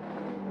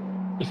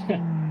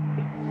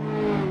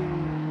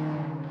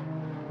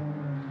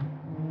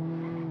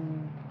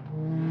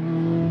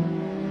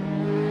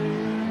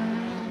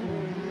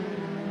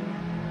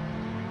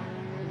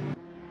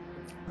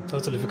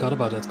 Totally forgot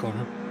about that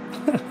corner.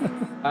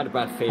 I had a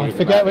bad feeling. I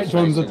forget about which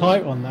one's the this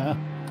tight one there.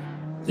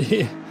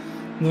 Yeah.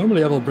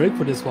 Normally I will brake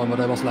for this one, but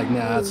I was like,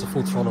 nah, it's a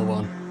full throttle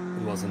one.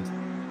 It wasn't.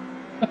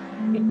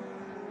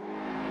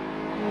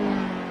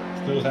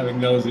 Still having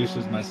those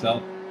issues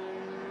myself.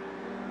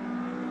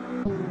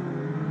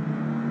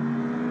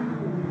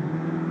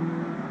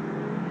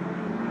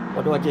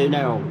 What do I do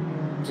now?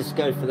 Just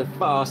go for the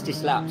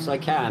fastest laps I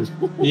can.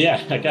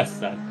 Yeah, I guess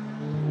so.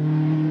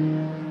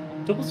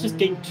 Double's just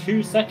gained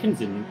 2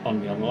 seconds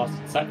on me on the last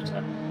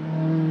sector.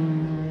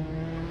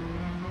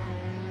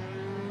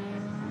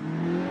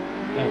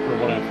 Yeah, for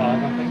 105,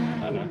 I think.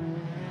 I don't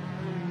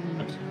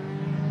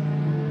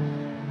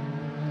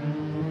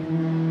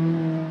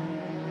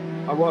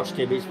know. I watched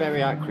him, he's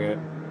very accurate.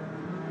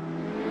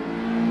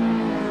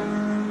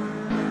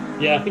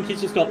 Yeah, I think he's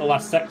just got the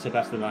last sector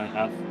better than I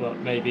have, but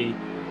maybe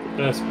the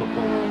first couple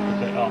a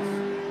bit off.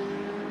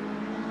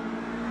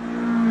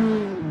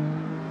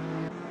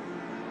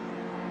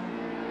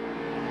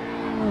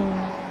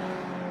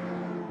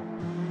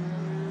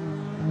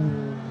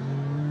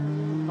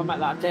 I'm at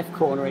that death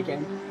corner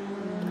again.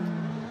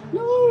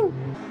 No!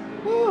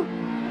 Oh.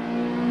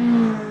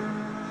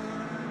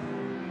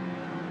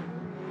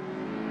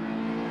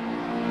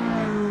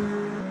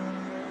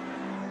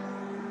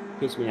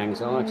 Gives me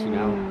anxiety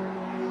now.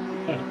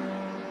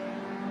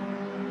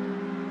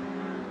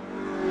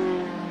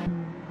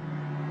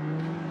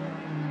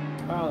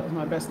 Wow, that was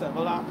my best ever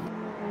lap.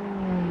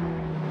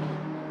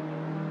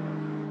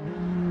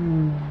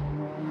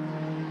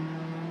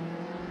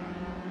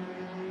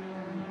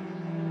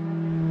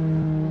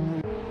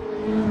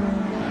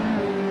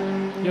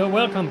 You're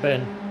welcome,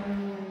 Ben.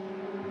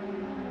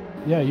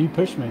 Yeah, you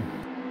pushed me.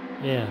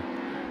 Yeah.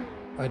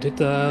 I did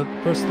the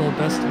personal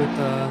best with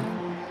the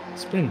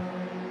spin.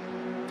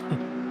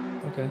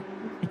 Okay.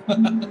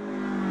 I'm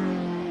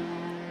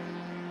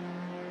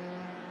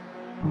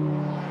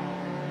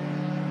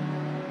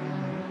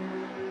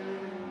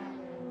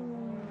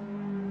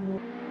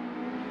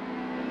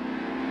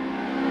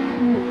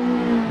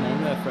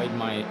afraid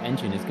my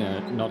engine is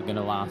not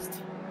gonna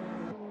last.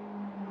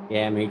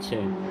 Yeah, me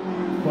too.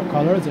 What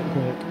colour is it,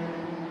 quick?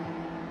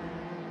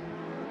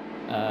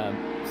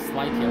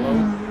 Slight yellow.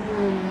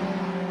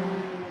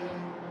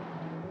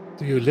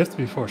 Do you lift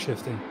before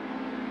shifting?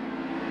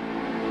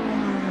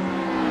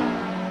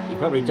 He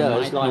probably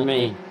does, Might like not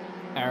me. be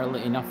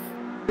early enough.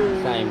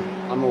 Same.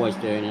 I'm always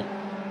doing it.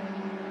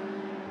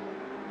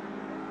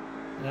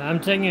 I'm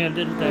taking a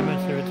little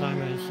damage every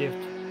time I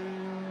shift.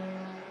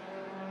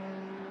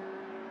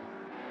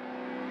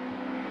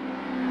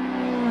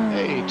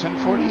 Hey,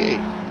 1048.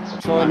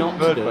 Try not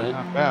good, to do but it.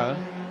 not bad.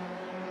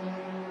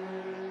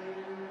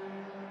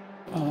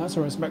 Oh, that's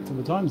a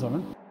respectable time,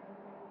 Simon.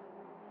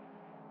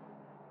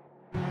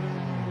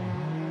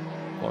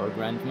 Or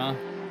grandma.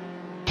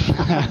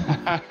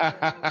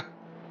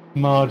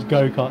 Marge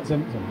go-kart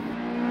Simpson.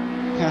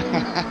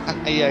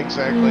 Yeah,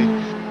 exactly.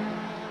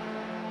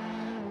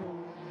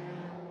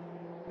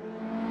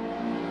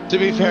 To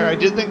be fair, I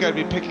did think I'd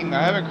be picking.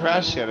 I haven't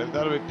crashed yet. I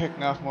thought I'd be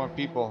picking off more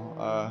people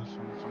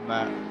from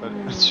that, but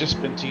it's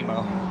just been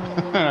Timo,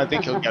 and I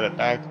think he'll get it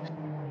back.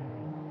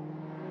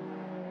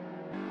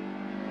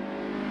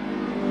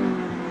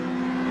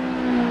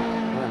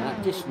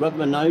 Just rub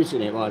my nose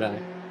in it, why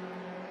don't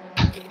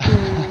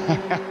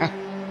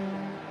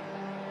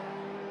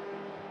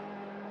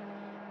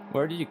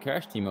Where did you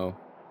crash, Timo?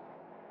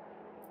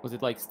 Was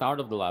it like start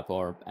of the lap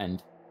or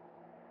end?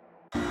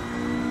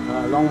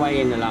 A long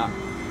way in the lap.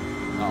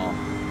 Oh.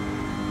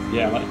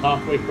 Yeah, like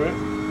halfway through.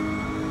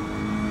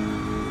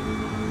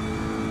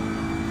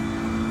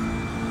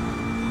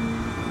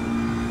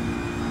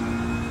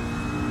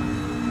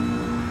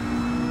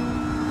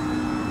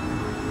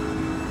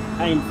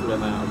 Painful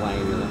amount of way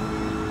in the lap.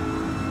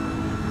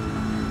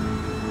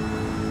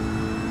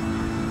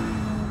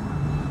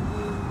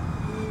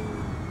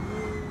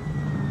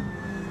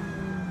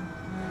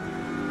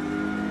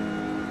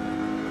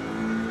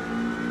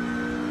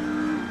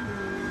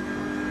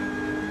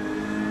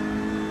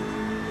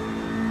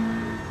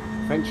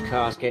 French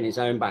car's getting his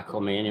own back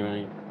on me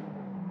anyway.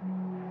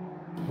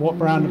 What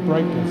brand of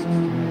brake discs do you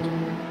need?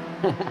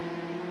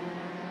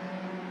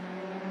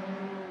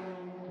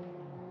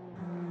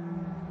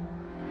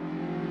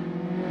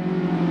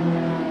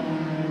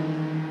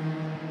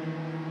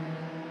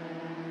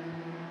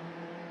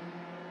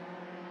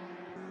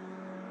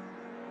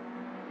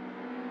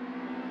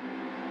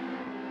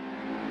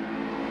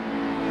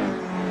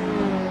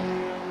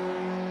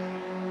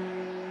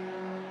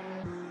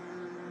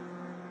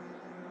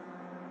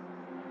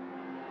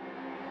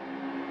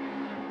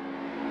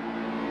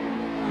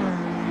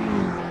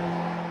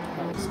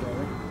 That was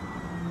scary.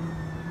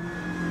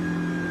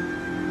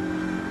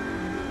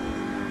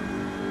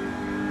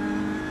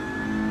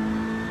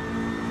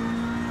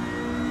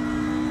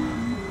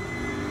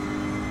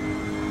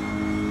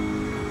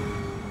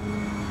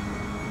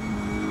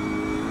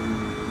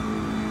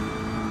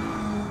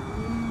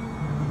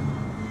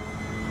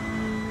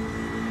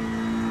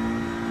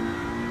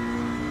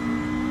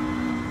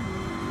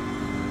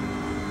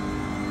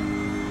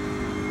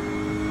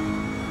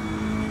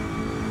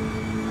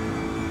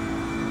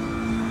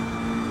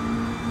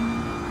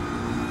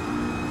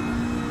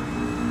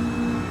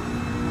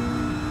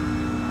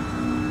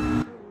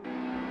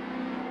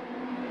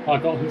 I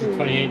got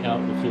 128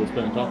 now. The fuel's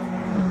burnt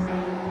off.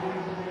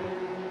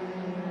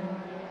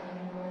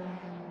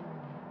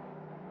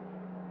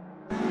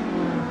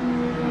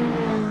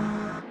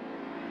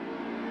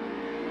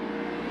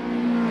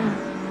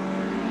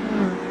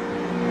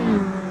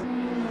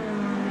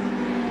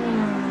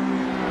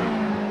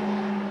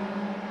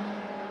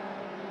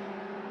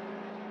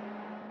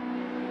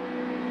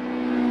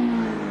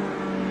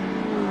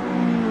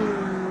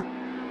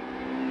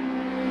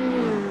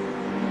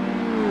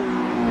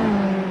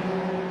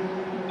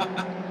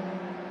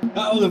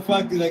 How the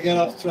fuck did I get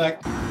off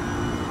track?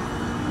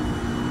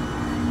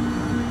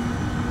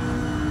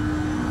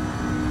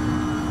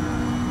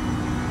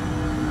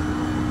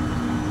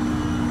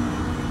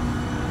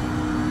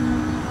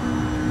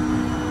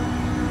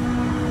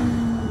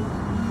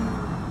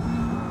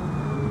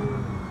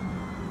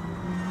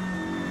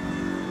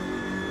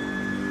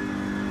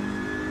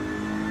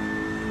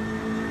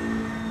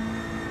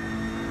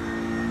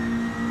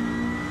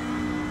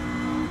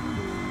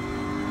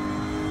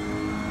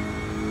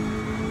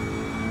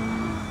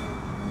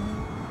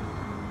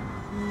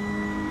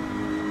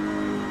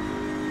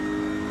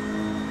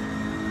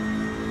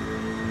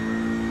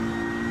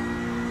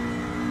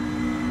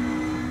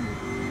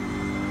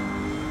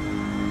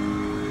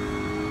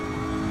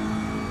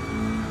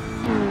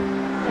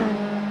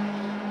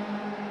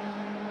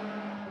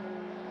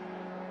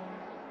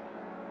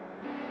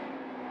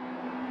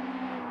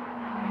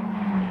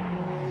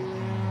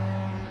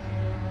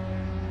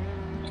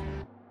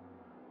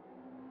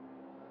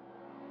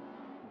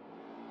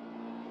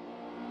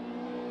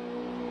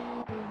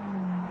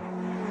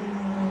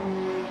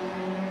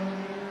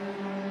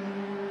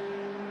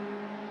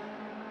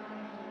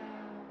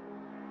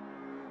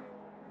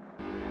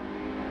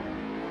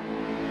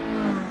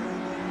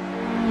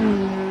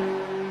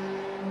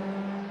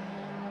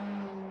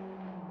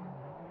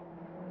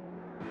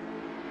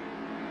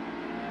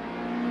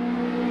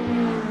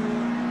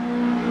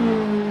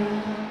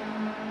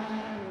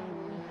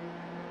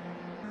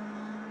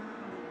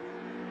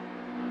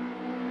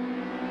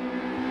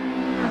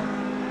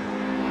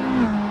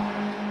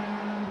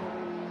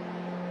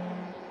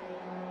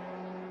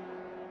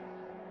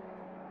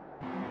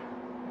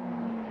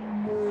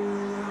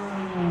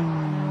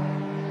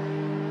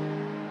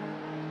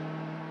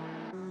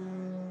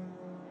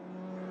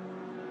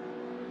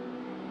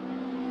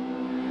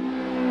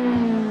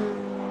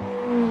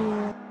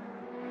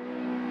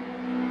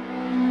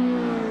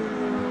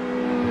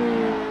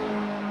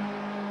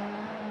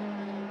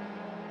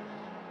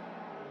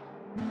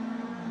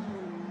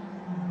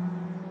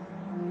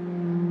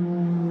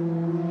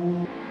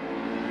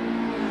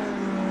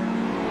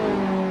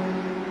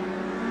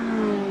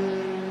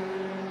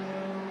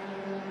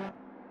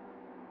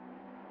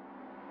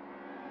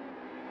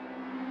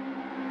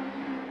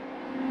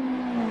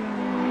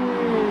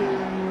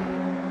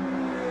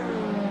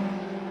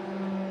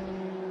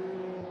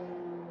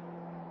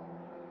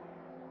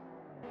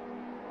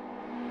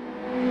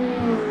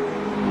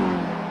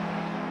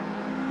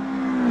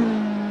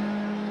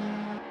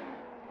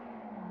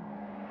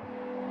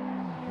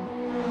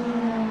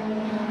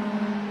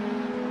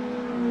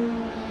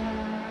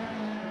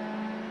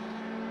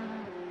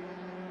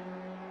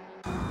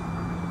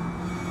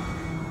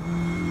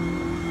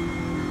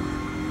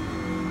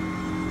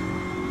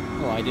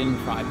 I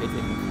didn't try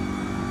pitting.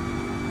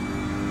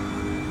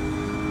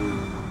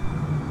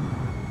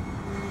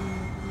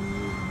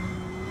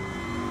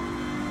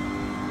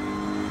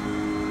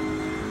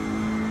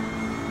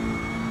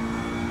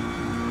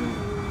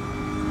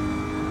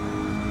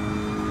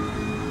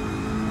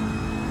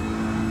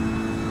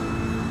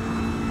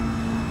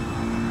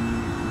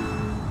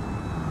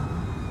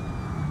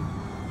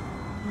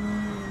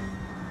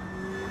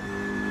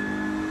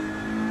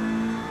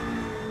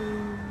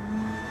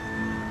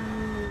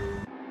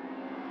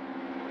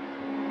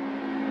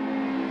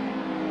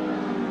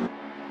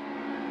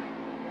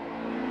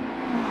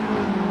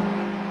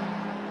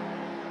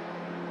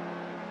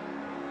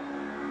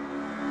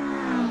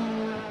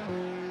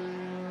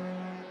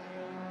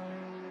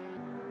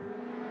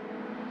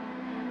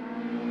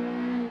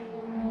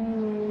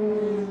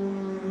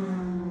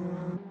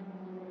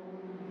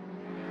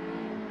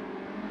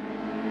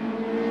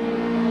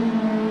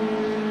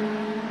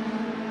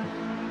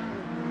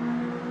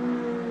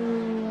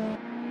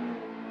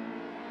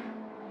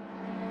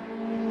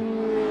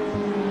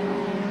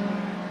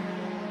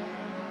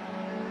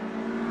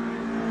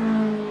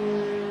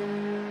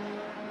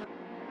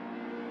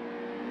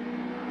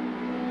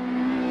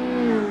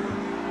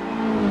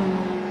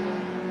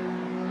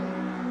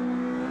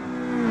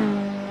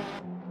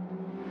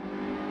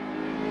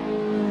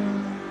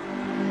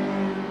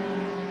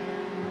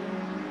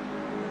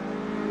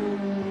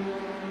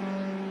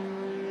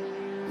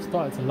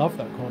 Started to love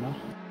that corner.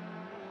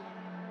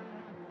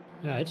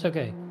 Yeah, it's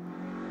okay.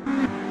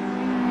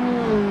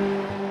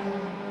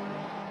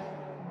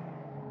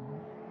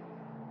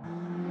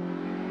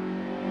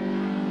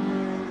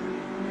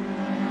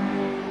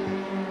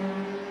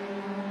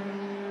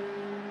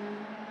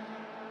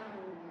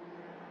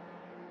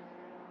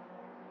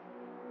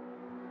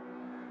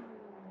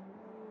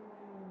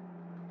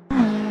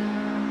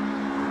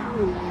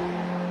 You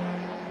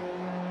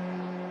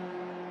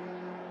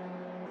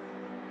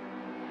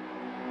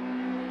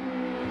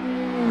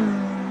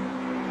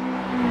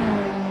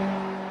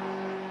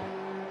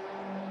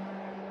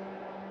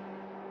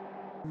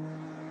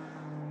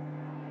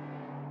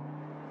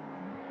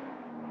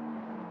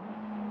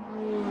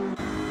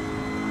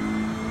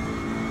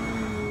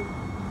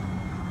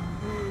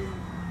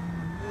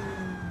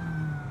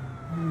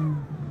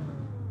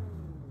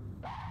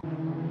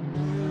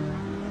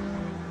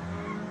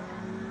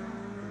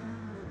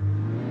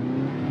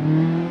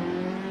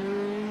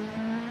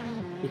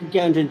can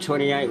get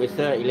 128 with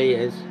 30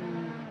 litres.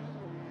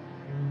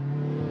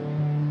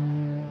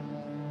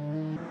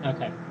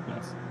 Okay,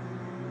 nice.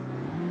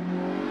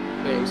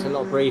 But it's a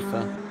lot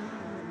briefer.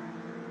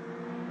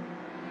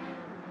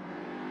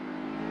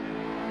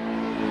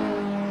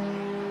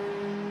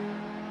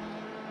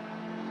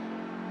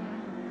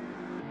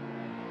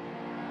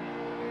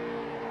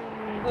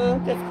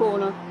 Death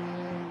corner.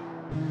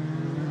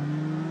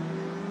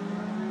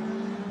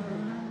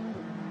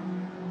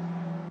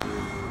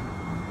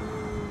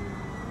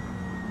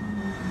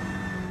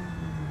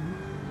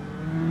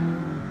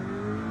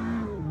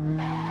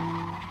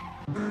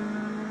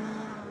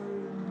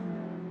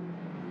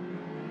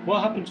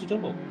 What happened to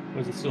double?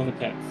 Was it still in the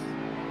pits?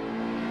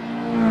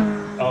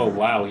 Oh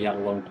wow, he had a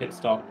long pit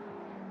stop.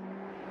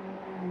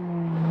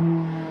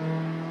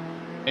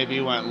 Maybe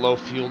he went low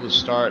fuel to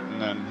start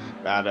and then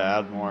had to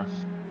add more.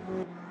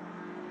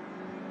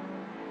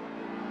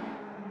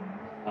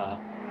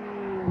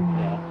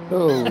 Yeah.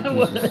 Oh,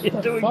 What are Jesus. you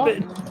doing, fuck?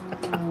 Ben?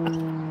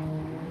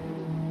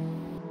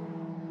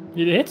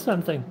 You hit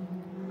something.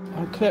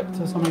 I clipped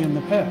to something in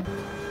the pit.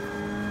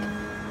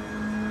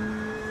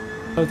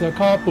 So the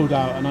car pulled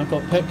out and I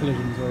thought pit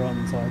collisions were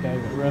on, so I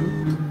gave it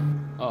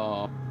rim.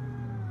 Oh,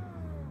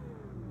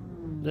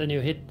 Then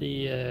you hit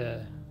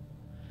the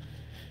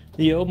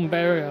open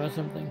barrier or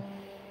something.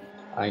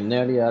 I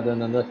nearly had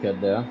an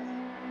undercut there.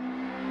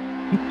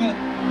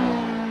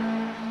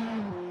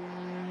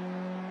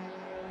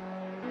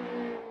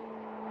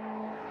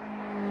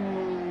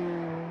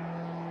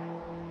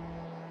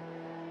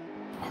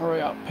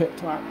 Hurry up, pit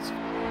twats.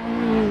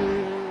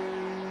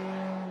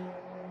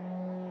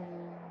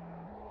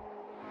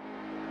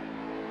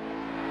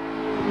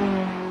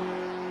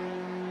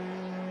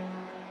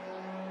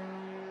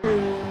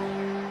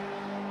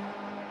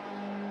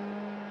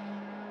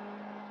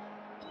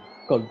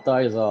 Cold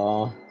tires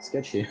are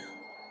sketchy.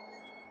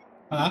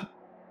 Huh?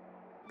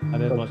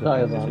 Cold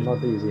tires are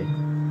not easy.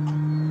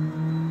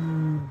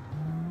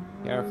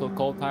 careful,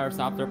 cold tires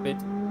after pit.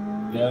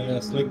 Yeah,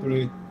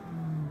 slippery.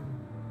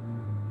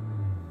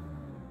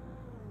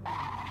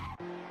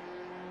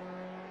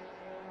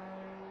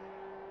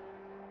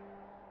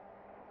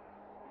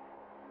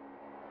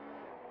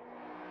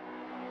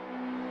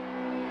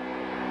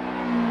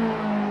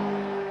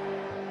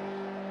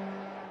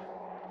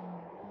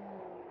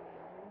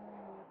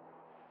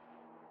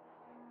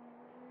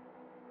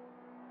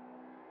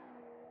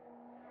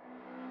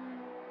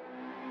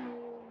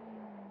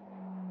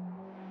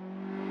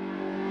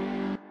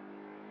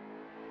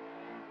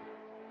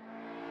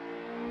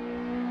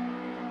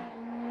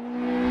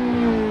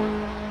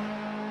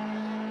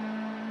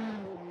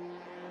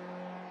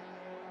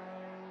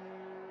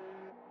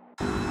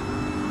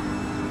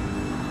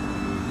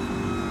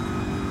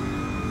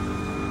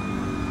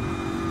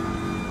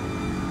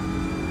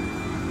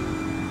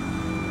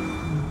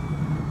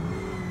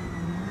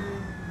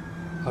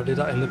 How did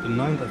I end up in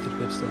 9th at the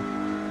pit stop?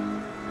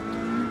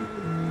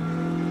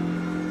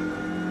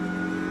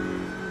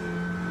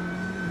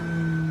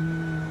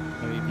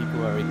 Maybe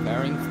people are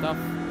repairing stuff.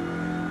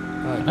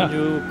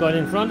 You got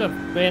in front of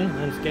Ben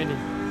and Skelly.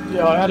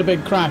 Yeah, I had a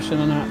big crash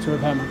and then I had to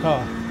repair my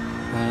car.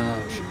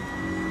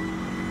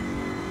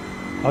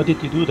 How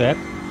did you do that?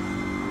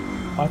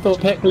 I thought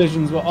pit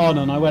collisions were on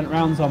and I went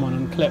round someone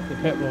and clipped the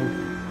pit wall.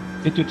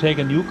 Did you take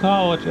a new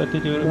car or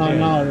did you repair?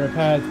 No, I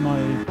repaired my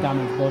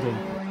damaged body.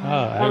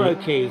 Oh,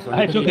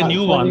 I took a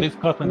new one. This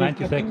cost me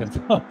 90 seconds.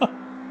 I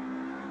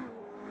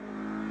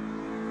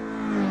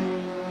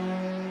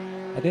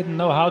didn't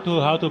know how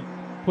to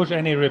push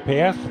any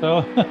repairs, so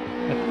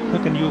I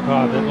took a new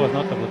car. That was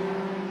not so good.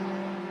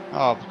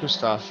 Oh,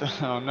 Gustav.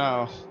 Oh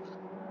no.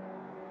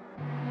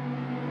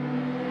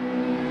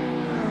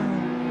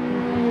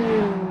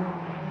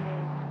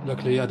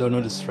 Luckily, I don't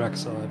know this track,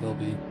 so I will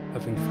be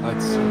having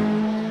fights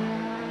soon.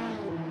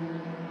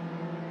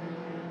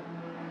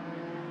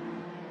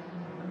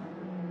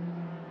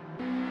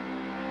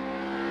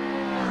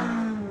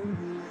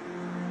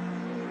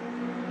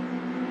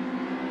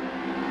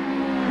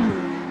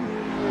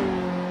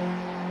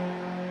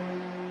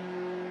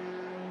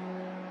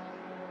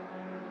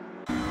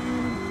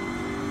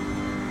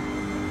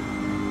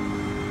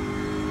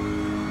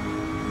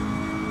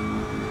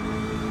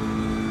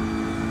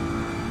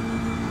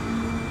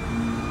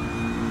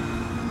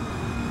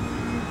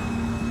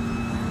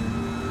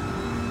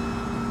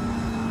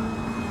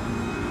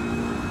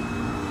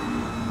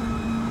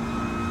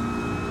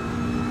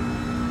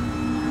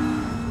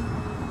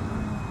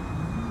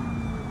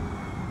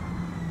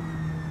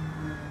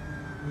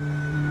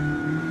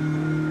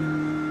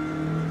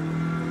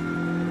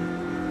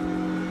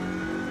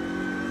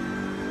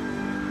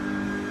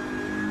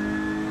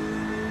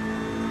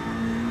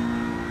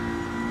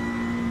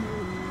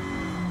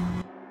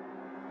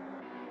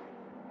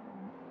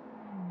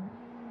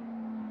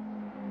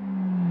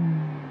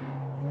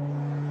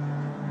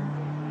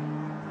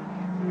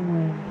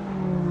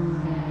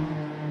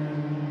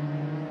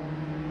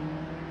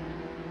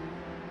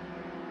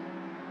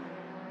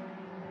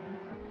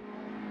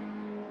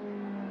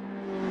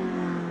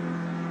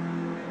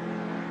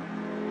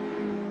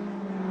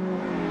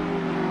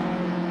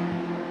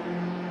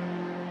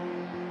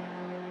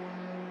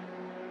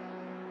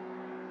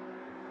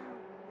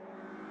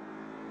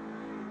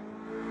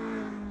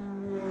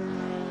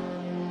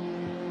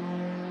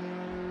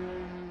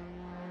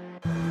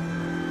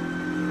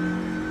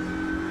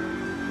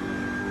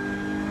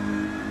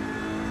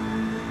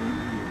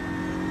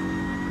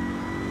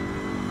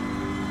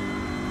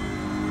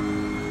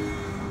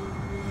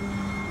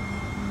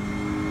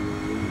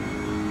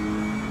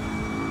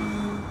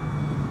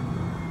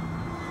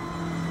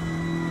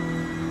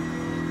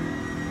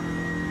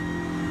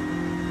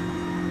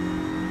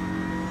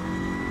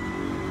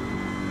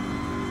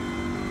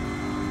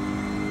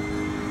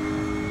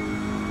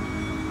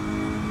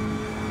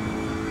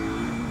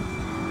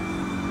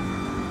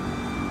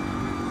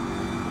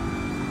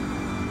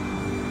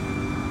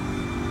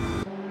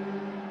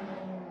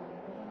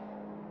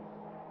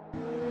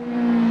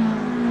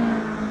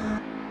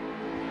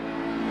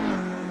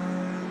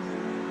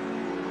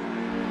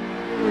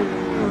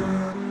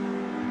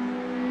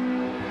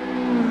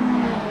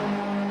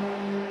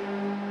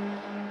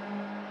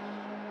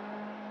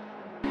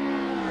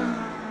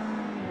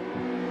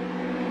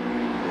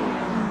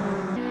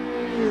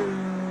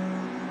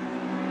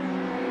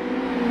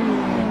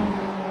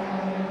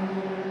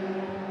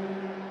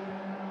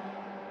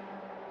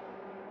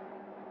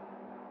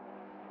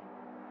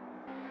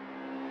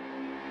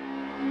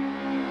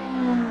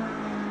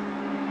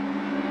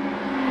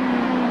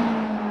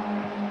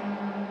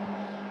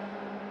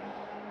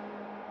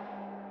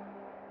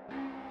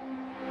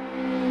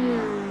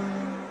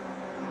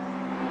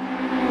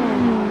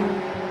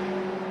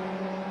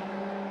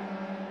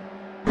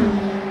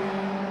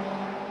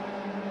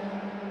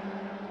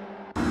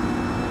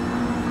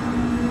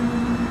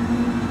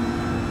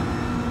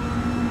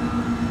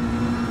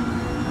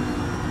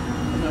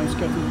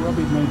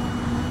 Robbie me.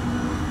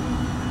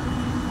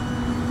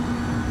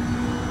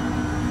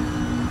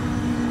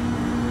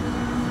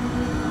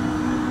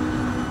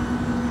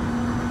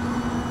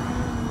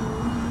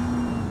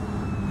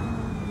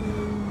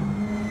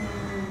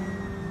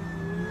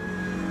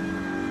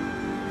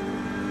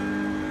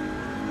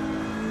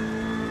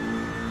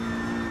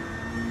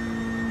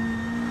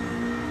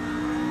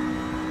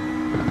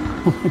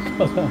 Oh my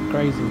god, that's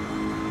crazy.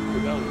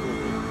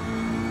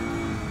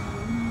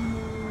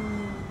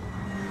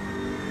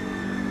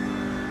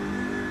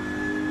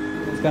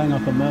 It's going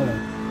up on Merlin.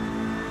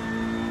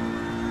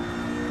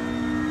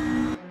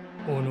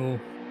 Oh no.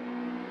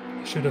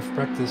 I should have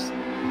practiced. No,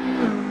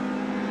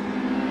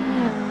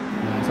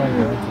 it's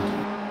overrated.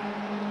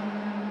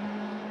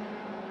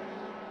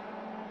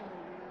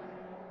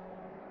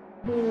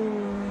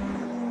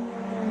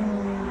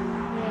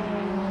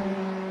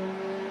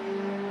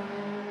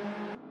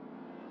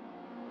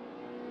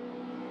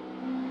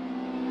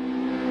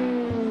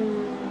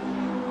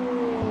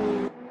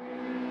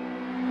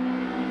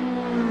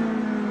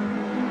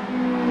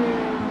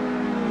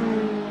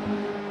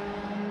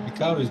 The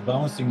car is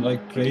bouncing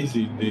like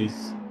crazy in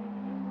these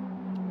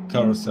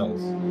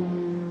carousels.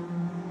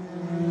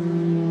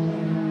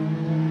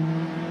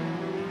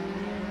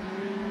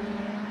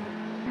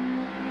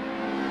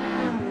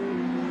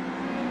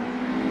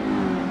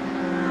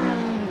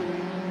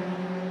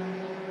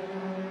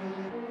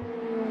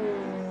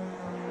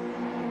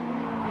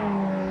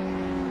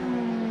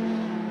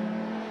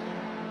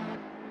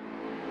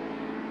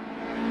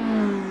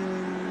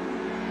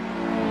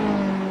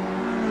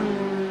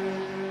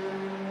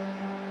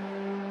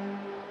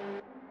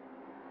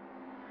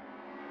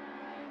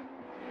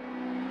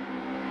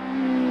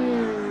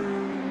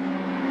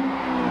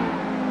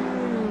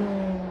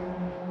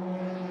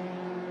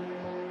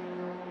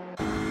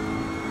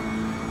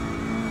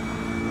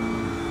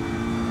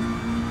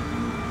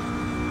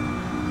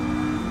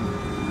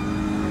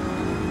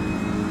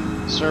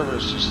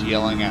 Server's just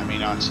yelling at me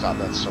non-stop.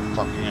 That's so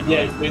fucking annoying. Yeah,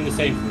 it's doing the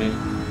same for me.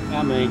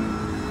 Yeah, me.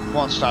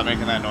 Won't stop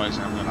making that noise,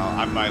 and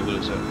I might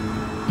lose it.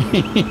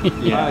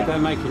 Yeah,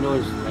 don't make a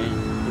noise, man.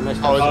 Unless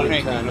Oh, that's it's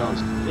making turned a on.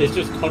 noise. It's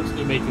just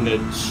constantly making the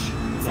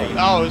thing.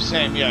 Oh,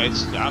 same. Yeah,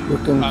 it's. You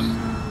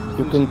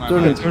can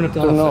turn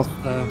it off.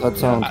 That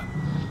sound.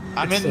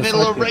 I'm in the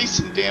middle of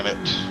racing. Damn it!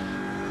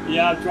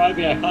 Yeah, I'm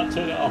driving. I can't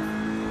turn it off.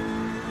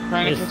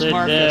 Trying to Is catch it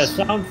Marcus.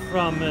 sound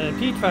from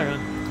P-Tracker?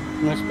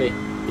 Must be.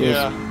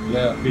 Yeah.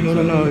 Yeah.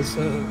 No, it's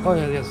oh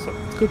yeah, yes, it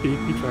could be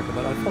P-Tracker,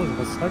 but I thought it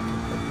was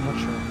Cycling, but I'm not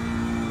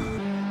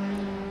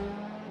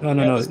sure.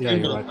 No, it's yeah,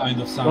 you're right.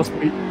 kind of sound.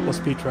 Was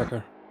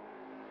P-Tracker.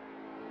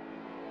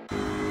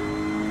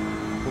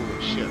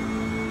 Holy shit!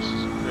 This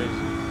is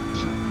crazy.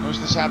 I wish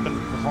this happened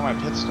before my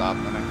pit stop,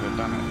 then I could have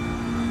done it.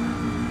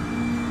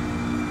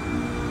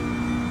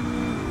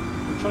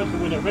 I'm trying to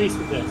win a race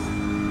with this.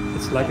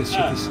 It's like a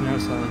shitty snare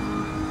sound.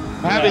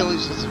 I'm happy at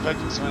least it's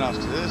affecting someone else,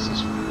 because this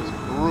is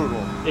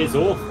brutal. It's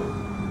awful.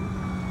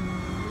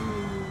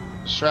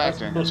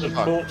 Distracting. That's as a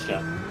fuck.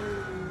 torture.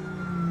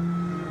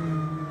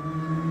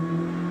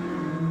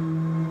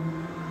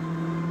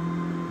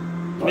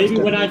 Maybe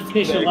when I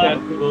finish a lap,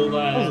 we'll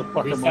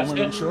reset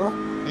it.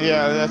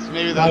 Yeah,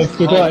 maybe I that's.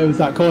 forgot it was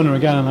that corner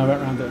again and I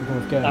went round it in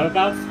fourth gear. I'm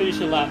about to finish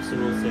a lap, so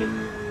we'll see.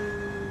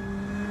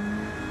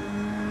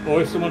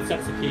 Or if someone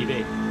sets a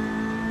PB.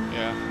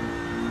 Yeah.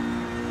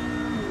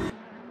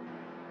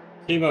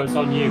 Timo, it's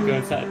on you. Go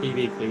and set a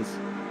PB, please.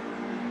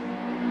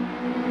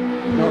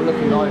 Not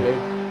looking like it.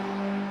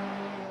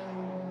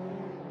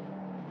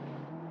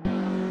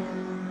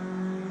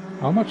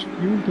 How much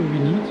fuel do we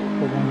need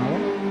for 1 hour?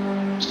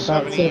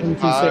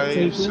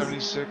 75,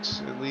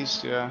 76 at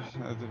least, yeah.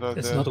 About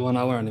It's there. not 1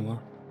 hour anymore.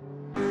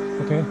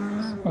 Okay,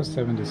 or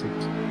 76.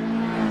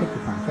 That'd be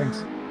fine,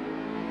 thanks.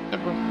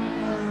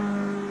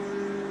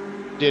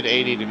 Did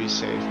 80 to be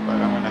safe, but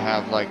I'm gonna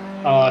have like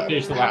I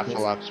finished the half lap. a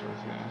lap's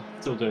worth.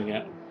 Yeah. Still doing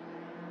it.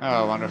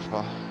 Oh,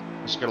 wonderful.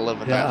 Just gotta live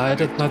with Yeah, that. I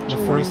did my first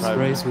 45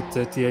 race with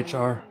the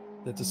THR.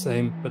 Did the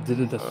same, but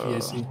didn't have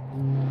VAC.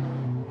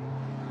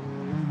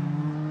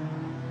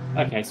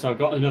 Okay, so I've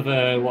got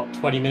another,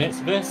 20 minutes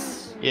of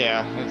this?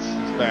 Yeah, it's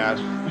bad.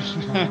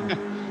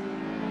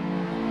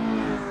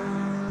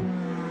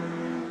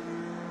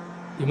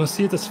 You must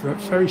see it as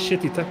very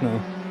shitty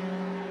techno.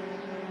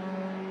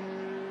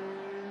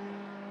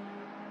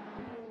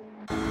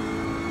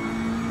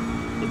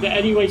 Is there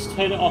any way to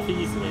turn it off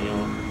easily,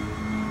 or?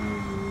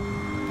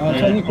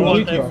 Turn your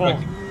computer off.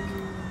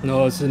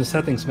 No, it's in the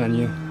settings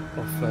menu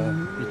of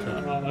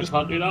P-Tracker. I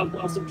can't do that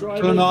whilst I'm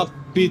driving. Turn off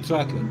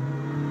P-Tracker.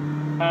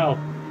 How?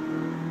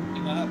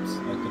 In apps,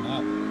 like an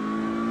app.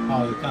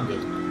 Oh, you can do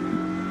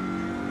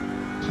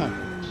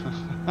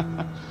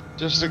it.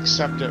 Just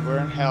accept it. We're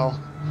in hell.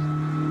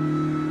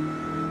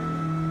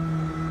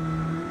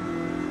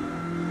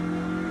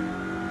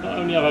 Not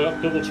only have I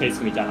got double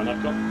chasing me down,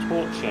 I've got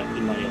torture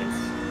in my ears.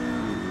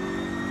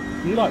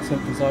 You like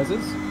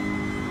synthesizers?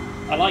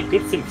 I like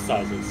good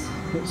synthesizers.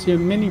 It's your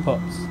mini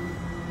pops.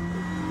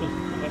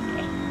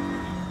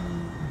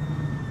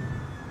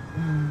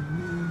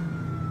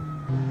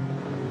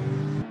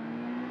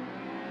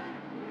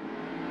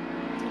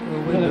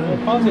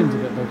 margin's a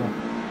bit bigger.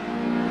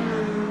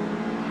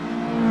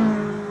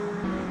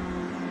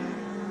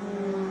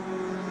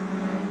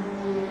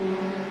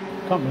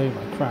 Can't believe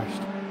I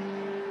crashed.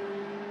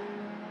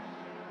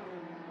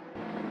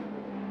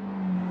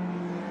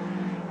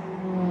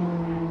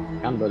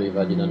 Can't believe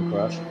I didn't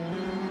crash.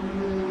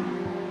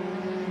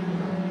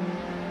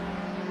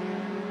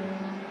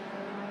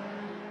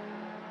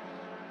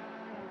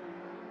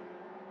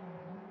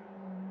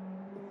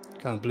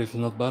 Can't believe it's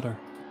not better.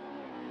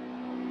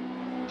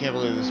 Can't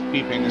believe this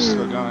beeping is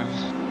still going.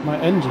 My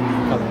engine's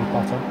the colour of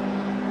butter.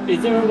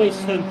 Is there a way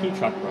to turn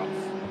P-Tracker off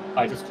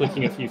by just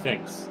clicking a few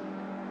things?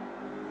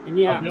 In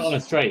the I'll put it on a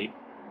straight.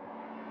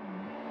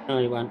 No,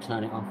 you won't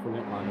turn it off, will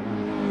it? I don't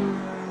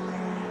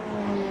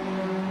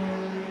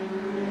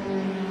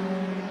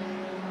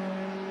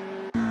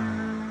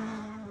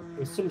know.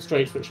 There's some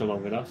straights which are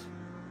long enough.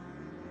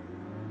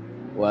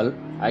 Well,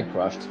 I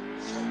crashed.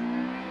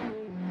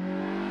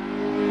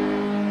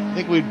 I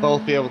think we'd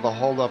both be able to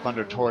hold up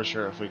under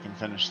torture if we can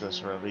finish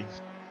this early.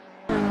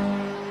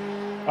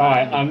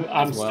 Alright,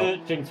 I'm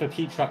searching for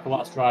P-Tracker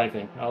whilst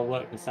driving. I'll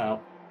work this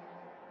out.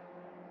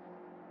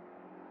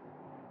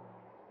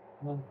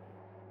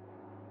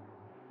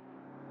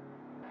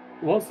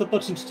 What's the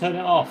button to turn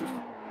it off?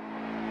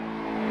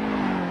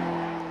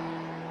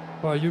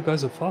 Wow, you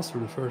guys are faster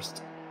the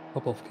first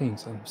couple of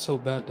kings. I'm so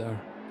bad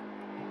there.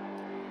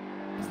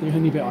 It's the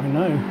only bit I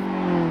know.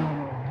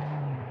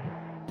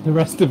 The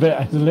rest of it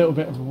is a little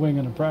bit of a wing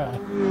and a prayer.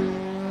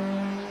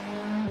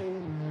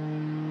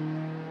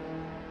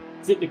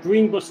 Is it the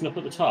green button up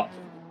at the top?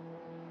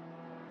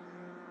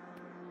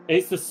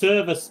 It's the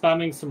server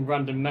spamming some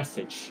random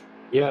message.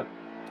 Yep.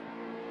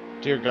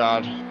 Dear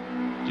God.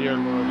 Dear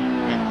Lord,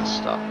 make this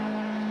stop.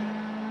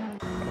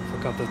 I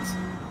forgot that.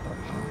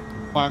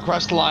 Come on,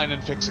 cross the line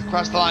and fix it.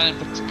 Cross the line and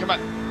fix it. Come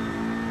on.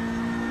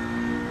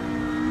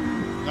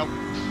 Nope.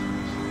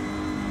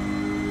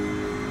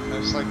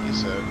 Just like you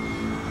said.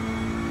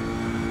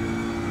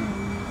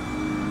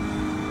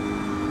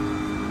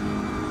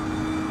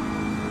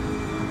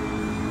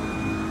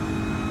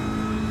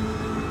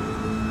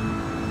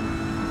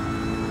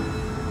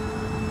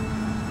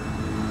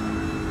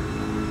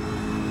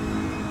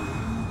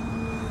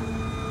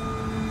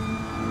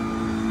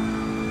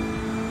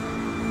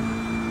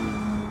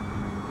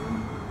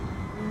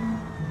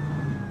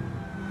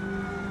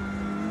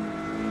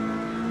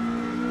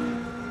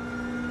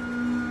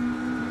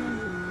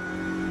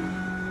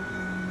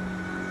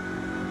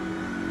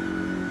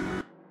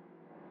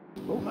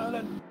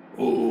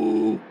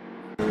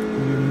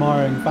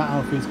 Fat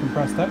Alfie's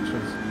compressed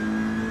textures.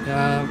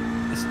 Yeah,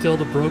 it's still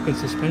the broken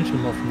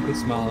suspension mod from Good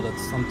Smile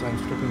that's sometimes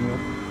tripping me up.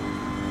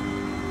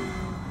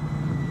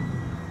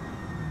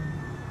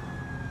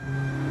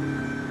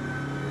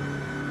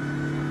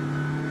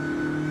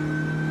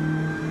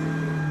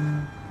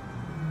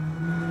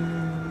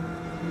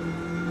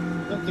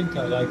 I don't think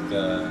I like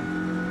the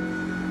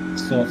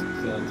soft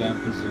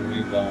dampers and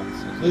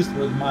rebounds. At least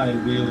with my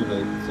wheel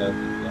rates, I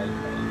don't know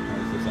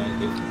if there's any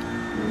different. I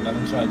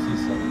haven't tried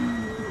C7.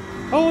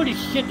 Holy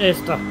shit,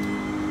 Esther!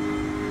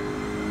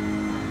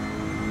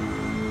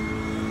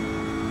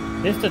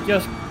 Esther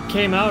just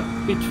came out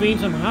between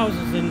some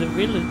houses in the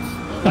village,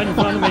 right in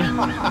front of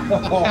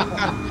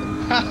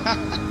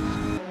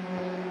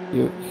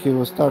me. He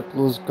will start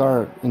lose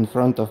car in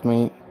front of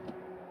me.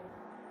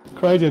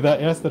 Crow did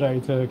that yesterday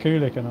to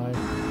Kulik and I.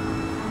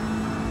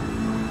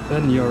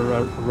 Then your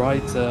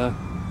right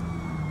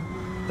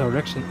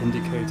direction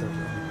indicator.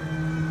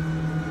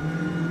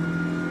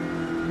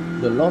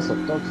 The loss of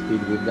top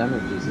speed with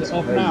damages is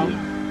off crazy. now.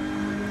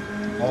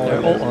 Oh,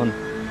 They're all on.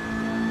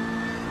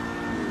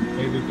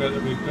 Maybe better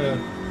repair.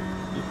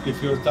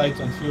 If you're tight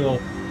on fuel,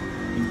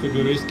 it could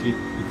be risky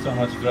with so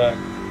much drag.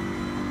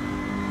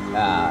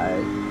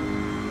 I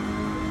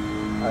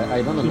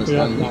don't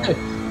understand.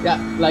 Yeah,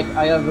 like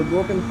I have a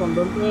broken front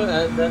bumper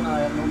and then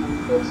I am on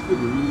top speed.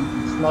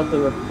 It's not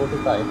a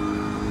prototype.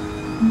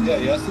 Yeah,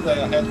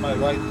 yesterday I had my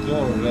right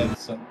door red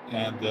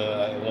and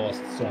I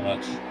lost so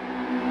much.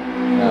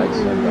 Yeah, it's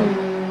fucked up.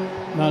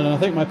 Man, I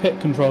think my pit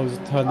controls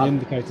turn the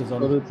indicators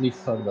on. Absolutely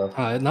fucked up.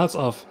 Now it's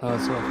off. Now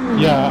it's off.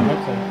 Yeah, I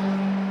hope so.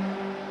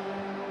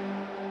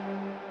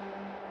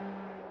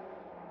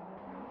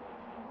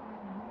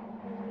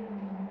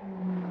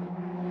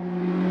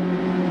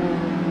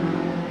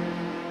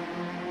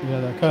 Yeah,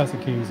 the cursor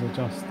keys are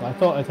just... I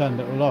thought I turned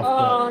it all off, Oh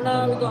but I no,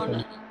 don't we know what got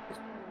happened.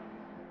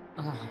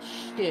 Oh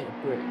shit,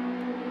 Brick.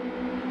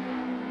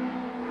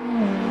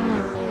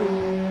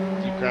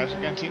 Did you crash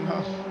again,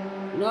 Timo?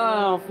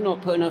 No, I've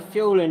not put enough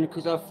fuel in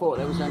because I thought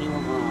there was only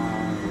one.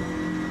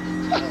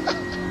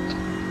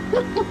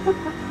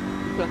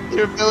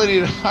 Your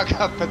ability to fuck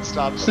up pit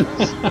stops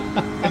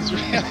is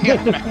really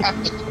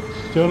unmatched.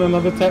 Do you want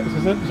another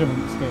Texas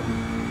Instrument skin?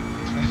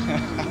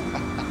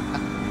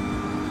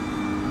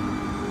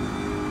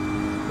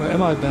 Where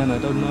am I, Ben? I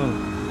don't know.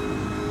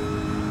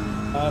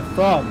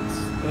 France,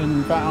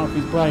 in Fat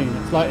Alfie's brain.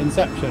 It's like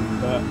Inception,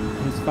 but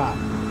he's fat.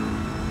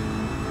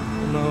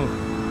 Oh no.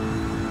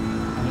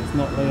 And it's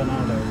not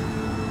Leonardo.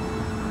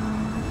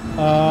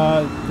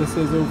 This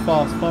is all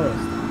fast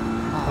forest.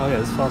 Oh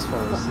yeah, it's fast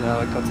forest. Yeah,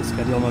 I got to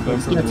schedule my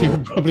books. Yeti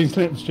will probably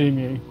slipstream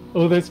you.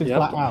 All this is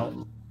flat out.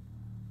 I'm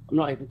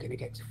not even going to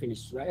get to finish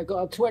straight. I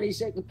got a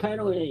 20-second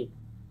penalty.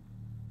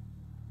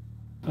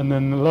 And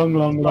then long,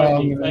 and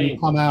then you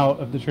come out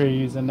of the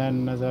trees, and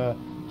then there's a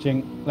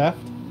jink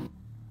left.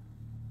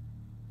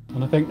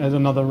 And I think there's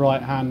another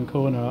right-hand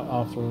corner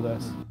after all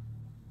this.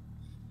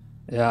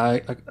 Yeah,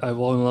 I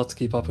will not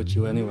keep up with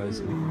you anyways.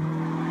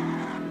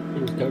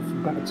 Things go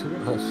from bad to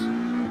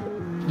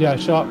worse. Yeah,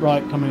 sharp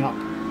right coming up.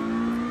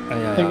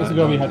 Yeah, I think this is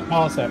where we had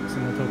parsecs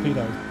and the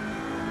torpedoes.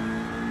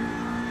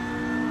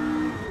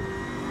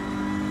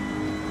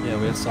 Yeah,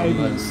 we had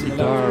some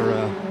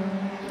cigar.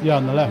 Yeah,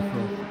 on the left.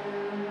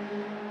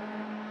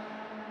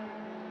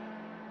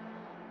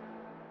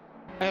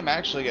 I'm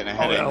actually getting a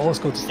headache. Oh, yeah, let's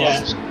go to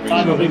fast.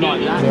 Probably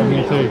not. Yeah,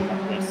 me too.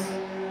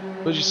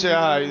 What'd you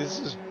say? This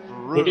is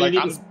brutal. We're going to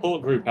need a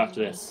support group after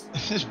this.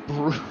 This is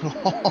brutal.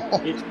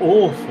 It's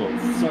awful.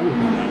 It's so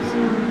bad.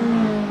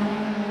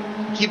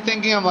 I keep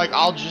thinking I'm like,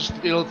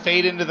 it'll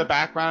fade into the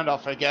background. I'll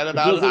forget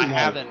about it. I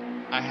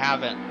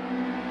haven't.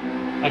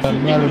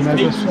 Merlin,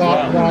 there's a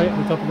sharp right at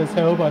the top of this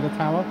hill by the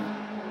tower.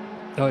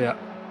 Oh yeah.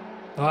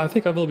 I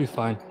think I will be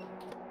fine.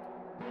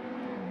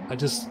 I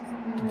just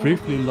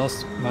briefly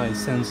lost my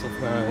sense of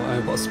where I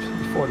was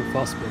before the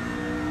fast bit.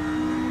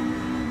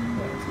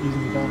 Yeah, it's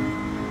easily done.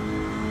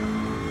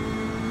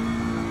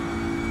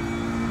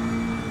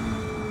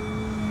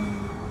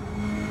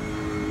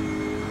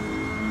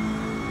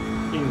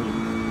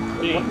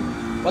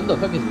 What the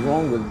fuck is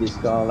wrong with this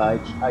car?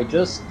 Like, I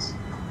just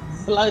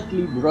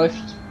slightly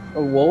brushed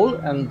a wall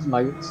and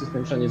my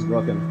suspension is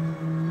broken.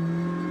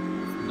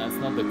 That's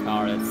not the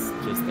car, that's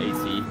just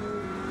AC.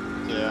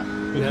 Yeah.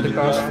 Yeah, the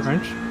car's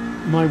French.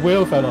 My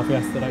wheel fell off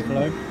yesterday,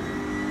 Flo.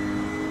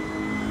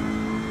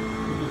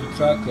 The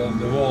track on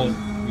the wall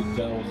with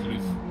those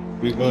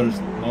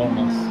reversed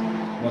normals.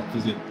 What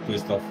is it,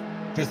 Christoph?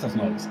 Christoph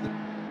knows.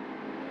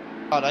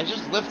 God, I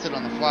just lifted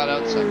on the flat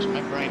out section.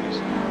 My brain is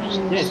just...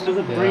 Yeah, it's because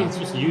the brain's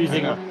just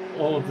using up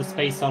all of the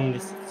space on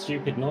this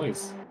stupid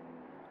noise.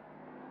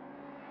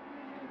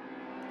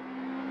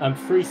 I'm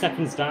 3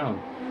 seconds down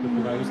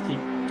because I just keep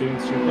doing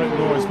stupid That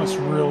noise must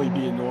really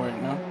be annoying,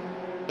 huh?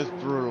 It's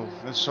brutal.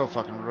 It's so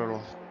fucking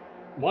brutal.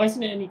 Why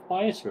isn't it any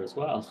quieter as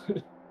well?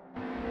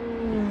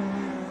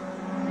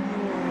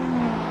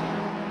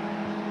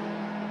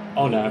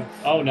 Oh no.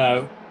 Oh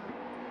no.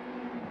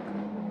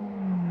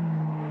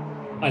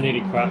 I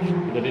nearly crashed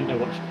because I didn't know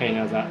what chicane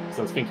I was at because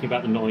I was thinking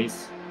about the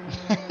noise.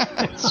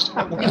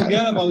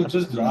 Forget about it,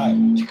 just drive.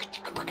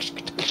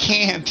 I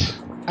can't.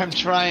 I'm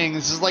trying.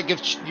 This is like if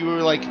you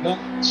were like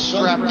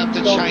strapped up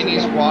to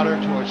Chinese water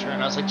torture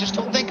and I was like, just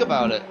don't think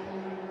about it.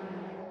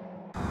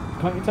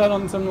 Can't you turn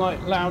on some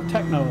like loud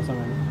techno or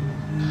something?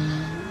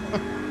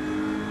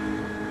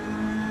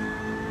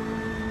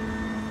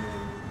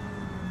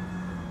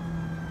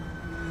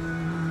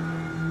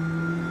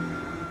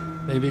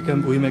 Maybe we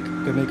can make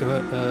a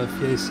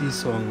VAC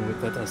song with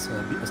that as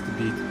the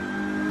beat.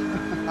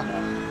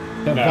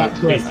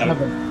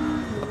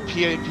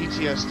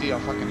 PTSD, I'll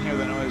fucking hear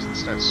the noise and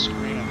start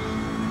screaming.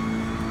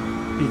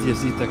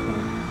 PTSD techno.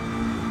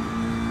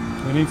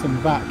 We need some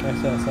VAC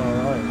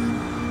SSRIs.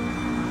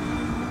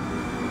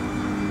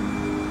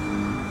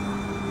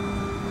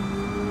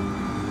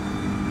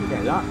 You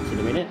get that in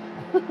a minute.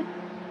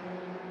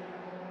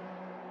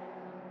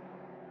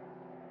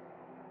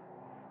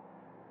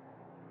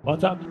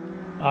 What's up?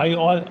 Are you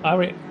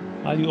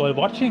all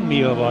watching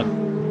me or what?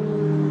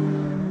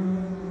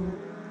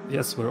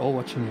 Yes, we're all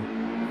watching you.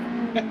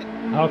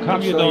 How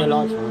come you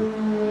don't?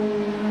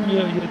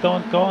 You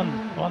don't go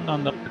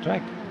on the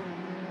track.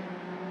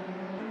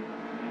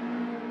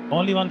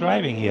 Only one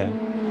driving here.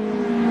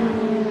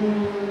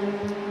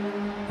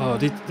 Oh,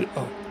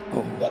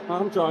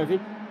 I'm driving.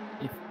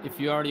 If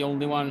you are the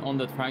only one on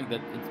the track,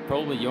 that it's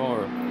probably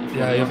your.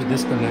 Yeah, you have a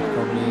disconnect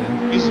probably.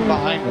 Yeah. He's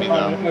behind me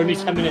though. Only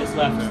 10 minutes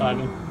left,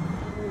 Simon.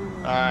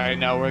 Alright,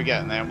 no, we're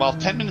getting there. Well,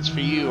 10 minutes for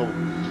you.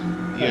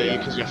 Yeah,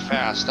 because you're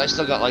fast. I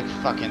still got like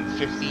fucking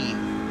 15.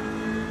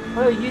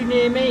 Oh, you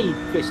near me,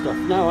 Christoph?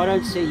 No, I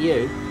don't see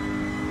you.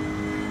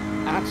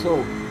 At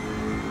all.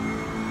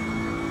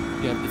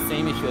 You have the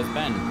same issue as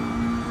Ben.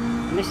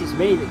 And this is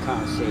me that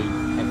can't see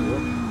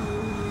everyone.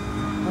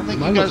 I don't think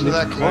you guys are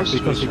that close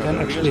because you can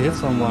actually hit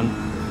someone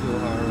if you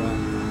are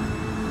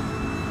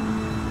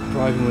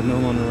driving with no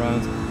one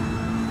around.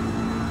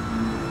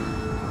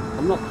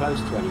 I'm not close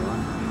to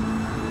anyone.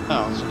 No,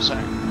 that's what I'm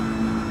saying.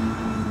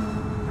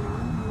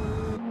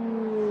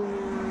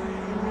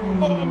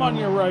 Oh, I'm on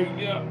your right,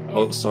 yeah.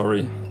 Oh,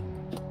 sorry.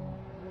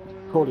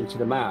 According to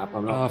the map,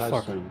 I'm not close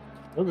fuck. to him.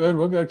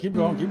 We're good. Keep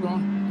going.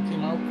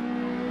 Came out.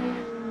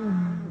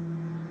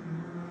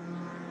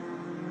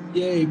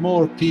 Yay,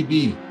 more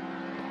PB.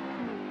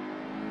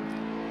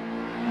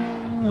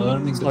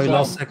 Learning Sorry,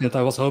 last second.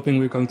 I was hoping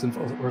we're going to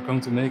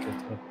make it.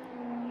 But...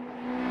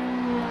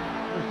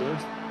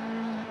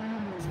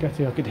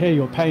 Sketty, I could hear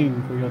your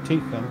pain through your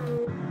teeth then.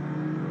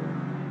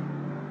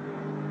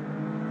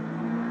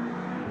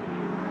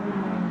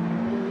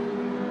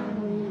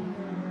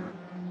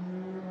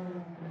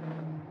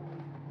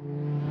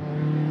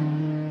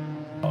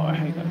 I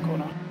hate that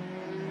corner.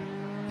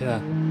 Yeah,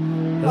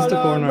 that's the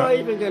no, corner. I'm not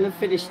even going to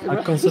finish the I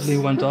race. constantly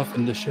went off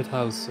in the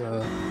shithouse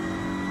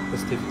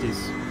festivities.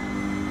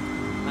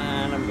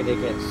 And I'm going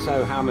to get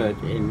so hammered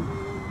in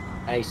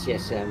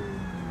ACSM.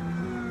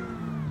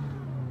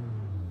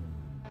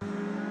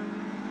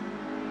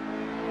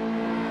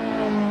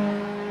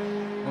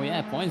 Oh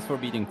yeah, points for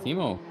beating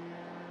Timo.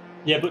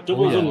 Yeah, but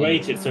Double's yeah.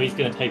 unrated, so he's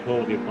going to take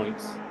all of your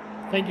points.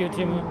 Thank you,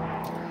 Timo.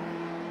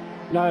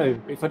 No,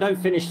 if I don't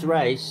finish the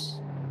race,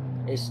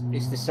 it's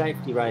the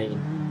safety rating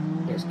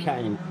gets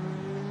caned,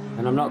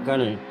 and I'm not going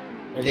to.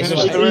 Finish So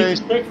the you race.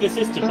 can break the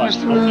system by Finish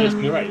the not race.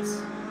 finishing the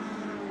race,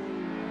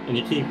 and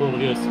you keep all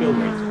of your skill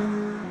rating.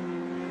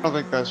 I don't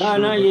think that's No,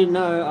 true. no, but you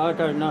know, I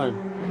don't know.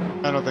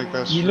 I don't think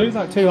that's You true. lose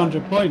like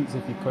 200 points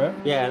if you quit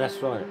Yeah, that's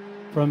right.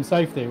 from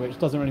safety, which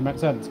doesn't really make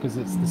sense because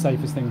it's the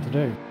safest thing to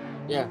do.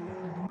 Yeah.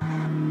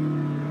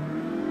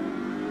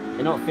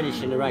 You're not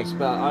finishing the race,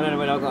 but I don't know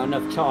when I've got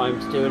enough time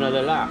to do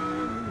another lap.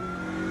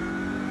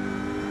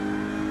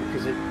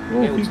 Because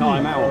it'll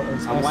time out.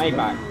 I'm way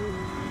back.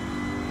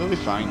 It'll be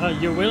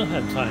fine. You will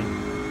have time.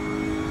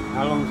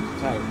 How long does it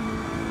take?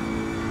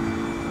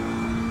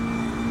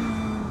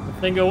 I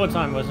think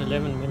overtime was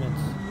 11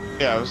 minutes.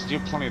 Yeah, you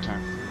have plenty of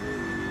time.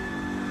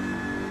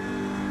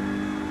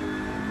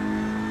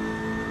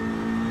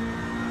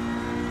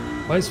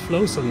 Why is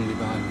Flo suddenly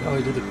behind? Oh,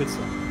 he did a pit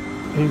stop.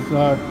 He's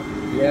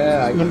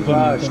Yeah, I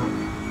crashed.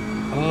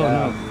 Oh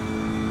Yeah.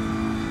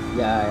 no.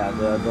 Yeah,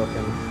 the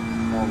broken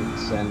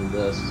fronts and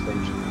the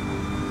suspension.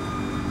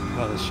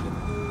 Oh, that's shit.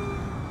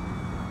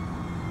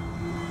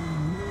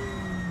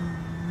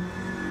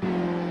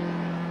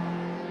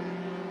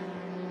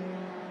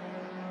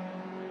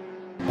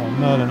 Oh,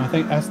 Merlin, I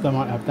think Esther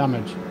might have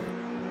damage.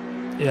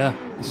 Yeah,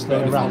 he's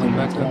They're slowly falling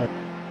back rapidly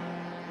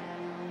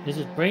up. Is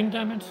it brain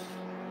damage?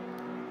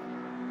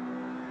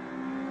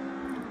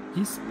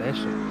 He's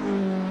special.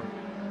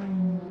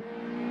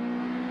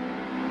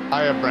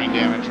 I have brain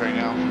damage right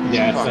now.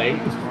 Yeah, Fuck. same.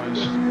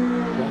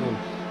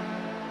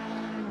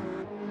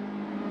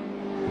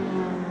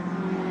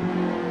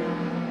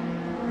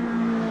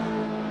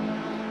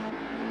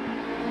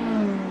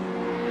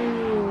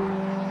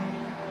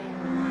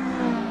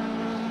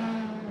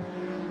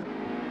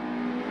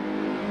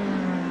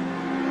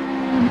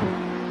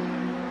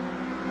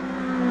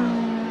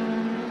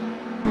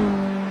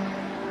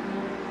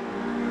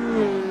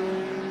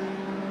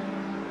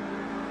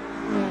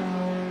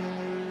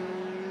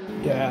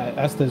 Yeah,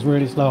 Esther's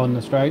really slow on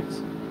the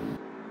straights.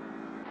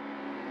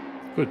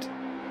 Good.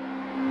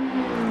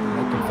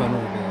 Making fun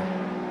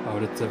of how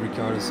that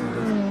Ricardo said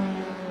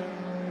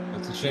it.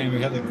 It's a shame.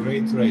 We had a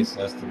great race,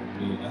 Esther,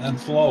 and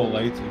Flo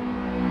later.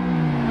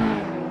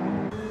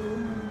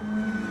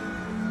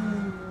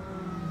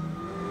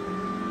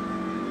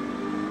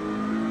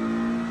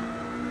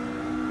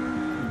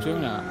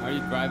 Jonah, are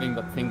you driving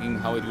but thinking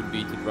how it would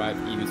be to drive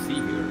EUC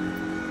here?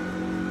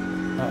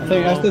 I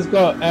think Esther's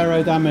got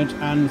aero damage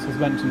and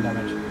suspension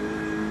damage.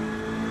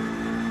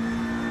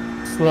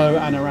 Slow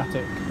and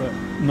erratic, but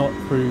not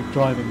through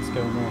driving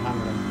skill nor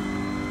handling.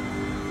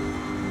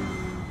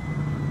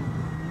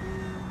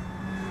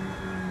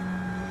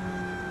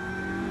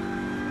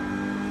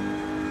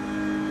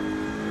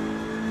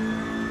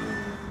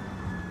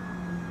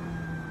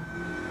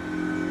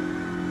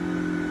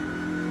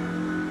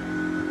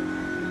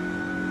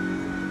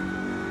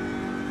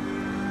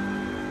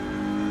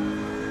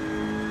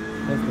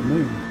 There's the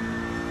moon.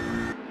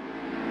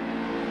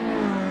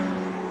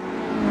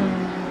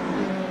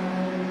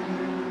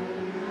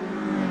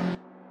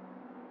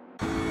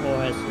 Or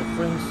as the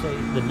French say,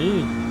 the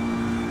moon.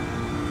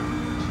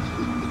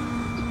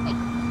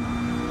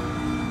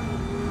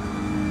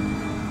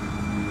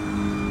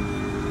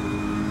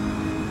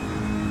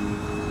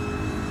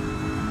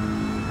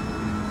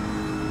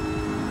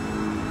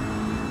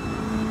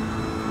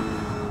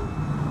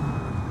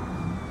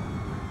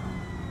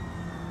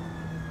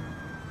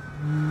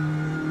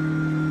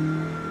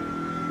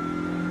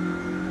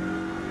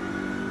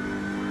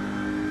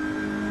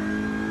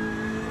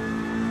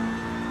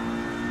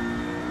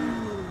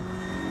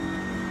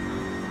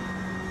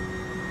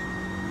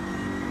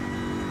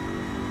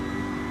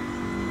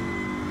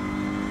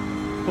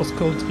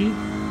 Postcode 3.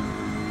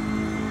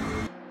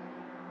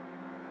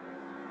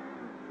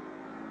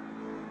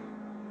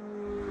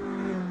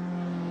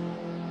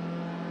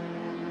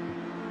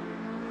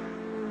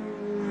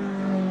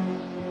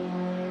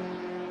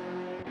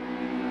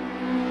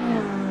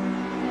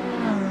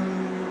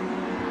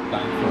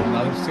 Time for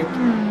another sit.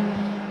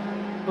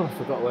 Oh, I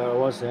forgot where I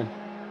was then.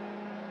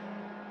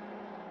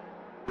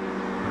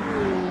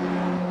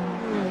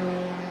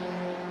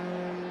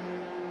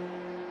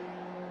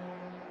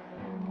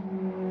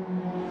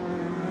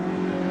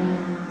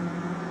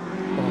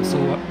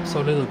 Oh,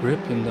 so little grip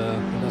in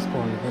that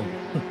corner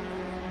again.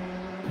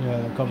 Yeah,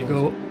 the You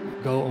cobbles.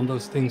 go on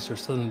those things, you're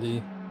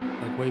suddenly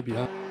like way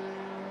behind.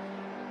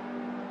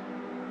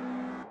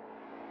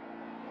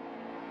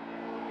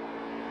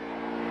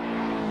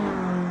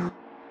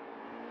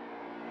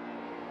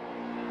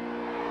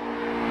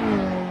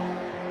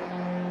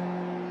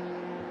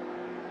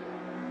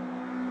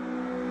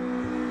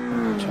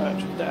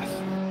 death.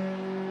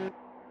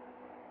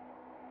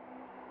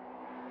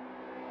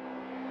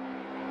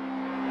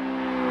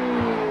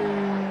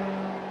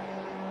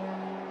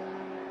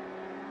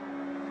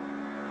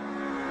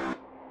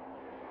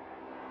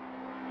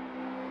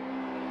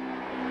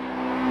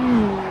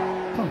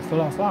 Oh, it's the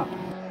last lap.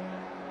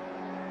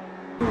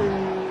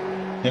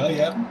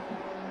 Yeah.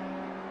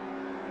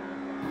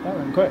 That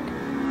went quick.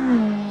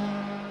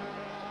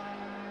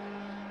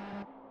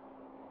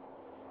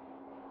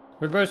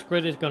 Reverse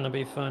grid is gonna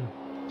be fun.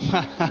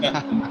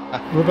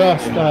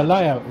 Reverse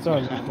layout.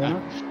 Sorry,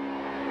 Dana.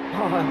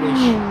 Oh, I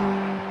wish.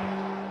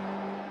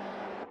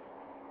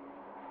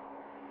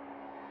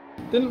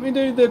 Didn't we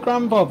do the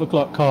grandfather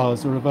clock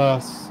cars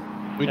reverse?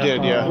 We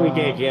did, yeah. We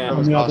did, yeah. On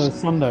was the other awesome.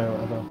 Sunday or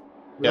whatever.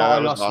 Yeah, I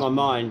that was lost awesome.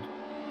 my mind.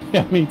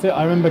 Yeah, me too.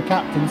 I remember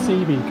Captain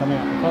CB coming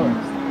out of the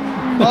forest.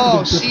 Oh,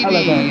 The CD,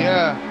 propeller going out.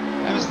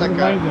 yeah. I missed that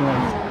guy. Amazing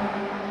race.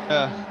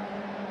 Yeah.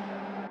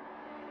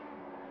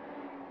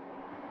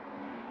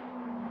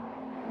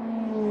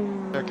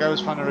 That guy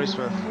was fun to race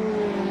with.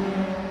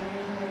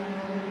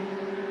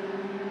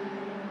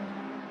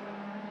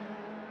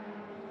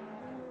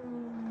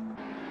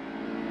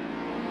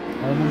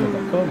 I remember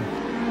that corner.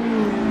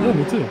 Yeah,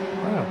 me too.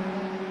 Wow.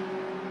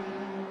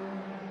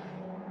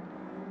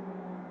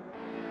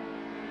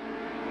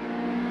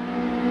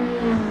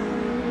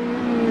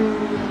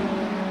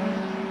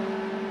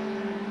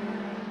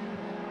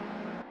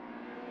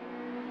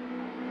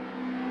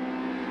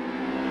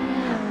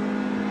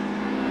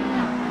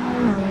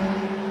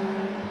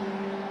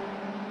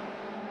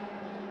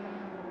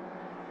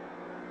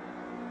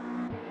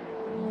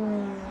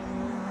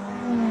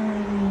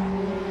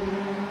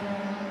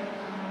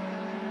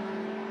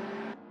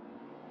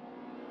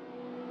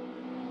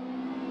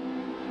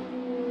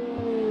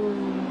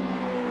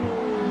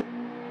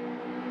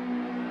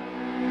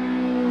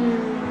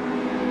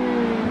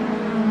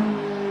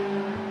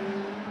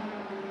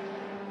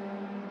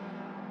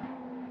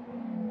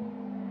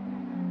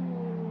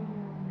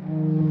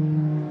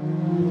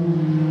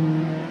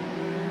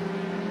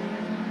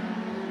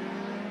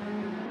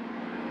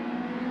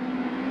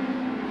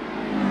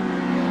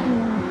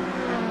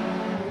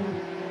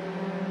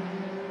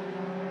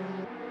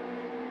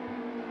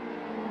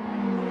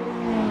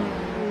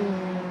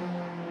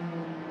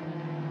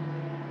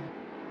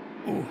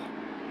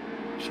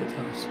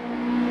 Shithouse.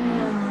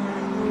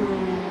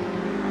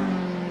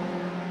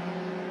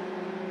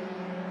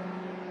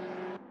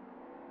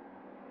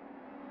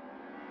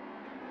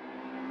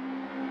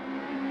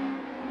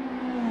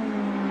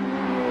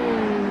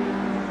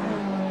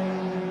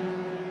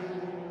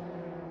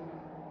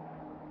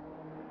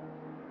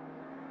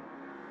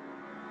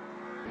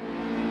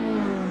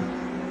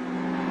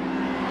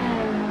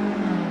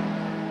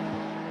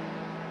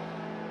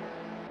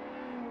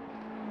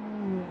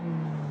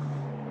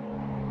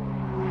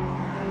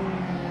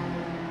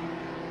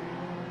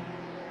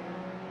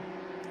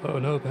 Oh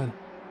no, Ben.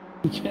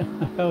 Yeah,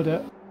 I held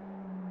it.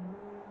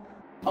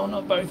 Oh,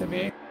 not both of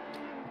you.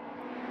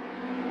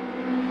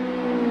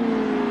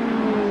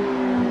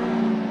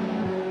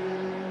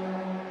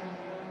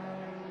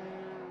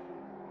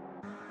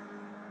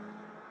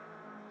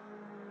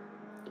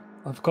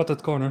 I've got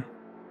that corner.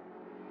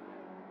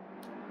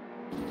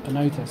 I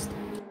noticed.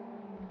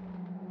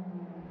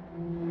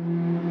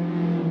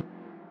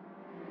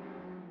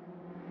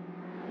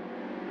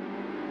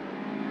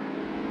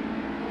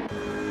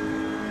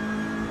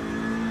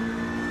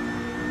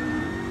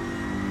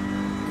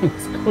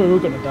 We're all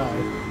gonna die.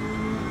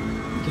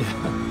 Yeah.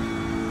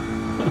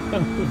 I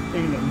have the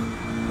feeling.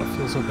 I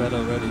feel so bad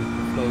already.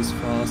 It flows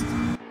fast.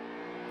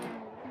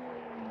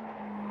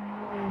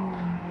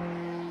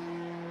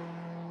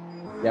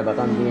 Yeah, but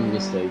I'm doing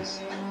mistakes.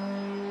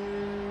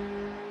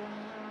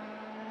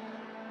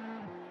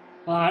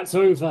 Alright, it's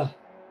over.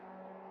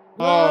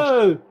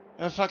 Oh,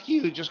 fuck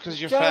you. Just because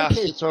you're Joking. fast,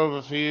 it's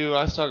over for you.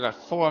 I still got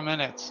 4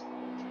 minutes.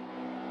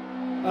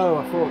 Oh,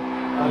 I thought.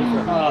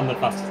 I'm the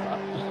fastest lap.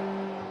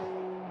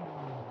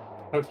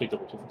 Hopefully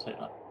double doesn't take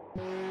that.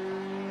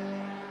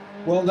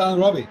 Well done,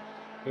 Robbie.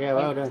 Yeah,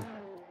 well done.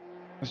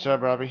 Nice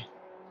job, Robbie.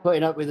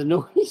 Putting up with the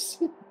noise.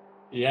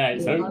 Yeah,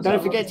 it's over.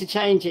 Don't forget to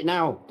change it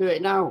now. Do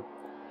it now.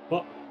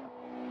 What?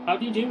 How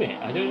do you do it?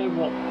 I don't know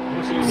what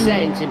do you do?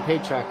 Settings in P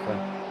Tracker.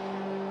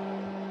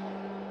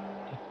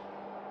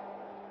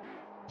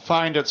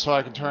 Find it so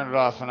I can turn it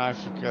off and I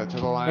forget to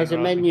the line. There's a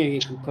menu you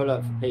can pull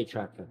up for P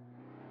Tracker.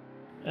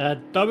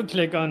 Double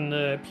click on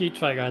the P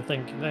tracker, I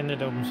think, then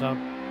it opens up.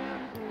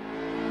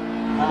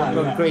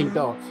 Got green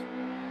dots.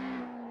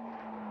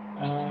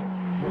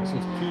 What's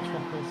this? P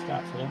tracker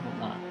stats? I don't want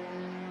that.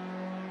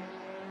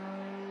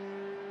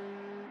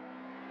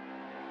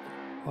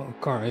 Oh,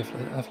 car, I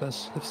have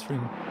less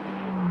slipstream.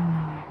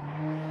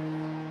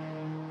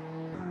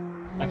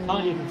 I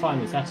can't even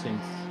find the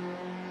settings.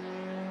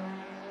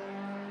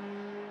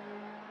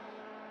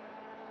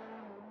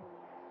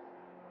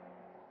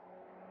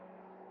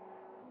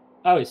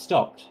 Oh, it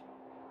stopped.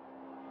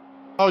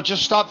 Oh, it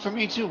just stopped for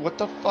me too. What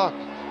the fuck?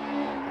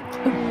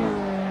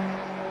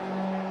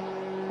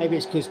 Maybe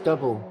it's because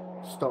double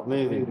stopped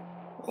moving.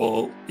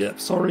 Oh, yeah,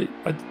 sorry.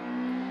 I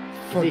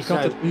he forgot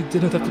so- that we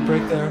didn't have to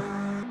break there.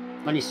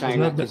 When he's saying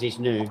that because he's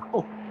new.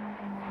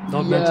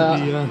 Not meant to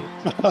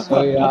be.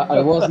 So yeah, I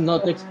was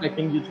not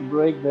expecting you to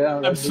break there.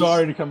 I'm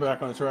sorry to come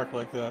back on the track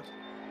like that.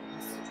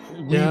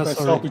 Weave Yeah, myself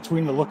sorry.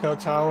 between the lookout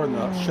tower and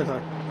the shit.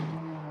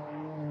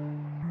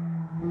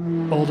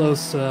 All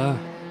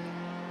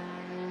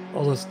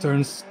those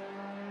turns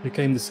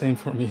became the same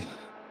for me.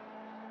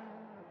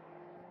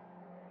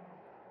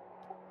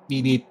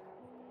 Beat it.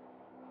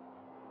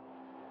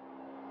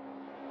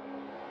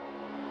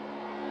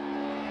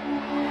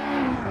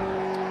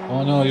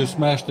 Oh no, you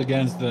smashed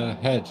against the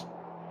hedge.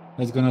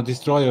 That's gonna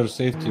destroy your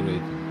safety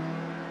rating.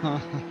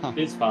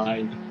 It's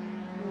fine.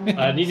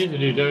 I needed to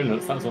do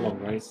donuts, that's a long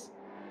race.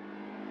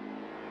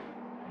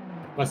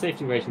 My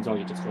safety rating's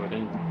already destroyed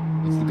anyway.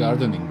 It's the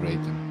gardening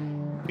rating.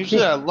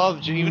 Usually I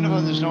love, even if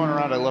there's no one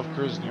around, I love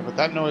cruising here, but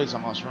that noise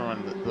almost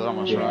ruined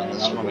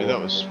this for me. That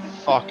was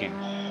fucking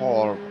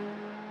horrible.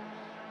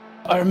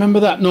 I remember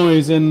that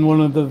noise in one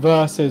of the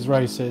Versus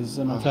races,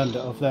 and I turned it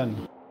off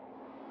then.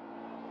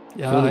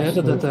 Yeah, I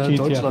added that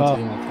Deutschland GTFR.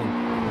 team, I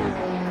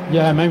think.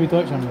 Yeah, maybe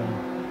Deutschland.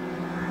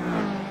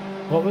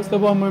 What was the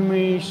one when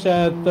we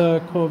shared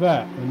the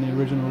Corvette in the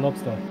original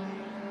Lobster?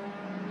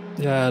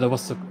 Yeah, that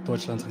was the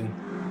Deutschland team.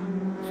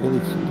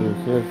 Felix, do you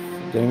have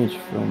damage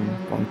from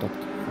contact,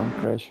 from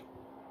crash?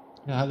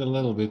 I had a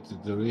little bit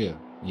at the rear.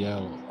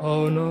 Yellow.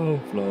 Oh no,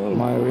 Flo.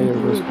 My rear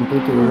was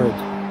completely red.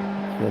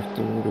 You have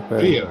to repair.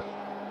 Rear?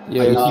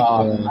 Yeah, I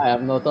think, I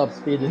have no top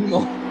speed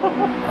anymore.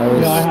 I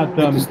was I had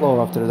pretty slow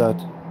after that.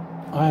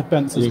 I had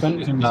bent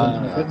suspensions in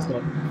the pit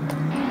stop.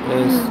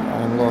 Yes,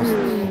 I lost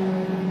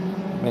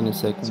many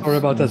seconds. Sorry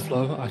about that,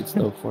 Flo. I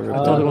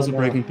thought it was a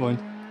breaking point.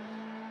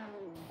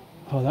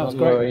 Oh, that was No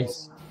great.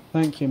 worries.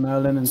 Thank you,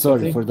 Merlin and Sorry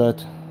Sophie. for that.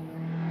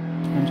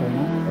 Enjoy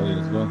that. Oh,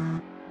 yes, well.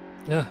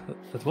 Yeah,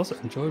 it was an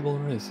enjoyable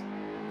race.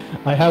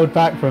 I held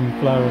back from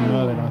Flo and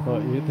Merlin. I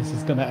thought this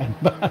is going to end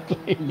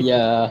badly.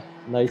 Yeah,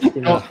 nice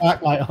team. Got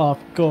back like half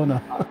a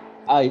corner.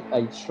 I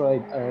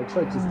tried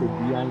to stay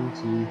behind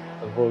to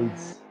avoid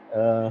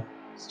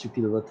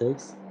stupid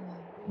overtakes,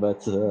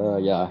 but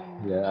yeah,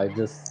 I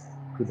just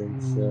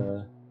couldn't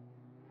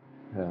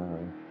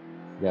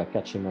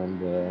catch him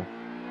and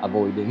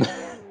avoid him.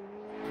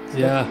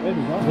 Yeah,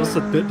 it was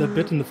the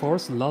bit in the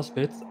forest, the last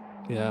bit.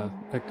 Yeah,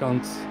 I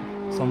can't.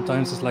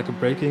 Sometimes it's like a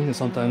braking, and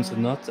sometimes it's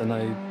not, and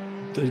I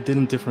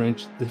didn't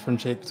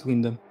differentiate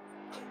between them.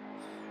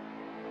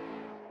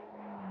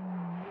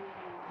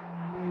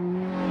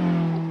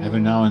 Every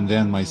now and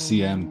then my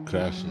CM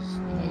crashes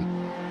and I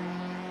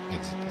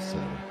exit the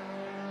server.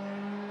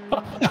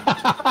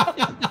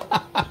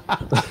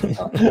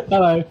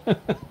 Hello.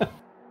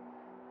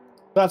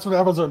 That's what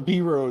happens on B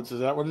roads. Is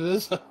that what it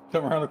is?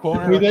 Come around the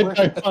corner. We real then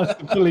quick? go past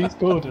the police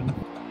cordon.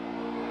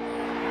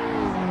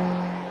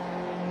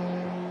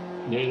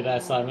 Nearly there,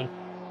 Simon.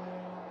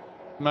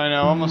 I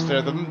know, almost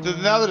there.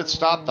 Now that it's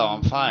stopped, though,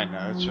 I'm fine.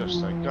 Now. It's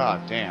just like,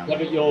 god damn. Yeah,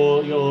 but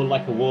you're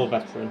like a war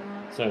veteran,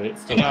 so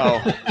it's still...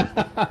 No.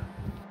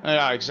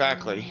 Yeah,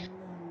 exactly.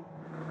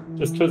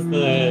 Just because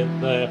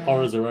the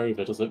horrors are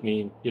over doesn't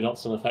mean you're not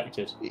still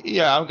affected.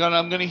 Yeah, I'm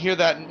gonna hear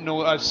that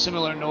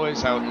similar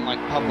noise out in like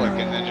public,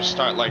 and then just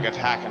start like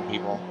attacking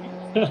people,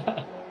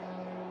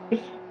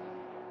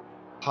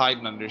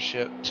 hiding under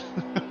shit.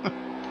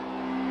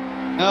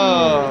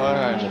 Oh,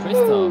 alright.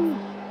 Christoph,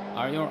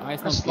 are your eyes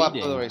not First lap of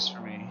bleeding? the race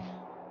for me.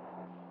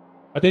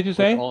 What did you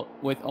say?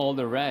 With all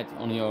the red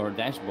on your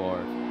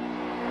dashboard.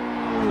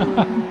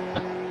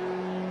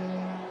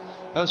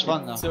 That was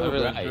fun though. So I really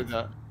bright. enjoyed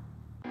that.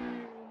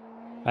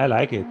 I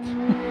like it.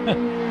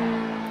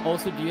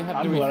 Also, do you have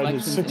I'm the glad I did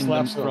reflections 6 in the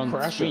laps without front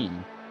crashing.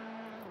 screen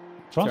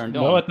Front? turned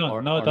No, on? it don't.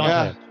 or- No, it or don't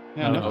not? have.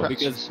 Yeah, No, no no. crashes.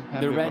 Because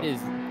Happy the red about it.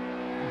 is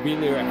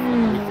really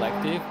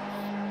reflective.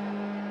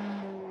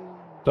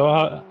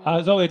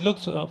 So it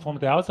looks from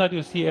the outside,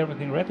 you see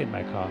everything red in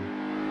my car.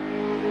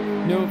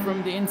 No,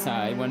 from the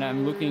inside, when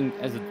I'm looking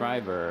as a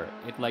driver,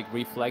 it like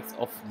reflects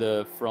off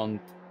the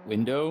front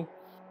window.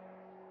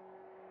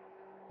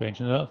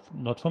 Strange enough,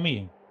 not for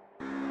me.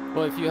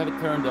 Well, if you have it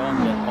turned on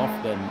then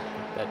off, then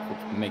that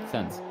would make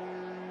sense.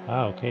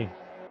 Ah, okay.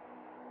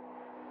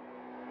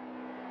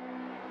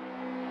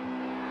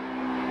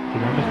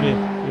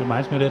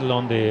 Reminds me a little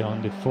on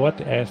the Ford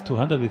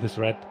S200 with this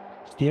red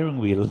steering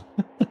wheel.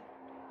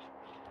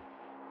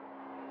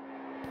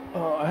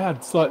 Oh, I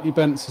had slightly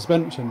bent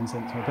suspension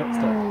since my pit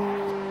stop.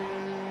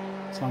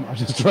 So I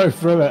just drove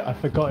through it. I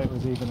forgot it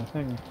was even a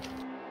thing.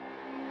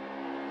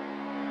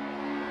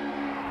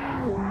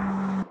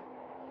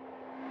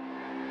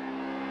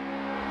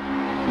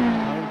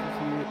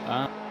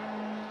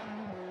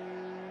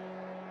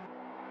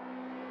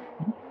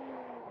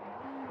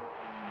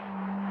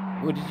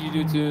 What did you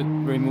do to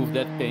remove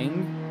that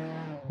thing?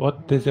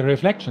 What is the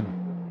reflection?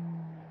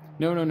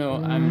 No.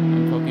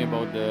 I'm talking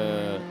about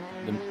the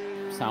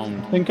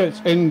sound I think it's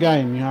in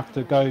game. You have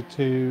to go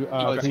to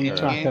it's the in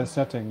tracker game?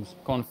 settings,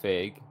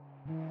 config.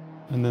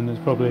 and then there's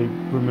probably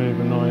remove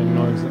annoying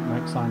noise that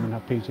makes Simon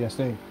have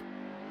PTSD.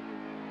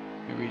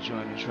 Let me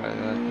rejoin and try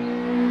that.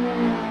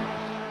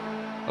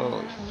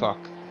 Holy fuck.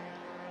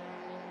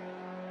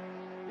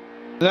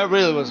 That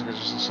really was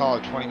just a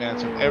solid 20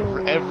 minutes of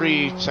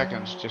every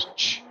second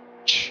just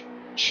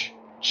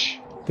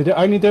Did it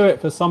only do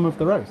it for some of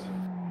the race?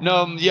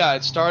 No, yeah,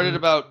 it started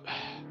about,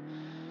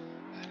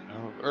 I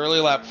don't know, early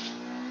lap,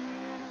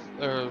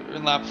 or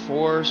in lap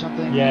 4 or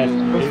something. Yeah,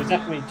 it was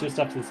definitely just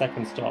after the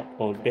second stop,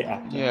 or a bit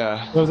after.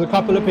 Yeah. There was a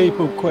couple of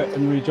people quit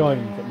and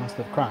rejoined that must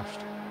have crashed.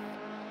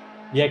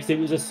 Yeah, because it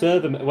was a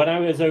server. When I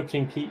was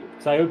opening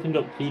because I opened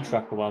up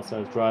P-Tracker whilst I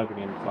was driving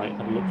and like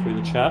had a look through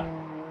the chat,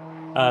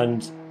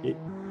 and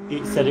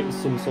it said it was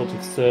some sort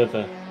of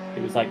server.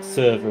 It was like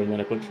server and then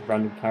a bunch of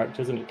random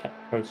characters, and it kept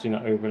posting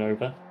that over and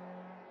over.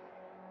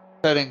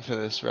 Setting for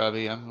this,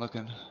 Robbie. I'm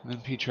looking. I'm in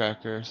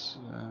P-Trackers.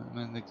 I'm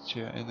in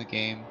the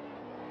game.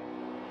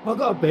 I've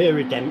got a bit of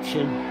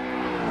redemption.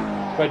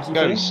 Where'd you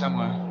Gotta go? be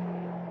somewhere.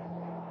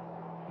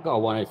 I've got a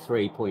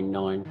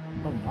 103.9.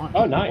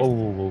 Oh, nice.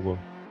 Whoa.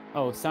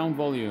 Oh, sound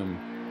volume.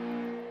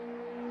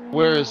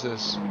 Where is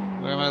this?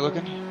 Where am I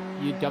looking?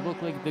 You double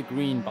click the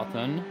green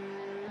button.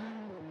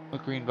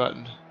 What green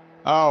button?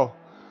 Oh.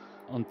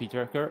 On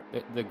P-Tracker,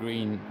 the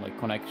green like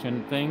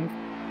connection thing.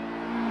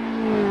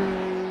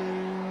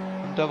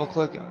 I'm double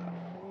clicking.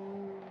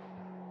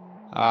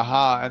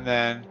 Aha, and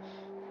then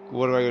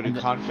what do I go to?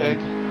 Config?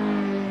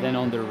 Then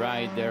on the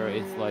right there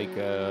is like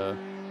a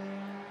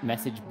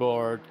message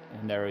board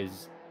and there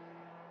is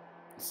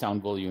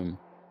sound volume.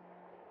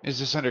 Is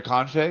this under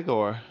config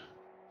or?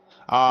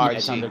 Ah, Yeah, I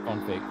it's see. under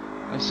config.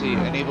 I see.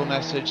 Enable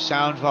message,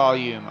 sound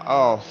volume.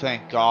 Oh,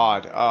 thank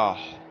God. Oh.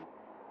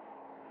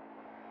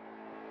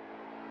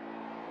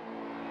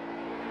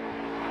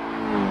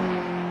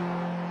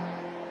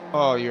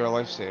 Oh, you're a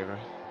lifesaver.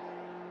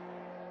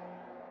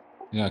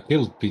 Yeah, I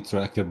killed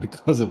P-Tracker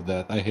because of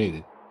that. I hate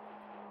it.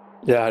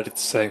 Yeah, I did the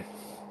same.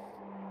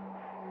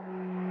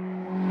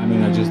 I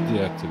mean, I just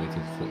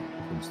deactivated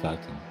from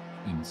starting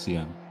in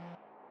CM.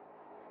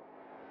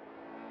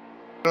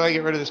 How do I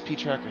get rid of this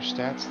P-Tracker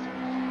stats?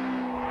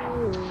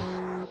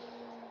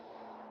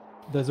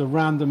 There's a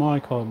random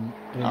icon.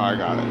 In I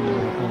got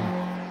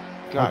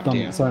it. God I've done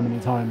damn. it so many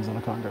times and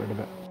I can't get rid of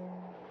it.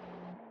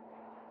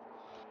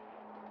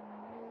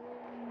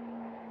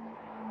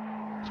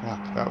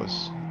 Fuck, that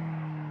was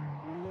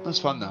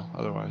fun though,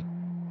 otherwise.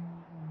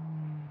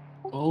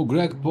 Oh,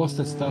 Greg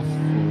posted stuff for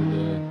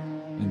the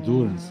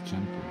Endurance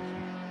Championship.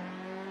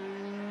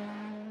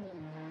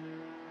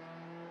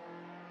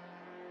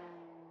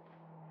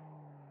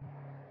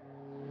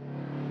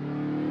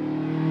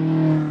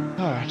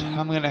 Alright,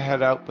 I'm gonna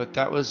head out, but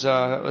that was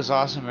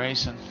awesome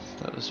racing.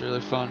 That was really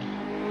fun.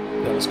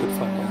 That was good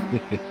fun,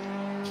 yeah.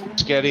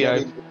 Sketty,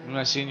 am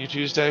I seeing you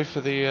Tuesday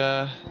for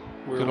the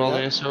good old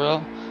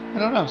ASRL? I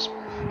don't know. It's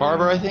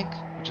Barber, I think,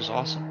 which is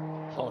awesome.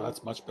 Oh,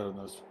 that's much better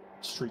than this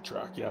street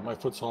track. Yeah, my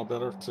foot's all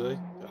better today.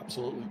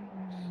 Absolutely.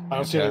 I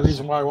don't see any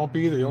reason why I won't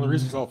be. The only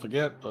reason is I'll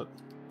forget, but.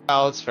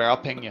 Oh, it's fair. I'll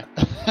ping you.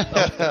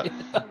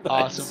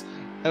 Awesome.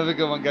 Have a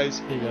good one, guys.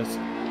 Hey, guys.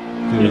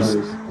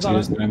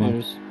 Cheers,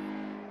 Grandma.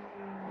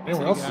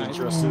 Anyone else is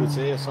interested? It's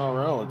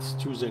ASRL. It's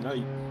Tuesday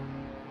night.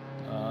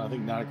 I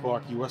think 9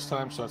 o'clock U.S.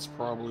 time, so that's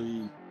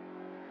probably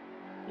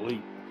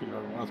late. I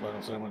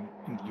don't see anyone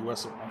in the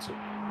U.S. that wants it.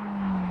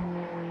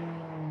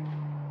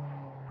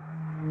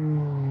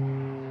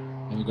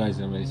 You guys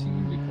are racing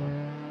IndyCar.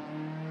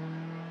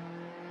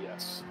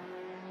 Yes.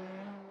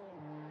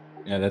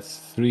 Yeah,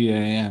 that's 3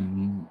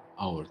 a.m.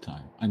 our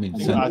time. I mean, I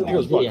think it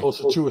was what, close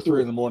to 2 or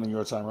 3 in the morning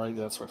your time, right?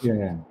 That's what.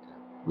 Yeah.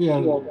 We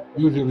are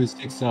usually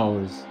 6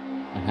 hours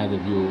ahead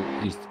of you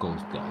East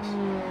Coast guys.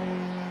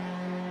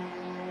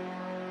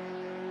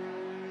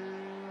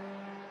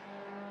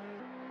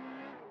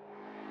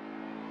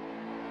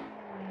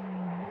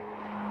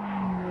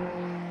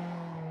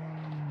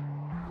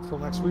 Until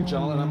next week,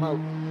 gentlemen. I'm out.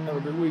 Have a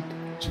good week.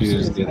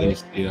 Cheers,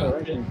 Dennis. Yeah.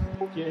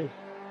 Okay.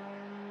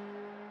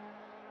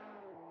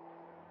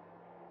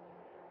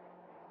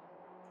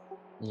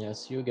 Yeah,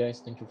 see you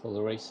guys. Thank you for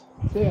the race.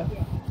 Yeah.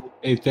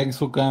 Hey, thanks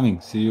for coming.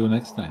 See you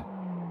next time.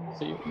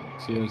 See you.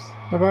 Cheers.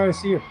 Bye-bye.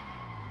 See you.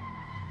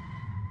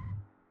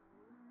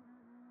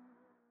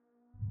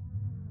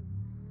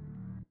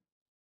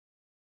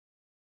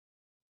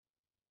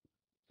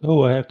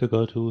 Oh, I have to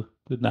go to.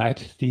 Good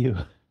night. See you.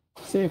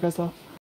 See you, Gustav.